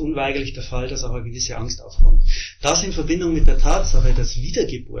 ist es unweigerlich der Fall, dass auch eine gewisse Angst aufkommt. Das in Verbindung mit der Tatsache, dass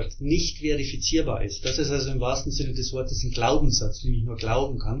Wiedergeburt nicht verifizierbar ist, das ist also im wahrsten Sinne des Wortes ein Glaubenssatz, den ich nur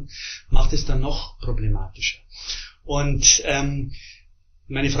glauben kann, macht es dann noch problematischer. Und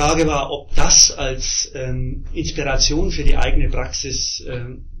meine Frage war, ob das als Inspiration für die eigene Praxis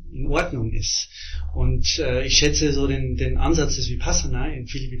in Ordnung ist. Und ich schätze so den Ansatz des Vipassana.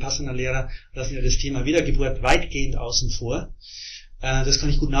 Viele Vipassana-Lehrer lassen ja das Thema Wiedergeburt weitgehend außen vor. Das kann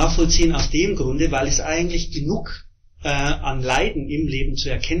ich gut nachvollziehen aus dem Grunde, weil es eigentlich genug an Leiden im Leben zu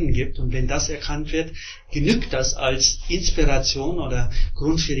erkennen gibt. Und wenn das erkannt wird, genügt das als Inspiration oder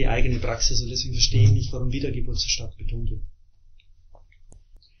Grund für die eigene Praxis. Und deswegen verstehe ich nicht, warum Wiedergeburt so stark betont wird.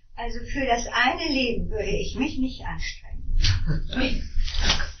 Also für das eine Leben würde ich mich nicht anstrengen. Nein.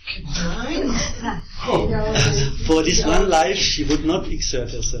 For this one life, she would not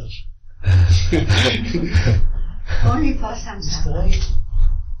exert herself. Only for some time.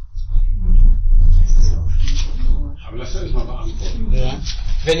 Aber lass uns mal beantworten. Ja.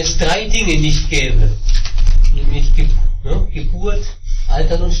 Wenn es 3 Dinge nicht gäbe, nämlich Geburt,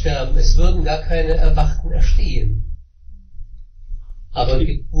 Altern und Sterben, es würden gar keine Erwachten erstehen. Aber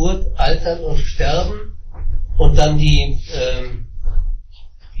Geburt, Altern und Sterben und dann die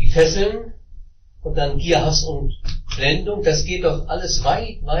Fesseln und dann Gier, Hass und Blendung, das geht doch alles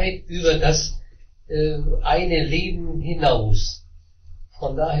weit, weit über das eine Leben hinaus.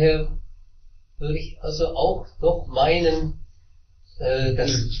 Von daher würde ich also auch doch meinen,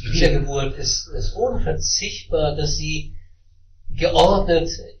 dass die Wiedergeburt ist unverzichtbar, dass sie geordnet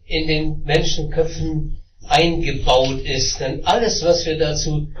in den Menschenköpfen eingebaut ist. Denn alles, was wir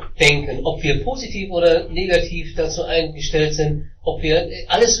dazu denken, ob wir positiv oder negativ dazu eingestellt sind,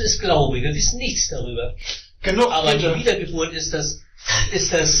 alles ist Glaube, wir wissen nichts darüber. Genug, aber bitte. die Wiedergeburt ist das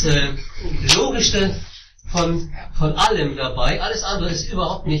Logischste von allem dabei. Alles andere ist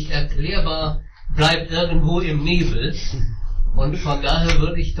überhaupt nicht erklärbar, bleibt irgendwo im Nebel. Und von daher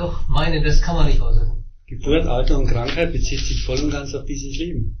würde ich doch meinen, das kann man nicht aussuchen. Geburt, Alter und Krankheit bezieht sich voll und ganz auf dieses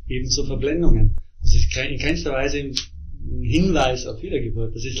Leben. Ebenso Verblendungen. Das ist in keinster Weise ein Hinweis auf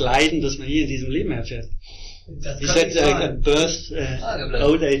Wiedergeburt. Das ist Leiden, das man hier in diesem Leben erfährt. He said birth,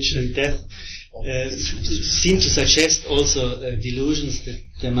 old age and death seem to suggest also delusions that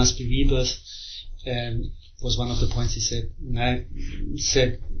there must be rebirth. Was one of the points he said. And I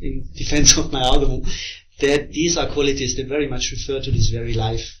said in defense of my argument that these are qualities that very much refer to this very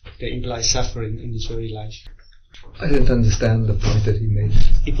life. They imply suffering in this very life. I didn't understand the point that he made.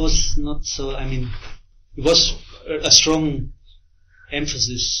 It was not so, it was a strong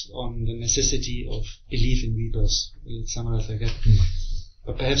emphasis on the necessity of belief in rebirth. Let's summarize like that.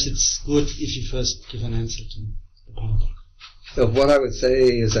 But perhaps it's good if you first give an answer to the point. So what I would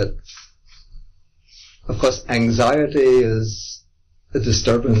say is that, of course, anxiety is a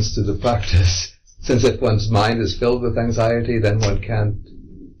disturbance to the practice. Since if one's mind is filled with anxiety, then one can't,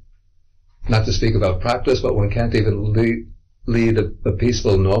 not to speak about practice, but one can't even lead a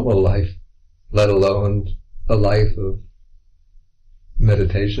peaceful, normal life, let alone a life of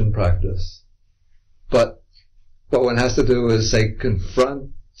meditation practice. But what one has to do is, say,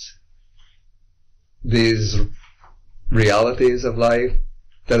 confront these realities of life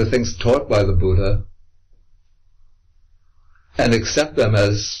that are things taught by the Buddha and accept them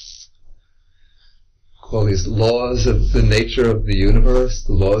as all these laws of the nature of the universe,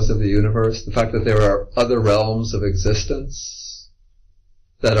 the laws of the universe, the fact that there are other realms of existence,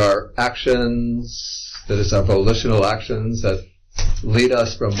 that are actions, that is our volitional actions that lead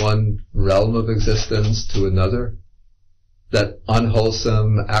us from one realm of existence to another, that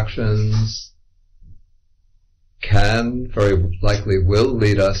unwholesome actions can, very likely will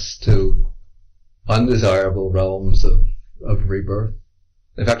lead us to undesirable realms of rebirth.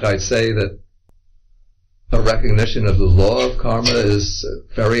 In fact, I'd say that a recognition of the law of karma is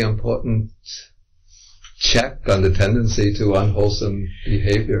a very important check on the tendency to unwholesome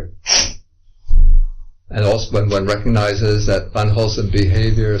behavior. And also when one recognizes that unwholesome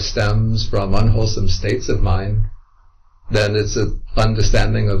behavior stems from unwholesome states of mind, then it's an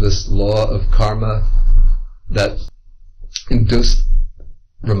understanding of this law of karma that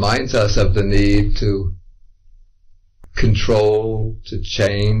reminds us of the need to control, to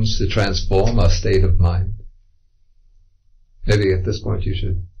change, to transform our state of mind. Maybe at this point you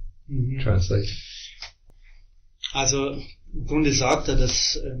should translate. Also im Grunde sagt er,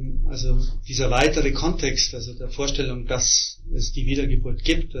 dass dieser weitere Kontext, also der Vorstellung, dass es die Wiedergeburt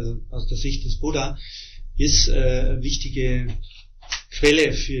gibt, also aus der Sicht des Buddha, ist eine wichtige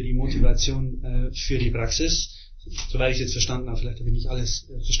Quelle für die Motivation für die Praxis, soweit ich jetzt verstanden habe, vielleicht habe ich nicht alles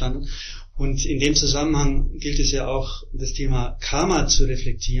verstanden. Und in dem Zusammenhang gilt es ja auch, das Thema Karma zu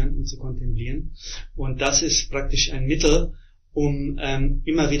reflektieren und zu kontemplieren. Und das ist praktisch ein Mittel, um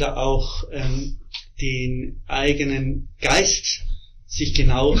immer wieder auch den eigenen Geist sich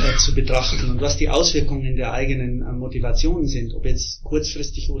genau zu betrachten und was die Auswirkungen der eigenen Motivationen sind, ob jetzt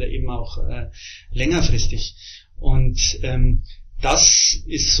kurzfristig oder eben auch längerfristig. Und das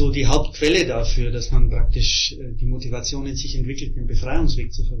ist so die Hauptquelle dafür, dass man praktisch die Motivation in sich entwickelt, den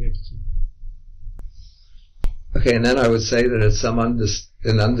Befreiungsweg zu verwirklichen. Okay, and then I would say that it's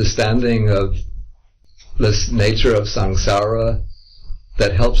an understanding of this nature of samsara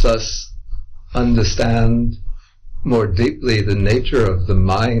that helps us understand more deeply the nature of the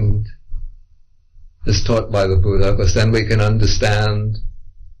mind as taught by the Buddha, because then we can understand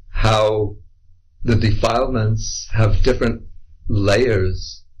how the defilements have different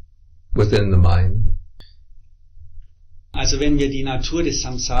layers within the mind. Also wenn wir die Natur des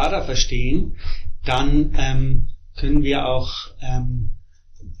Samsara verstehen, dann können wir auch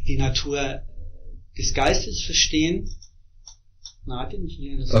die Natur des Geistes verstehen.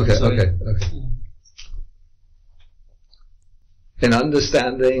 Okay. An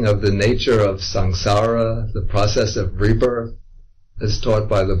understanding of the nature of samsara, the process of rebirth, as taught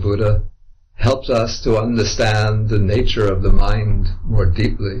by the Buddha, helps us to understand the nature of the mind more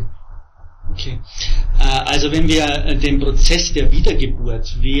deeply. Okay. Also wenn wir den Prozess der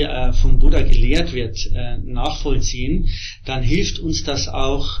Wiedergeburt, wie vom Buddha gelehrt wird, nachvollziehen, dann hilft uns das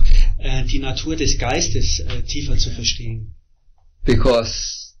auch, die Natur des Geistes tiefer zu verstehen.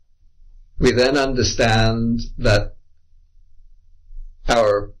 Because we then understand that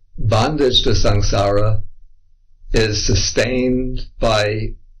our bondage to samsara is sustained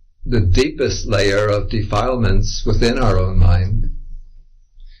by the deepest layer of defilements within our own mind.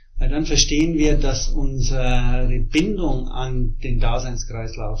 Weil dann verstehen wir, dass unsere Bindung an den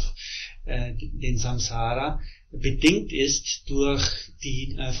Daseinskreislauf, den Samsara, bedingt ist durch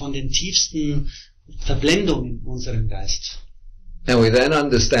die von den tiefsten Verblendungen in unserem Geist. And we then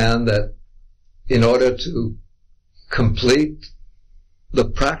understand that in order to complete the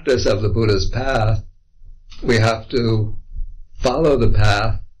practice of the Buddha's path, we have to follow the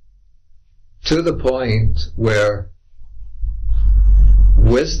path to the point where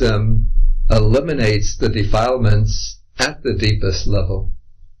wisdom eliminates the defilements at the deepest level.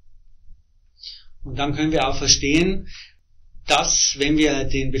 Und dann können wir auch verstehen, dass, wenn wir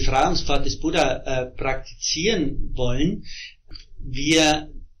den Befreiungspfad des Buddha praktizieren wollen, wir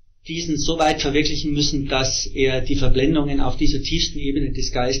diesen so weit verwirklichen müssen, dass er die Verblendungen auf dieser tiefsten Ebene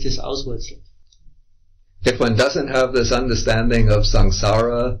des Geistes auswurzelt. If one doesn't have this understanding of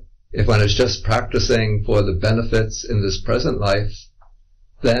samsara, if one is just practicing for the benefits in this present life,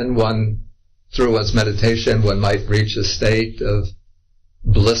 then one, through one's meditation, one might reach a state of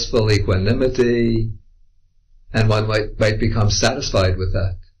blissful equanimity, and one might become satisfied with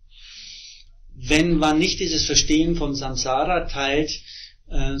that. Wenn man nicht dieses Verstehen vom Samsara teilt,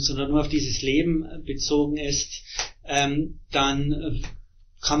 sondern nur auf dieses Leben bezogen ist, dann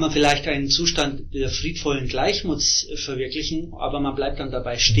kann man vielleicht einen Zustand der friedvollen Gleichmuts verwirklichen, aber man bleibt dann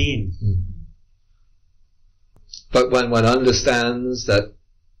dabei stehen. But when one understands that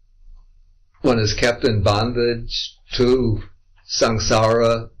one is kept in bondage to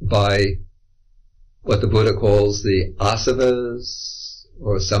samsara by what the Buddha calls the asavas,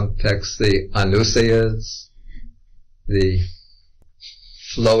 or some texts the anusayas, the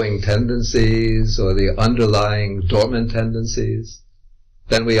flowing tendencies or the underlying dormant tendencies,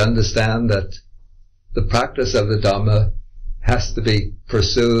 then we understand that the practice of the Dhamma has to be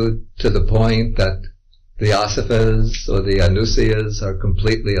pursued to the point that the asavas or the anusayas are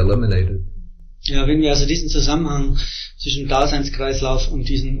completely eliminated. Ja, wenn wir also diesen Zusammenhang zwischen Daseinskreislauf und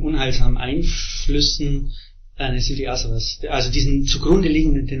diesen unheilsamen Einflüssen, das sind die Asavas, also diesen zugrunde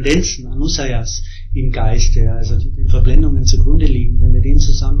liegenden Tendenzen, Anusayas im Geiste, also die den Verblendungen zugrunde liegen, wenn wir den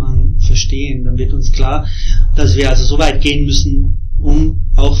Zusammenhang verstehen, dann wird uns klar, dass wir also so weit gehen müssen,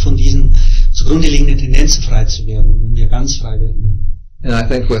 um auch von diesen zugrunde liegenden Tendenzen frei zu werden, wenn wir ganz frei werden. And I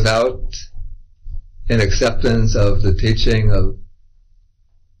think without an acceptance of the teaching of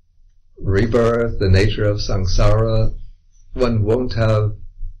rebirth, the nature of samsara, one won't have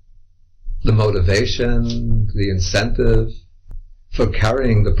the motivation, the incentive for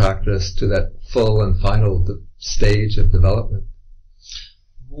carrying the practice to that full and final stage of development.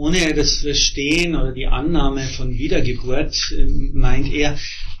 Ohne das Verstehen oder die Annahme von Wiedergeburt, meint er,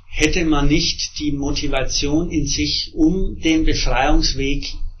 hätte man nicht die Motivation in sich, um den Befreiungsweg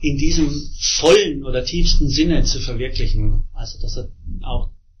in diesem vollen oder tiefsten Sinne zu verwirklichen. Also dass er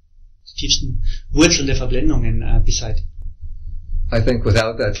auch die tiefsten Wurzeln der Verblendungen beseitigt. I think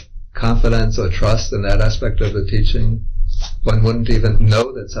without that confidence or trust in that aspect of the teaching, one wouldn't even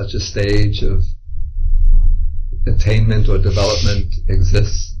know that such a stage of attainment or development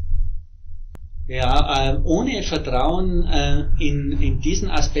exists. Ja, ohne Vertrauen in diesen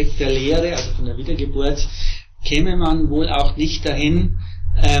Aspekt der Lehre, also von der Wiedergeburt, käme man wohl auch nicht dahin,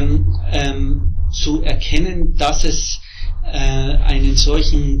 zu erkennen, dass es einen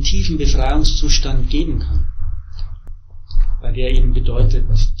solchen tiefen Befreiungszustand geben kann. Weil der eben bedeutet,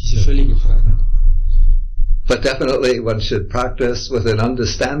 diese völlige Freiheit. But definitely one should practice with an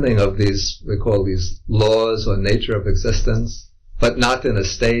understanding of these, we call these laws or nature of existence, but not in a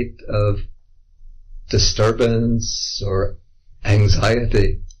state of disturbance or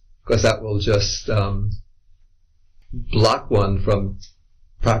anxiety, because that will just block one from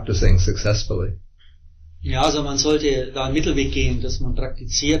practicing successfully. Ja, also man sollte da einen Mittelweg gehen, dass man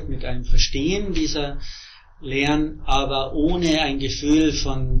praktiziert mit einem Verstehen dieser Lehren, aber ohne ein Gefühl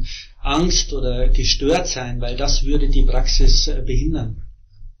von Angst oder gestört sein, weil das würde die Praxis behindern.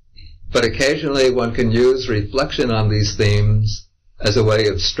 But occasionally one can use reflection on these themes as a way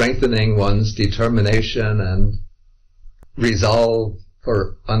of strengthening one's determination and resolve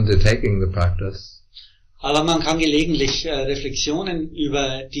for undertaking the practice. Aber man kann gelegentlich Reflexionen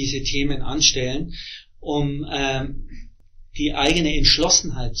über diese Themen anstellen, um die eigene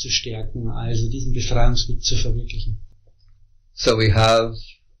Entschlossenheit zu stärken, also diesen Befreiungsweg zu verwirklichen. So we have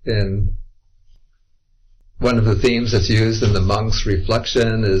in one of the themes that's used in the monk's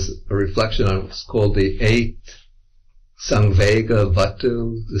reflection is a reflection on what's called the 8 Sangvega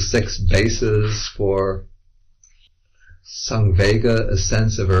Vatu, the 6 bases for Sangvega, a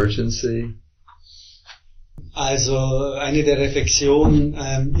sense of urgency. Also eine der Reflexionen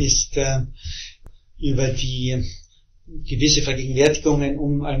ist über die gewisse Vergegenwärtigungen,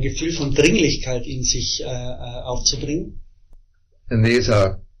 um ein Gefühl von Dringlichkeit in sich aufzubringen. And these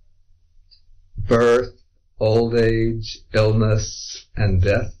are birth, old age, illness and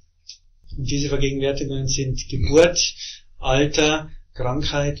death. Und diese Vergegenwärtigungen sind Geburt, Alter,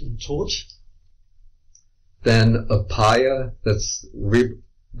 Krankheit und Tod. Then apaya, that's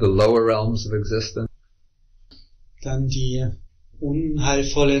the lower realms of existence. Dann die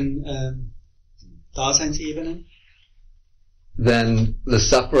unheilvollen Daseinsebenen. Then the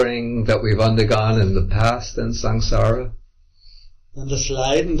suffering that we've undergone in the past in samsara. Dann das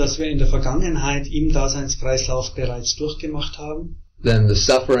Leiden, das wir in der Vergangenheit im Daseinskreislauf bereits durchgemacht haben. Then the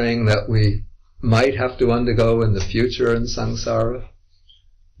suffering that we might have to undergo in the future in samsara.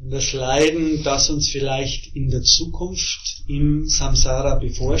 Und das Leiden, das uns vielleicht in der Zukunft im Samsara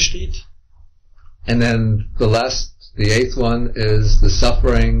bevorsteht. And then the 8th one is the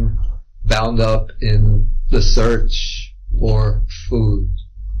suffering bound up in the search for food.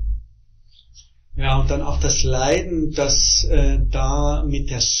 Ja, und dann auch das Leiden, das da mit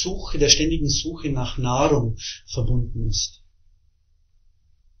der Suche, der ständigen Suche nach Nahrung verbunden ist.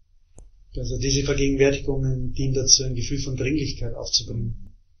 Also diese Vergegenwärtigungen dienen dazu, ein Gefühl von Dringlichkeit aufzubringen.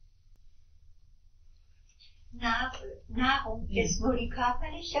 Nahrung ist nur die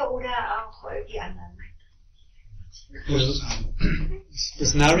körperliche oder auch die anderen?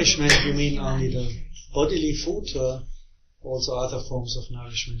 Does nourishment, you mean only the bodily food or also other forms of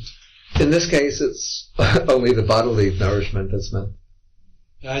nourishment? In this case, it's only the bodily nourishment that's meant.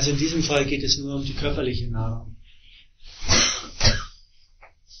 Ja, also in diesem Fall geht es nur um die körperliche Nahrung.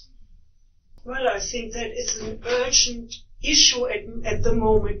 Well, I think that it's an urgent issue at the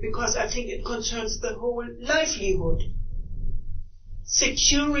moment because I think it concerns the whole livelihood.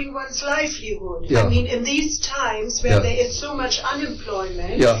 Securing one's livelihood. Yeah. I mean, in these times where there is so much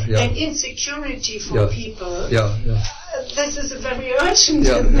unemployment and insecurity for people, this is a very urgent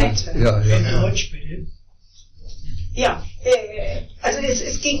matter. Deutsch bitte. Ja, also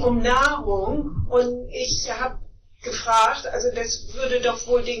es ging um Nahrung und ich habe gefragt, also das würde doch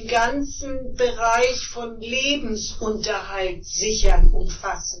wohl den ganzen Bereich von Lebensunterhalt sichern,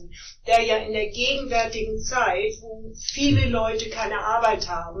 umfassen, der ja in der gegenwärtigen Zeit, wo viele Leute keine Arbeit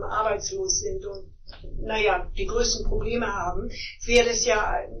haben, arbeitslos sind und die größten Probleme haben, wäre das ja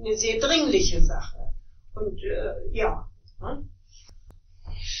eine sehr dringliche Sache. Und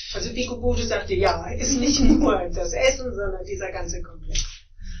also Bhikkhu Bodhi sagte, ist nicht nur das Essen, sondern dieser ganze Komplex.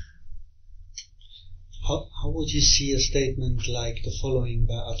 How would you see a statement like the following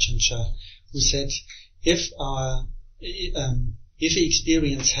by Ajahn Chah, who said, if we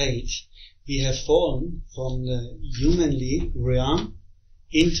experience hate, we have fallen from the humanly realm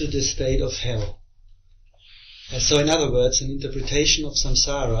into the state of hell. So in other words, an interpretation of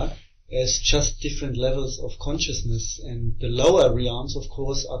samsara as just different levels of consciousness, and the lower realms, of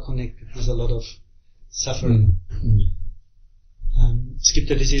course, are connected with a lot of suffering. Es gibt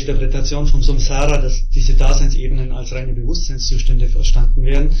ja diese Interpretation vom Samsara, dass diese Daseinsebenen als reine Bewusstseinszustände verstanden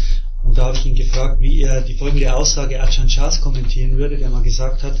werden. Und da habe ich ihn gefragt, wie er die folgende Aussage Ajahn Chahs kommentieren würde, der mal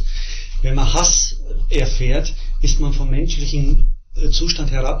gesagt hat, wenn man Hass erfährt, ist man vom menschlichen Zustand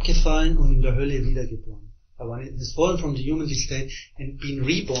herabgefallen und in der Hölle wiedergeboren. Aber it has fallen from the human state and been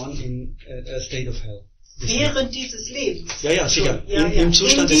reborn in a state of hell. Während dieses Lebens. Ja, sicher. Im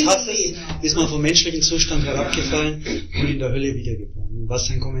Zustand des Hassens ist man vom menschlichen Zustand herabgefallen und in der Hölle wiedergeboren. Was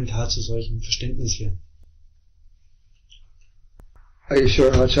ein Kommentar zu solchem Verständnis wäre. Are you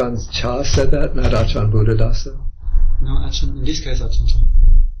sure Ajahn Chah said that, not Ajahn Buddhadasa? No, Ajahn, in this case Ajahn Chah.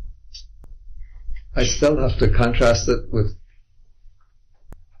 I still have to contrast it with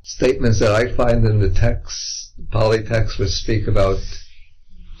statements that I find in the text, the Pali text, which speak about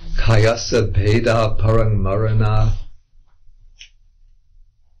kayasa bheda parang marana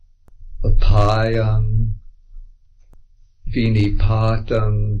apayang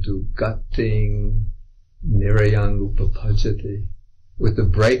vinipatang dugating nirayang upapajati. With the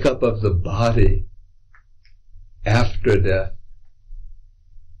breakup of the body after death,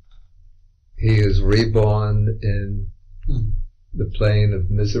 he is reborn in the plane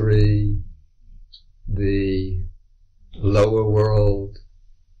of misery, the lower world,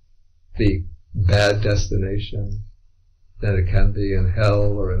 the bad destination. Then it can be in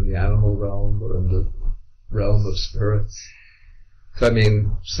hell or in the animal realm or in the realm of spirits. So I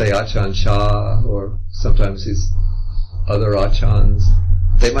mean, say Ajahn Chah or sometimes these other Acharyas,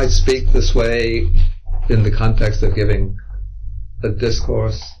 they might speak this way in the context of giving a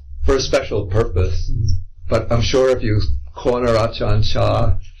discourse for a special purpose. But I'm sure if you corner Ajahn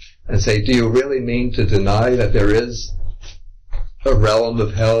Chah and say, do you really mean to deny that there is a realm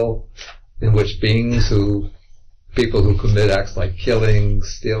of hell in which people who commit acts like killing,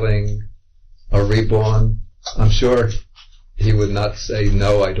 stealing, are reborn? I'm sure he would not say,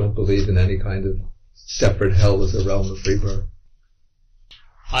 no, I don't believe in any kind of separate hell as a realm of rebirth.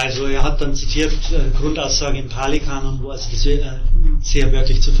 Also hat dann zitiert Grundaussage im Pali-Kanon, wo also das sehr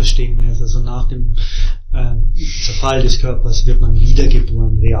wörtlich zu verstehen ist. Also nach dem Zerfall des Körpers wird man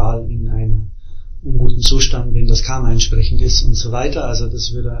wiedergeboren, real in einem unguten Zustand, wenn das Karma entsprechend ist und so weiter. Also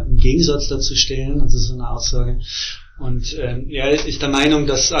das würde er im Gegensatz dazu stellen, also so eine Aussage. Und er ist der Meinung,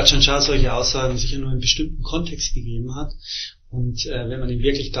 dass Ajahn Chah solche Aussagen sicher nur in einem bestimmten Kontext gegeben hat. Und wenn man ihn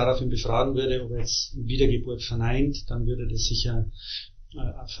wirklich daraufhin befragen würde, ob er jetzt Wiedergeburt verneint, dann würde das sicher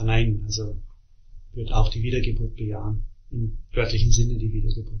verneinen. Also wird auch die Wiedergeburt bejahen. Im wörtlichen Sinne die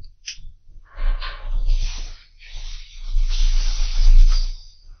Wiedergeburt.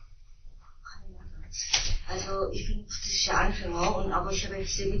 Also ich bin buddhistischer Anfänger, aber ich habe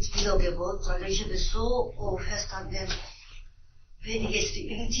jetzt mit Wiedergeburt, weil ich habe so verstanden, wenn ich jetzt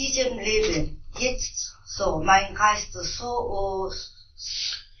in diesem Leben jetzt so mein Geist so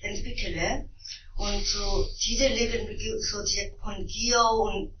entwickle und so diese Leben so diese von Gier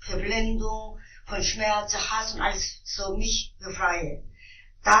und Verblendung, von Schmerz, Hass und alles so mich befreie,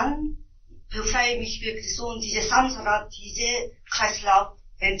 dann befreie mich wirklich so und diese Samsara, diese Kreislauf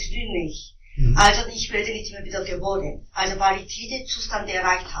entrinne ich. Also ich werde nicht mehr wieder geboren, also weil ich diesen Zustand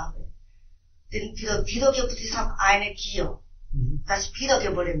erreicht habe. Denn Wiedergeburt ist auch eine Gier, dass ich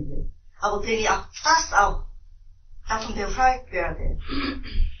wiedergeboren will. Aber wenn ich auch davon befreit werde,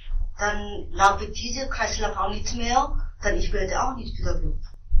 dann laufe diese Kreislauf auch nicht mehr, dann ich werde auch nicht wiedergeboren.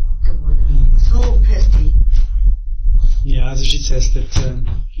 So verstehe ich. Yeah, so she says that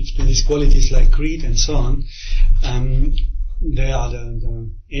if these qualities like greed and so on, they are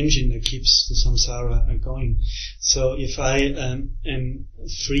the engine that keeps the samsara going. So if I am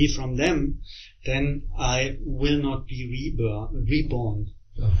free from them, then I will not be reborn.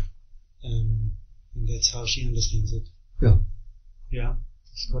 Yeah. And that's how she understands it. Yeah. Yeah,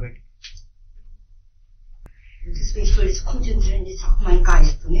 that's correct. Deswegen ich will jetzt konzentrieren jetzt auf meinen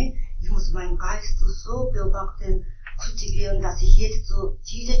Geist, ne? Ich muss meinen Geist so beobachten, kultivieren, dass ich jetzt so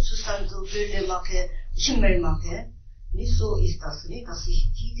diesen Zustand so Wille mache, Himmel mache. Nicht so ist das, ne? Dass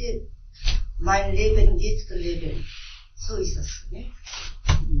ich mein Leben jetzt lebe. So ist das, ne?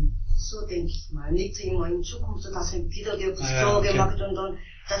 So denke ich mal. Nicht immer in Zukunft, dass ich Wiedergeburt so gemacht und dann,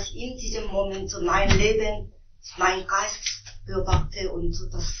 dass ich in diesem Moment so mein Leben, mein Geist beobachte und so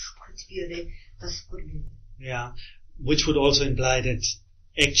das kultiviere, das gut lebe. Yeah, which would also imply that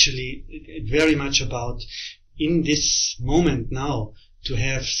actually very much about in this moment now to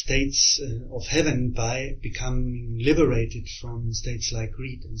have states of heaven by becoming liberated from states like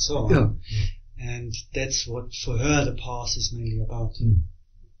greed and so on. Yeah. And that's what for her the path is mainly about.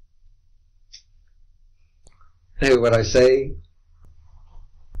 Anyway, what I say,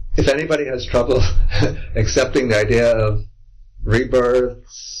 if anybody has trouble accepting the idea of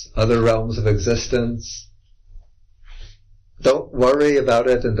rebirths, other realms of existence, don't worry about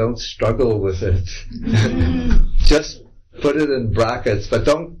it and don't struggle with it. Just put it in brackets, but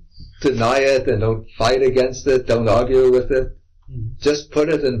don't deny it and don't fight against it, don't argue with it. Just put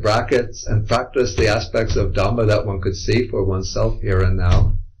it in brackets and practice the aspects of Dhamma that one could see for oneself here and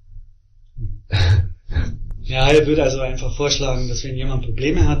now. Ja, er würde also einfach vorschlagen, dass wenn jemand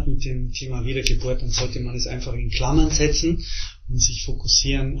Probleme hat mit dem Thema Wiedergeburt, dann sollte man es einfach in Klammern setzen und sich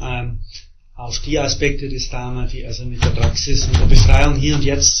fokussieren auf die Aspekte des Dharma, die also mit der Praxis und der Befreiung hier und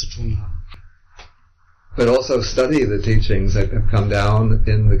jetzt zu tun haben. But also study the teachings that have come down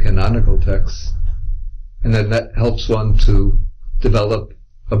in the canonical texts, and then that helps one to develop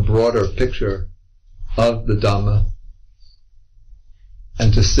a broader picture of the Dhamma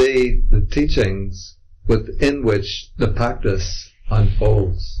and to see the teachings within which the practice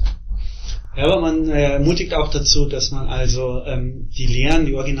unfolds. Ja, aber man ermutigt auch dazu, dass man also die Lehren,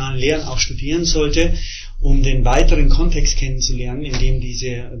 die originalen Lehren auch studieren sollte, um den weiteren Kontext kennenzulernen, in dem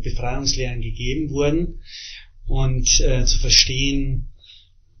diese Befreiungslehren gegeben wurden und zu verstehen,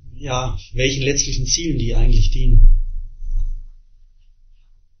 ja, welchen letztlichen Zielen die eigentlich dienen.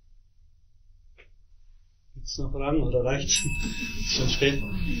 Gibt's noch Fragen oder reicht's? Ist schon spät?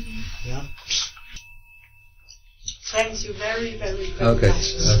 Ja. Thank you very, very, very Okay.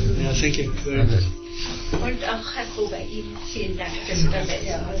 much. Ja, thank you very much. Und auch Herr Gruber, Ihnen vielen Dank fürs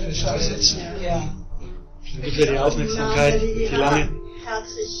Übersetzen. Ja. Danke für die Aufmerksamkeit, die lange.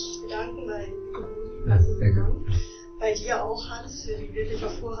 Herzlich bedanken bei Bhikkhu Bodhi, bei dir auch, Hans, für die wirklich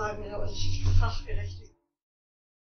hervorragende und fachgerechte